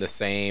kind of seem the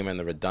same and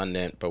they're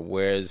redundant, but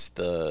where's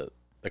the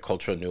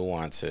cultural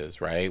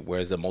nuances, right?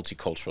 Where's the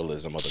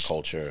multiculturalism of the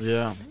culture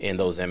in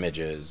those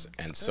images?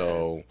 And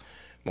so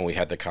when we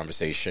had the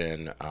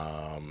conversation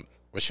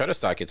with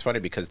Shutterstock, it's funny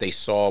because they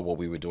saw what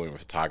we were doing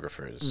with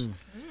photographers,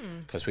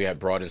 because we had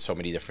brought in so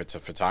many different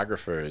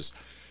photographers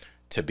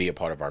to be a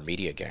part of our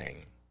media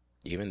gang.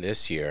 Even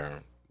this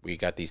year, we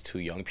got these two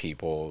young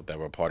people that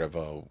were part of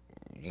a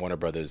Warner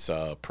Brothers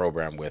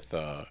program with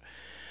the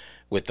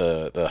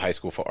High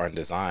School for Art and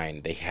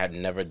Design. They had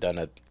never done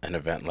an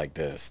event like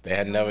this. They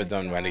had never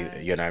done any,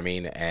 you know what I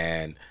mean?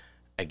 And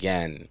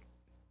again,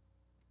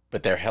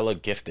 but they're hella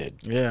gifted.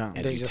 Yeah,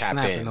 and they you just tap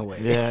snapping in. away.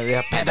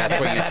 Yeah. And that's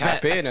where you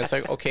tap in. It's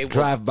like, okay, well,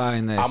 Drive by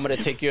in there. I'm gonna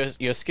take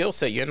your skill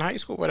set. You're in high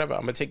school, whatever. I'm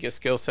gonna take your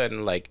skill set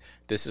and like,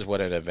 this is what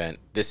event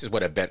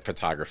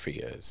photography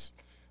is,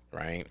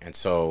 right? And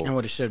so, And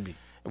what it should be.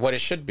 what it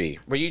should be,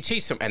 where you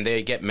teach them, and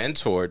they get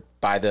mentored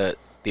by the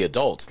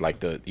adults, like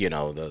the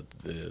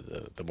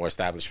more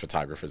established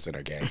photographers in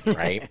our gang,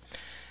 right?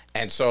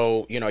 And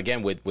so, you know,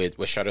 again with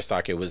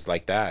Shutterstock, it was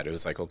like that. It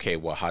was like, okay,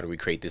 well, how do we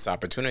create this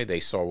opportunity?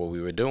 They saw what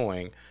we were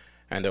doing,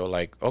 and they were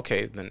like,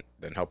 okay, then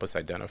help us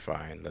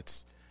identify, and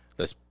let's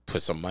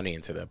put some money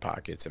into their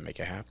pockets and make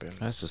it happen.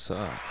 That's what's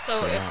up.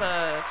 So if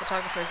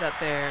photographers out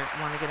there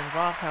want to get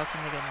involved, how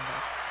can they get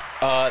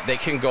involved? They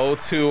can go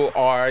to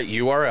our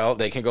URL.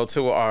 They can go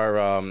to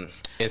our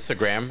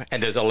Instagram,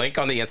 and there's a link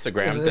on the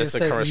Instagram. There's a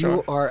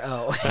commercial.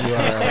 URL.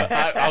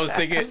 I was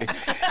thinking,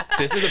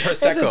 this is the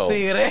Prosecco. I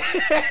mean,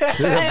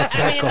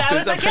 I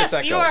was like, yes,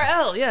 Prosecco.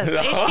 URL, yes.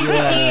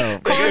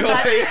 http://www.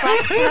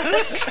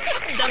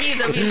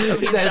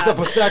 That's the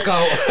Prosecco.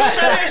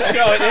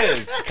 No, it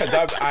is, because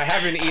I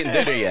haven't eaten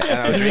dinner yet,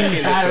 and I'm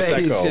drinking this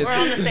Prosecco. We're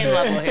on the same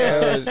level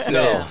here.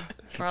 No.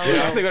 We're all You a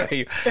don't have to little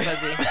go to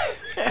fuzzy.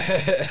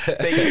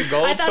 They can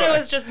go I to thought it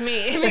was just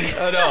me.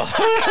 Oh, no.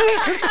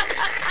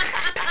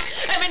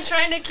 I've been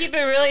trying to keep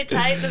it really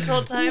tight this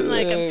whole time.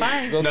 Like, I'm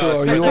fine. Go No, to our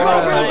it's Open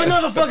URL. up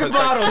another fucking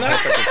bottle. Now.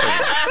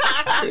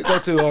 Go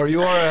to our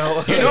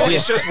URL. You know,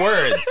 it's just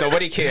words.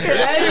 Nobody cares.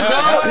 There you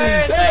go.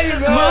 There you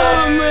go.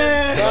 My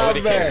man.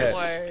 Nobody cares.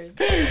 Word.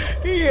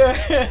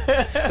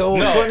 So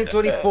No.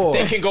 2024.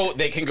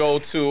 They can go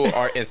to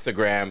our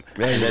Instagram.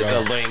 And there's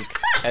a link,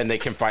 and they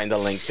can find the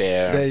link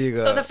there. There you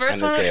go. So the first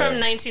And one was it's from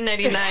there.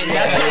 1999.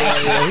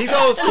 Yeah, he's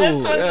old school.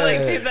 This one's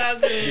like Yeah.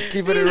 2000.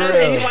 Keeping it real.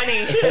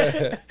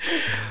 2020.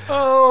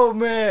 Oh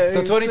man.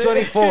 So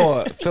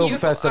 2024 Film URL.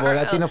 Festival,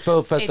 Latino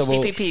Film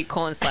Festival.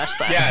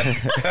 http://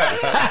 Yes.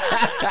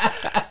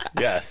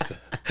 Yes.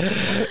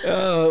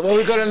 What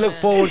we're gonna look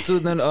forward to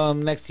then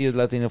next year's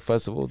Latino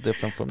Festival,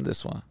 different from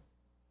this one.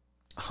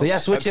 Do y'all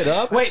switch it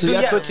up? Wait, do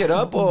y'all switch it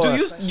up or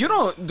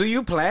do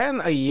you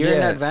plan a year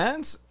in Yeah.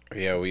 advance?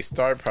 Yeah, we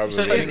start probably.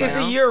 So is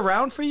it year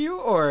round for you,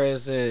 or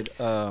is it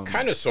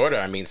kind of, sort of?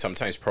 I mean,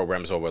 sometimes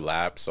programs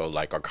overlap. So,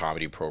 like, our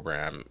comedy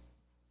program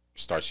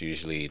starts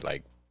usually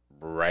like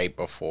right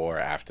before,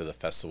 after the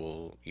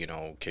festival,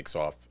 kicks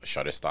off.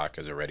 Shutterstock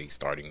is already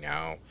starting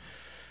now.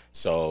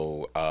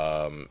 So,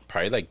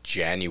 probably like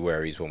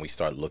January is when we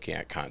start looking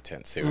at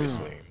content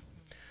seriously.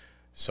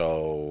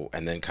 So,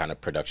 and then kind of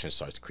production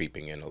starts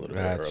creeping in a little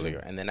bit earlier.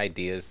 And then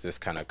ideas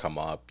just kind of come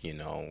up,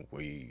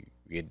 we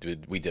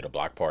did a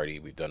block party.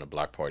 We've done a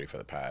block party for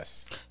the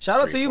past.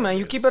 Shout out to you, man.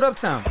 You keep it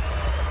uptown.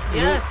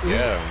 Yes.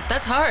 Yeah.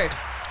 That's hard.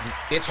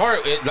 It's hard.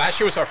 Last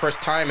year was our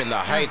first time in the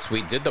Heights.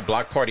 We did the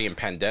block party in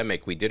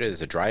pandemic. We did it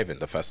as a drive-in,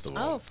 the festival.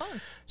 Oh,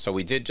 fun. So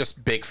we did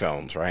just big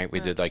films, right? We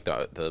did like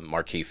the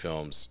marquee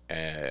films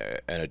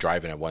and a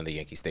drive-in at one of the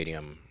Yankee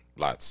Stadium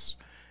lots.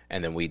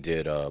 And then we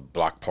did a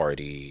block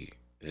party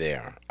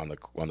there on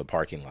the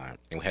parking lot.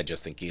 And we had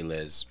Justin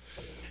Quiles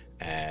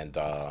and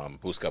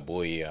Busca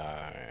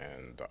Buya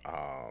and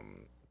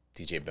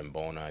DJ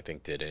Bembona, I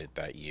think, did it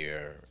that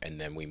year. And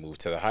then we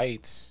moved to the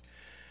Heights.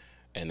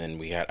 And then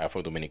we had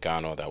Afro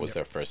Dominicano. That was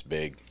their first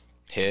big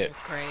hit.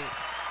 Great.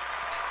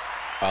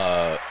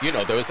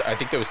 I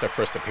think there was their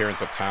first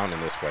appearance uptown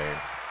in this way,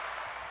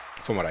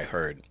 from what I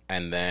heard.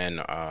 And then,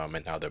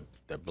 and now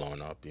they're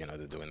blowing up. They're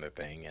doing their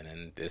thing. And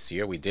then this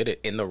year we did it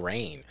in the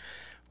rain.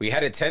 We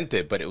had it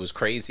tented, but it was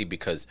crazy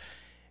because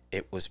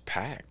it was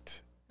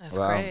packed. That's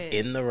great.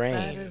 In the rain.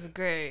 That is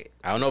great.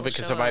 I don't know if it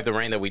can survive the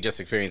rain that we just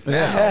experienced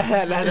now.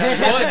 One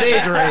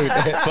day's rain.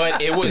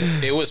 But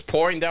it was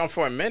pouring down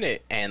for a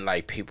minute, and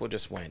like people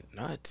just went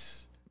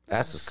nuts.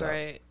 That's what's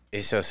Great. up.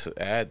 It's just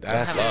that's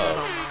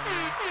love.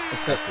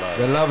 That's love.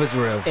 The love is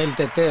real. El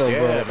teteo,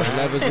 Yeah, bro. The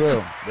love is real.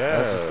 Yeah.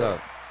 That's what's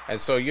up. And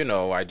so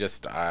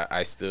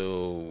I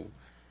still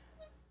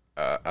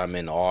I'm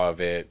in awe of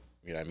it.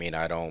 I mean,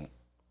 I don't.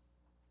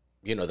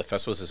 The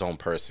festival's his own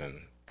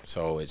person.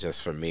 So it's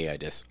just, for me, I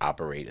just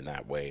operate in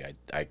that way.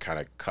 I kind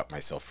of cut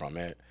myself from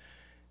it.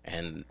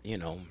 And,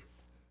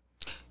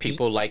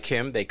 people like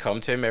him. They come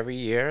to him every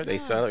year. They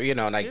sell,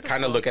 and I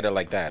kind of look at it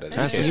like that. As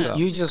a kid.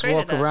 You just Created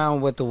walk that.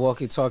 around with the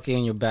walkie-talkie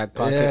in your back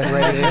pocket. Yeah.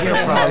 Ready to hear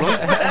problems.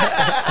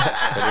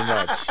 Pretty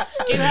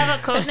much. Do you have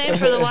a code name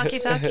for the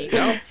walkie-talkie?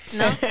 No.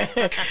 No?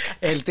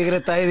 El tigre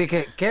está ahí,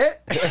 dije, ¿qué?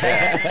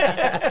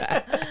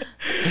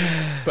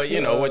 But,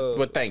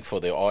 we're thankful.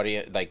 The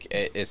audience, like,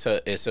 it's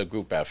a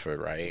group effort,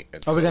 right?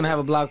 And Are we so- going to have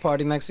a block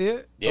party next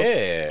year?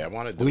 Yeah, I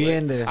want to do We it.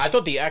 in there. I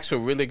thought the acts were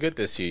really good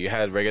this year. You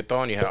had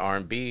reggaeton, you had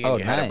R&B, and Oh,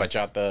 you had a nice.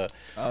 bachata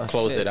Oh,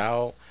 close shit. it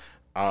out.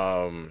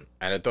 And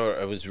I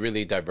thought it was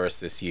really diverse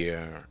this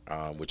year,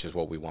 which is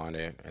what we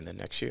wanted. And then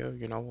next year,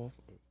 we'll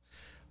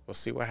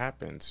see what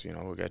happens. We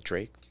got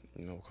Drake.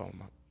 We'll call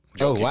him up.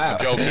 Oh, wow. I'm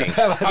joking.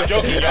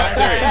 Y'all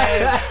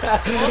serious.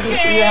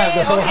 Okay. You have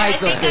the whole I Heights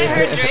think up I there.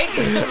 heard Drake.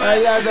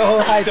 You have the whole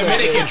Heights up there.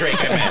 Dominican Drake,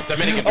 I meant.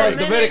 Dominican Oh, Drake.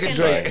 Dominican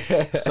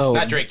Drake. So,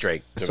 Not Drake.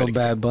 So Dominican.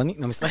 Bad Bunny?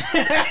 No, I'm sorry.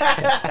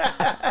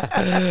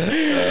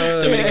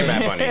 Dominican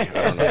Bad Bunny. I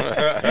don't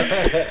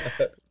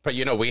know.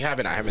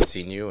 But I haven't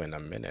seen you in a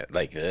minute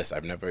like this.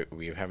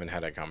 We haven't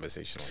had a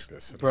conversation like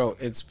this. Bro,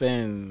 it's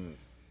been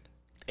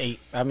 8.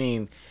 I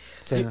mean,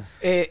 Same.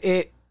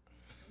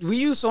 we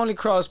used to only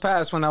cross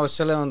paths when I was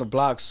chilling on the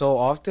block so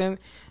often,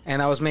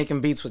 and I was making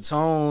beats with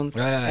Tone,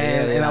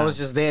 and I was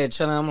just there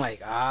chilling. I'm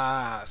like,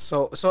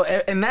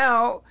 and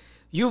now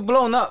you've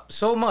blown up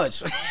so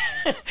much.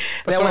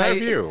 But so have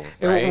you,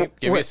 right?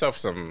 Give yourself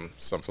some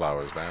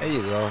flowers, man. There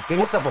you go. Give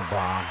yourself a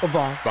bomb. a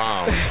bomb.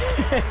 Bomb.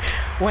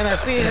 When I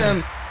see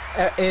him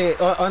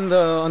on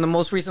the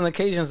most recent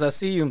occasions, I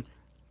see you,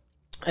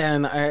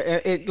 and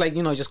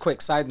just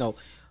quick side note,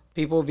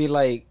 people will be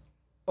like,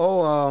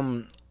 "Oh,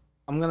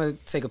 I'm gonna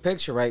take a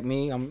picture, right?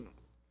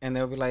 And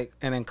they'll be like,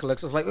 and then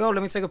Calixto's like, "Oh,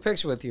 let me take a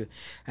picture with you,"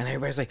 and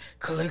everybody's like,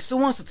 "Calixto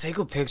wants to take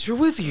a picture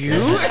with you,"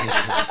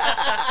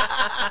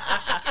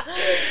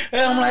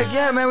 and I'm like,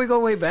 "Yeah, man, we go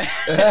way back."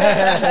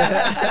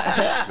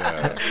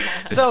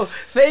 So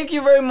thank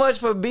you very much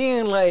for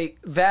being like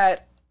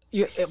that.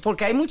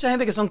 Porque hay mucha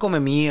gente que son come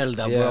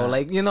mierda, bro. Yeah.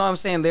 Like, you know what I'm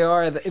saying?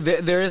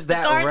 There is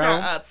that Guards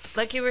realm. are up.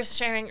 Like you were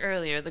sharing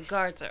earlier, the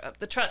guards are up.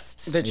 The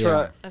trust. The That's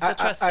the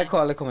trust I thing.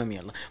 call it come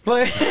mierda.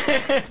 But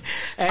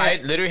I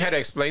literally had to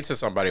explain to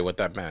somebody what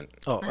that meant.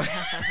 oh.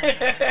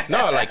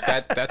 No, like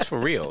that's for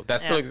real.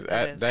 That still it is.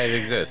 that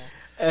exists.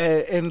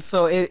 And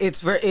so it's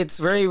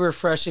very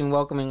refreshing,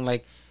 welcoming,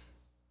 like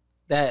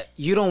that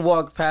you don't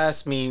walk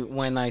past me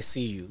when I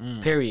see you.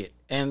 Period.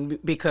 And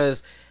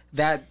because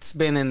that's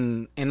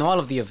been in all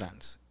of the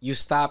events. You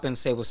stop and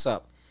say what's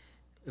up.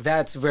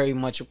 That's very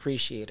much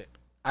appreciated.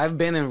 I've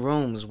been in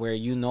rooms where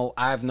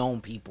I've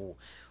known people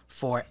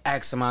for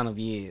X amount of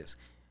years,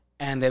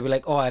 and they'll be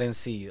like, "Oh, I didn't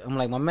see you." I'm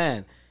like, "My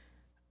man,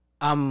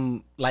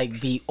 I'm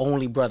like the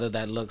only brother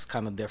that looks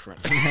kind of different."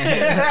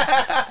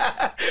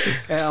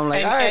 And I'm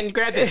like, all right. And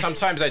granted,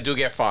 sometimes I do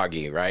get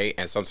foggy, right?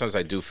 And sometimes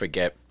I do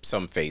forget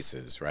some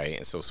faces, right?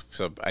 And so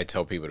I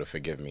tell people to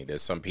forgive me.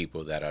 There's some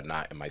people that are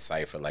not in my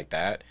cipher like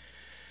that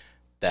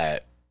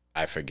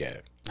I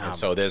forget. And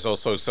so there's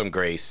also some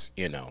grace,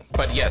 you know.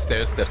 But yes,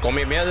 there's come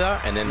mierda,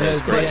 and then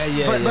there's grace.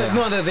 But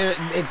no, there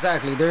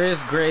exactly there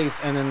is grace,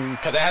 and then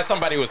Because I had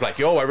somebody who was like,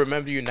 "Yo, I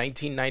remember you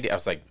 1990." I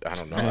was like, I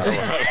don't know.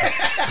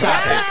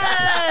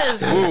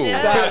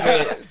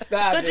 Yes. It's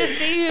good to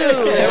see you.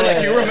 They were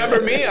like, "You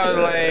remember me?" I was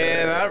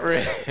like, "Not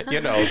really."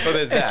 You know. So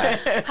there's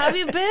that. How have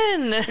you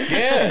been?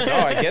 Yeah, no,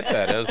 I get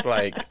that. It was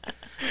like,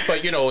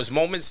 but you know, it was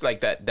moments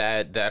like that.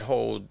 That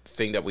whole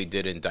thing that we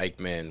did in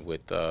Dykeman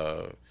with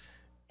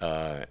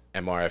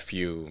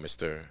MRFU,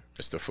 Mr.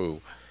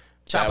 Fu.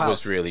 Chop that House.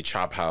 was really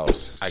Chop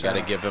House. I got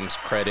to give them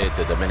credit.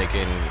 The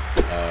Dominican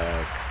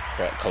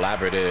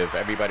Collaborative,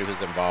 everybody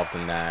who's involved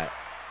in that.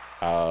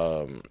 That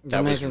was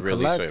Dominican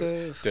really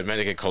Collective.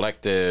 Dominican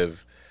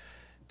Collective.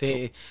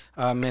 they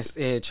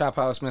Chop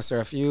House,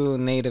 Mr. FU,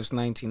 Natives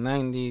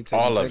 1990. taking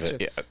All of picture.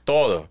 it. Yeah,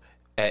 todo.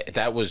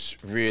 That was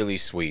really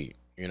sweet.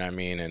 You know what I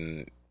mean?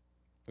 And,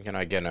 you know,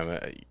 again,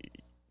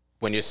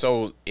 when you're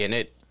so in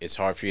it, it's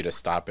hard for you to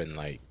stop and,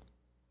 like,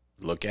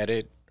 look at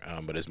it.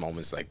 But there's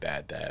moments like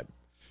that,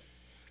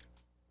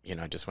 you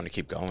know, I just want to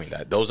keep going.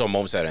 Those are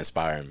moments that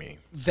inspire me.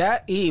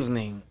 That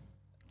evening,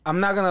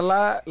 I'm not gonna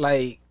lie,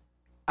 like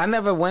I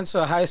never went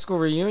to a high school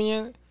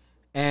reunion,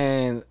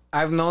 and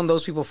I've known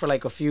those people for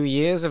like a few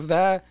years of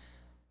that.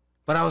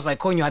 But I was like,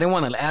 coño, I didn't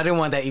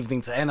want that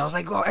evening to end. I was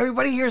like, oh,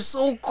 everybody here is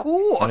so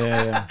cool.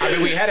 Yeah. I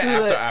mean, we had it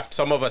after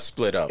some of us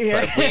split up.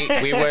 Yeah.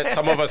 But we went.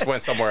 Some of us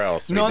went somewhere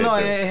else. We No, did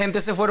too.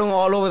 gente se fueron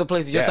all over the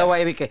place. Yo Yeah. estaba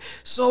ahí de que,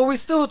 so we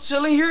still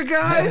chilling here,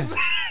 guys?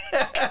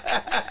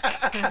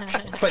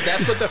 But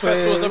that's what the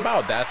festival's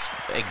about. That's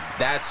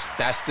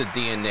the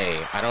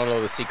DNA. I don't know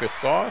the secret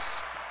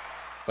sauce,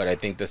 but I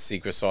think the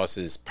secret sauce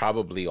is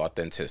probably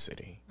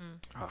authenticity.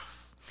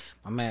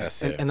 My man.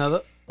 That's it.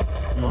 Another.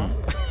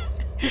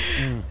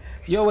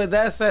 Yo, with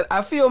that said,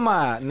 I feel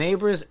my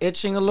neighbors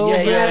itching a little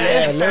bit.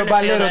 Yeah. I'm Little starting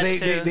by to feel little,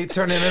 that they too.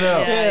 turning it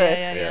up.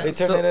 Yeah. They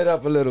turning it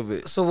up a little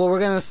bit. So what we're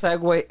gonna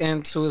segue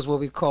into is what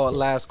we call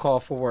last call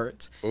for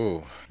words.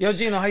 Ooh! Yo,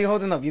 Gino, how you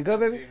holding up? You good,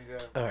 baby?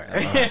 All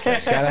right.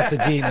 Shout out to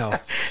Gino.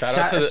 Shout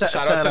out to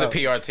the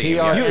PR team.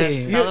 PR Yes.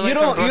 team. You All the way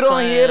don't from you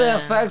don't hear the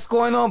Brooklyn. effects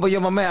going on, but yo,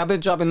 my man, I've been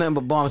dropping nothing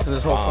but bombs in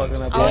this whole Bombs.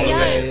 fucking Oh episode.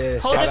 yeah,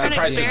 whole I'm different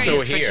surprised you're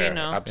still experience for here.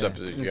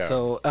 Gino. Yeah.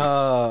 So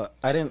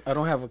I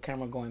don't have a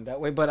camera going that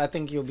way, but I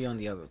think you'll be on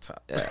the other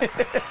top.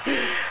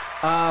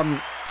 All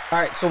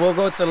right, so we'll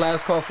go to the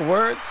last call for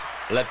words.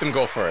 Let them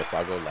go first.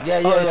 I'll go last. Yeah,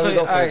 So, we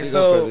go all right, first,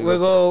 so we we'll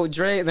go go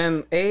Dre,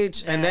 then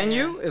Age, and then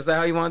you. Is that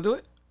how you want to do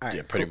it? All right,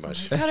 Yeah, pretty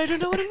much. God, I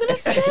don't know what I'm gonna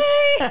say.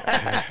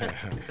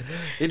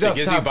 It It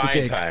gives you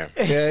buying time.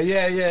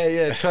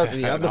 Yeah. Trust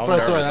me, I'm the I'm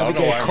first one. nervous. I I'll be don't know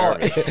getting why I'm caught.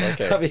 nervous.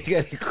 Okay. I'll be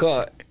getting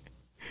caught.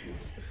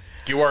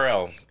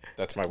 URL.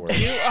 That's my word.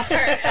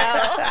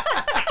 URL.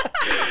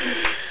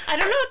 I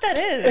don't know what that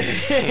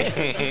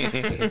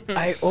is.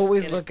 I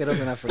always look it up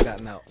and I forgot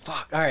now.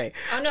 Fuck. All right,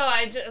 Oh no,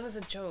 it was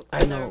a joke.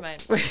 I know. Never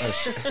mind.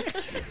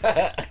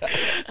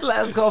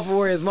 last call for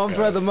words. My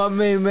brother, my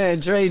main man,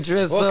 Dre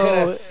Drizzle. What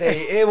can I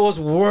say? It was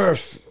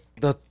worth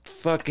the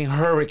fucking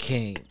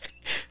hurricane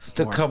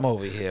to come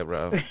over here,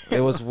 bro.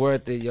 It was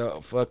worth it.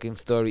 Your fucking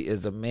story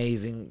is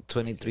amazing.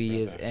 23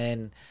 years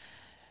in.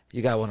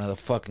 You got one of the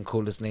fucking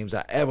coolest names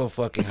I ever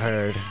fucking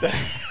heard.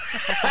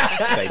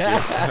 Thank you.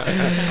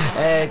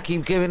 And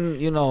keep giving,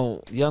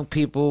 young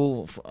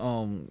people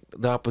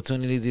the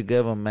opportunities you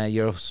give them, man.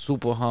 You're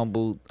super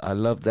humble. I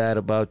love that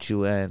about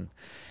you. And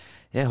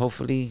yeah,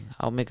 hopefully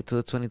I'll make it to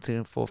the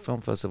 2024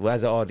 Film Festival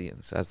as an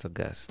audience, as a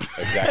guest.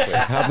 Exactly.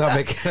 I'm not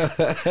making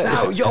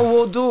Now, yo,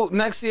 we'll do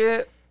next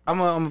year. I'm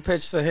gonna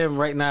pitch to him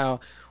right now.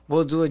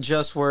 We'll do a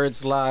Just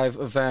Words live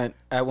event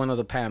at one of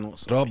the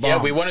panels.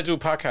 Yeah, we want to do a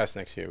podcast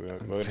next year. We're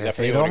Say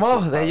definitely no gonna more.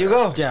 do There you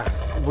go. Yeah,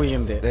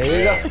 William did.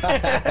 There you go.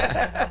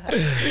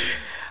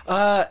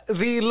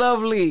 The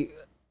lovely,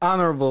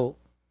 honorable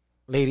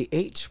Lady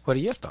H. What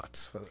are your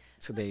thoughts for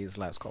today's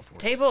last call for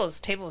words?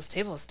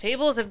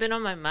 Tables have been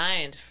on my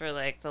mind for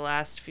like the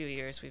last few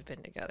years we've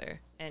been together.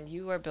 And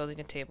you are building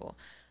a table.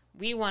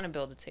 We want to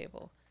build a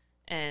table.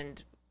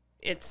 And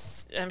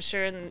I'm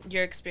sure in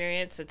your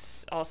experience,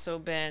 it's also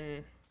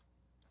been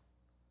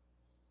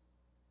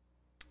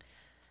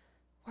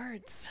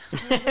words.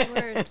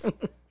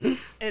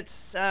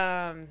 It's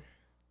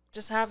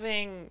just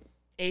having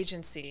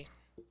agency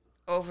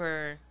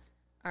over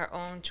our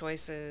own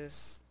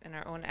choices and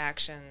our own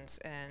actions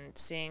and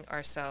seeing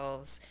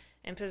ourselves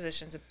in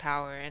positions of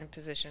power and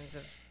positions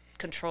of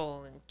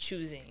control and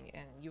choosing.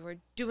 And you are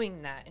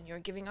doing that and you're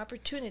giving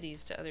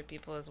opportunities to other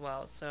people as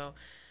well. So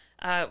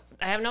I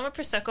have no more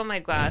Prosecco in my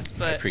glass,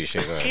 but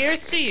appreciate that.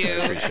 cheers to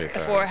you Appreciate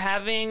that. for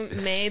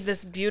having made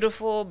this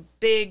beautiful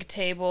big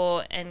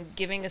table and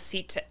giving a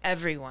seat to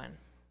everyone.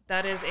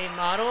 That is a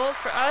model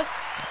for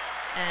us,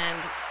 and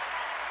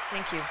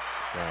thank you.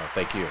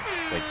 Thank you.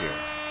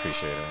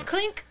 Appreciate it.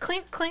 Clink,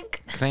 clink,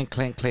 clink. Clink,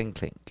 clink, clink,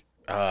 clink.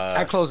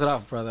 I close it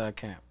off, brother. I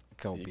can't.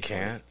 Go You before.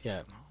 can't?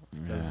 Yeah.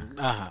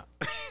 No.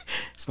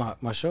 It's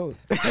my show.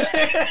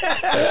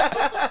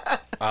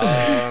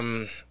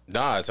 No,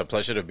 it's a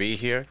pleasure to be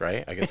here,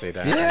 right? I can say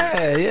that.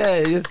 I'll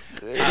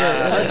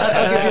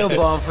give you a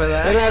ball for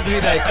that. It don't have to be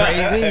that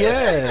crazy.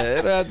 Yeah,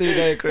 it don't have to be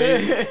that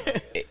crazy.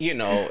 You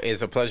know,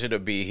 it's a pleasure to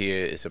be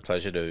here. It's a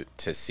pleasure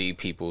to see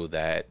people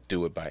that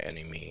do it by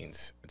any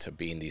means. To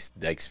be in these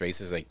like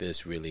spaces like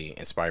this really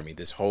inspire me.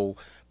 This whole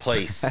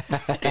place,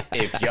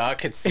 if y'all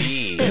could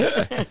see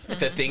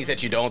the things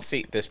that you don't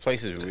see, this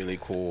place is really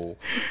cool.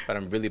 But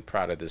I'm really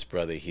proud of this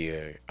brother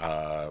here,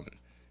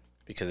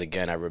 because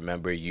again, I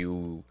remember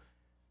you,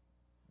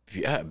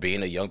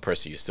 being a young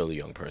person. You're still a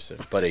young person,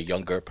 but a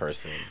younger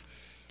person.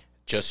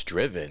 Just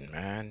driven,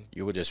 man.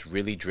 You were just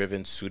really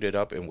driven, suited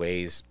up in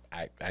ways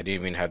I didn't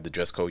even have the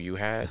dress code you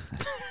had.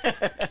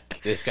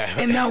 This guy,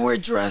 and now we're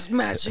dressed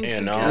matching you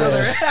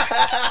together.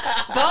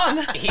 Bomb.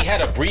 He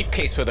had a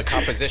briefcase with a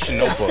composition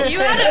notebook. You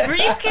had a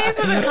briefcase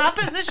with a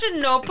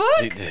composition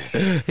notebook?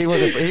 He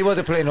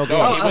wasn't playing no game.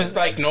 No, he was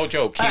like, no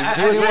joke. He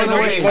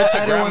went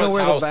to grandma's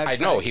house. I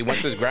know. He went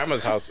to his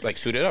grandma's house, like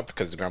suited up,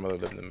 because his grandmother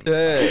lived in.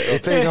 He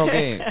played no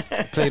game.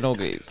 Played no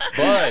game.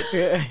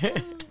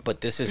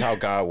 But this is how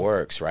God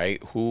works,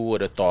 right? Who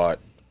would have thought?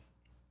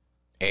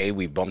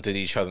 We bumped into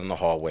each other in the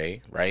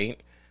hallway, right?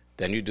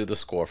 Then you do the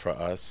score for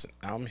us.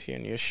 Now I'm here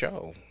in your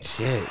show.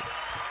 Shit.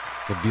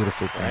 It's a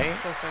beautiful thing. Right?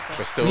 Full circle.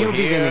 We're still New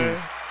here.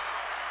 beginnings.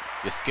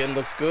 Your skin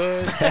looks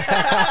good.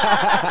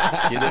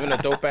 You live in a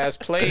dope ass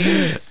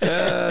place.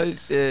 Oh,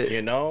 shit.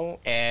 You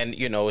know? And,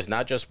 you know, it's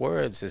not just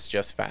words, it's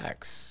just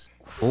facts.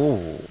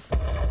 Ooh.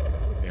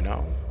 You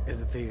know? Is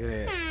the thing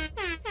that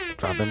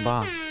Dropping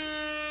bombs.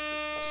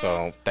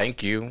 So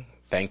thank you.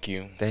 Thank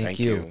you. Thank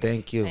you.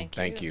 Thank you.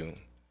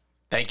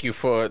 Thank you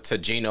to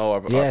Gino,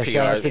 our Yeah, PR.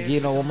 shout out to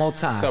Gino one more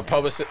time. So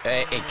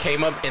it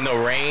came up in the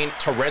rain,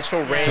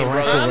 torrential rain,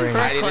 Torrential brother. rain.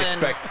 I didn't Brooklyn.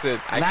 expect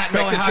to. I Not expected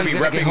knowing how to be he's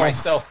gonna get repping home.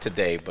 myself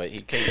today, but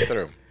he came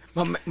through.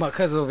 my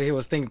cousin over here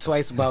was thinking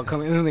twice about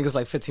coming. And the nigga's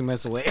like 15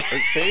 minutes away.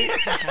 See?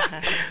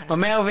 My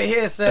man over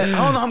here said, "I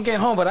don't know, I'm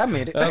getting home, but I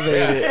made it." I made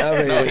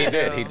it. No, he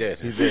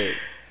did.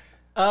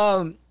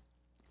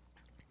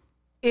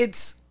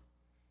 It's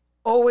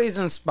always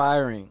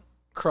inspiring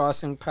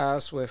crossing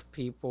paths with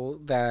people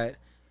that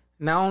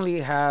not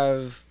only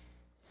have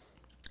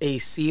a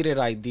seated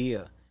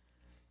idea,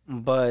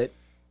 but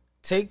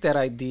take that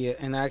idea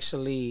and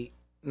actually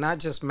not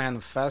just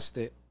manifest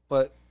it,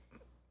 but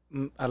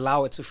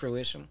allow it to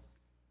fruition.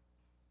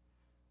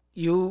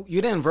 You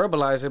didn't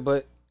verbalize it,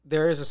 but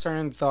there is a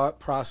certain thought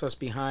process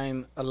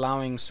behind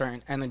allowing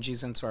certain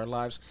energies into our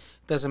lives.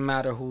 Doesn't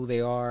matter who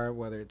they are,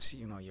 whether it's,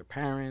 you know, your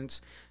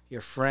parents,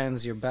 your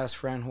friends, your best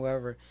friend,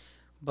 whoever.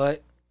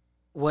 But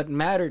what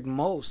mattered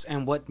most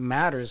and what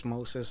matters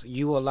most is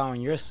you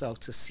allowing yourself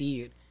to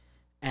see it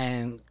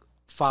and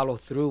follow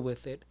through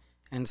with it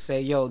and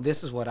say, yo,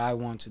 this is what I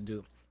want to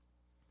do.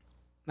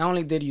 Not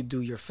only did you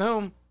do your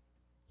film,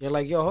 you're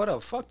like, yo, hold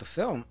up, fuck the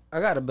film. I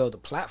got to build a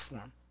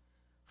platform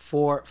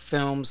for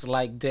films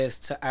like this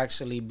to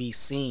actually be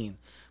seen,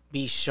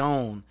 be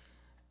shown,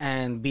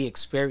 and be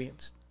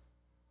experienced.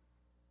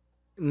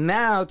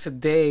 Now,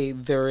 today,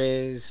 there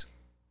is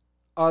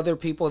other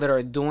people that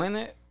are doing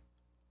it,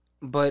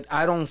 but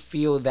I don't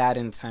feel that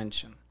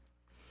intention.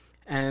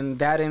 And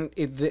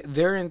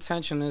their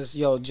intention is,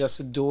 yo, just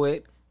to do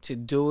it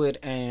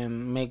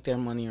and make their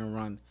money and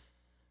run.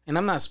 And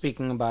I'm not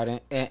speaking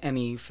about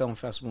any film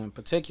festival in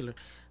particular.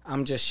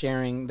 I'm just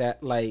sharing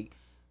that, like,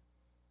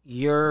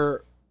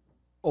 your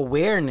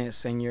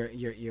awareness and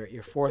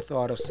your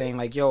forethought of saying,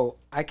 like, yo,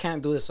 I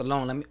can't do this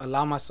alone. Let me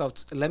allow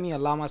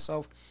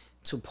myself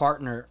to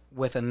partner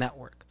with a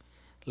network.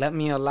 Let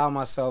me allow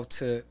myself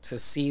to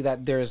see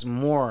that there's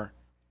more.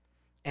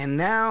 And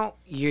now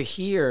you're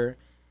here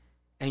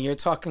and you're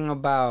talking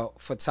about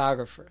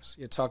photographers.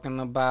 You're talking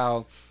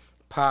about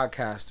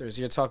podcasters.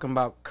 You're talking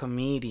about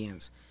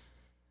comedians.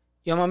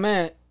 Yo, my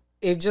man,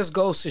 it just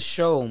goes to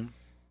show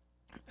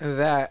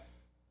that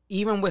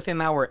even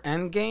within our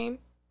end game,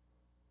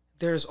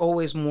 there's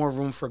always more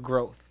room for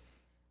growth.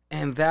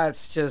 And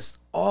that's just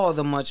all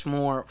the much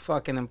more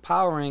fucking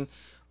empowering,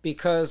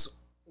 because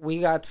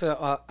we got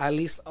to at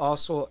least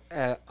also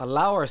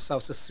allow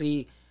ourselves to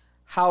see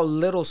how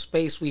little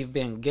space we've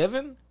been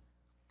given.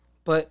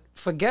 But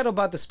forget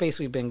about the space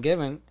we've been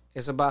given.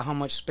 It's about how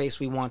much space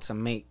we want to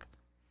make.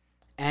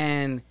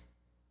 And,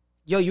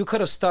 yo, you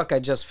could have stuck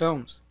at just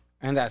films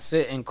and that's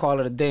it and call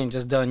it a day and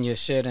just done your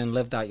shit and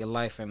lived out your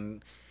life.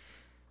 And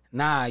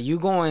nah, you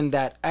go in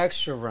that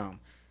extra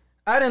realm.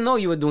 I didn't know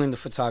you were doing the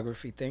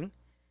photography thing.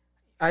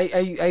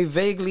 I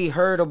vaguely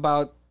heard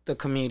about the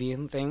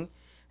comedian thing.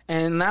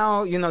 And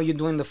now, you know, you're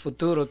doing the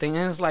futuro thing.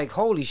 And it's like,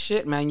 holy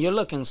shit, man, you're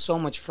looking so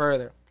much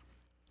further.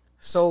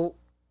 So,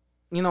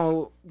 you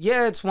know,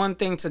 yeah, it's one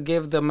thing to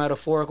give the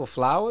metaphorical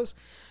flowers,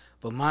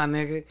 but my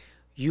nigga,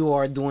 you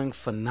are doing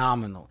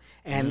phenomenal.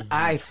 And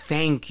I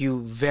thank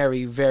you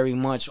very, very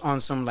much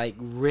on some like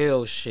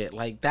real shit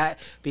like that,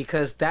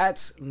 because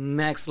that's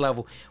next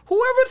level.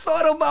 Whoever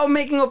thought about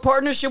making a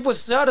partnership with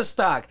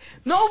Shutterstock?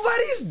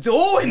 Nobody's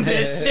doing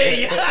this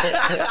shit. All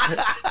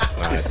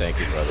right, thank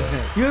you,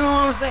 brother. You know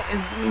what I'm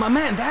saying? My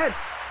man,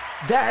 that's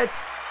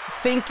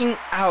thinking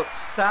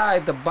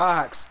outside the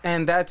box,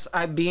 and that's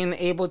being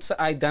able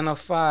to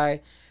identify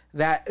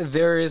that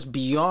there is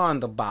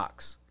beyond the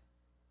box.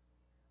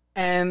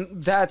 And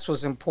that's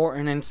what's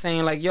important, and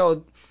saying like,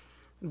 yo,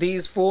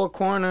 these four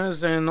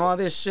corners and all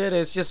this shit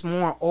is just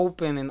more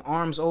open and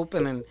arms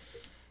open. And,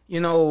 you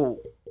know,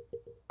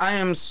 I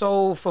am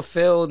so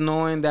fulfilled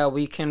knowing that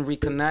we can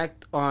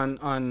reconnect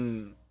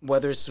on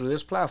whether it's through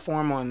this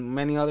platform, on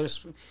many other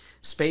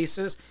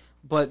spaces.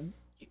 But,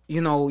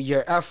 you know,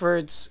 your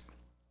efforts,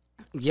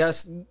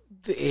 yes,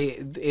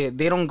 they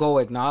don't go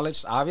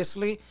acknowledged,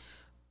 obviously.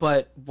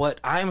 But what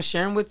I'm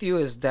sharing with you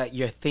is that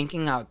you're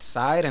thinking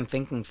outside and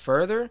thinking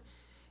further.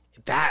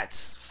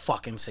 That's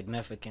fucking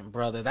significant,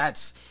 brother.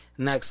 That's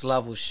next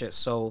level shit.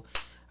 So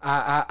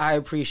I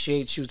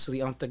appreciate you to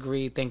the nth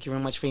degree. Thank you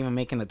very much for even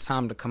making the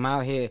time to come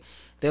out here.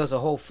 There was a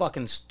whole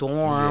fucking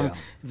storm.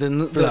 Yeah.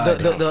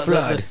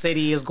 The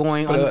city is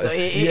going on. You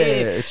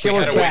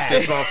gotta wake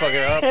this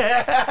motherfucker up.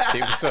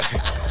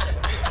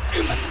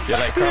 You're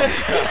like,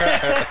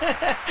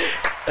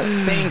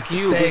 thank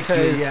you,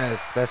 because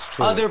yes, that's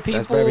true. Other people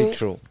that's very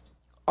true.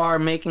 Are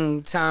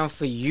making time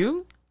for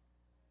you,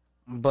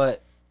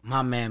 but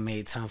my man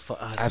made time for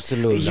us.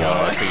 Absolutely. Yo,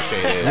 I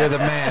appreciate it. You're the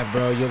man,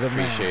 bro. You're the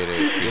appreciate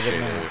man. It.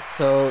 Appreciate it.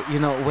 So, you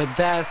know, with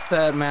that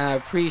said, man, I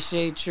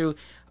appreciate you.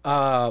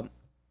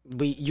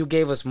 You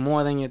gave us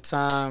more than your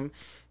time.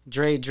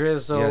 Dre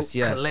Drizzle, yes.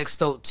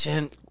 Calixto,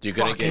 Chin. You're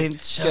gonna give me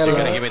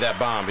that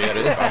bomb. I'm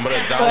gonna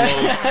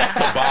download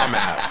the bomb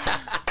app.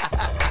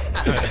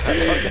 Oh,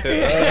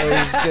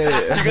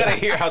 shit. You gotta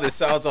hear how this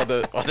sounds on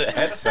the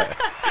headset.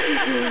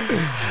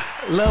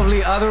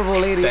 Lovely,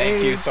 honorable lady.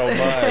 Thank you so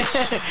much.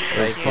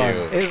 Thank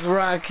you. It's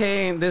Ron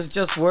Kane. This is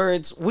Just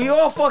Words. We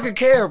all fucking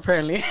care,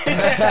 apparently. We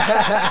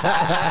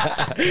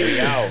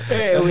out.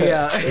 Hey, we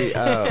out.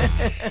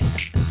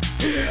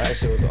 That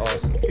shit was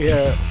awesome.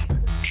 Yeah.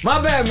 My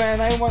bad,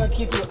 man. I didn't want to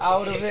keep you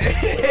out of it.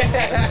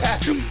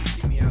 Keep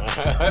me out.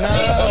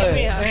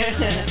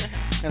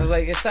 I was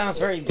like, it sounds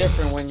very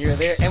different when you're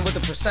there. And with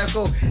the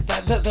Prosecco,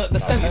 the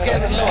sense is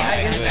getting a little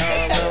heightened. A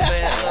little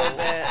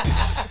bit.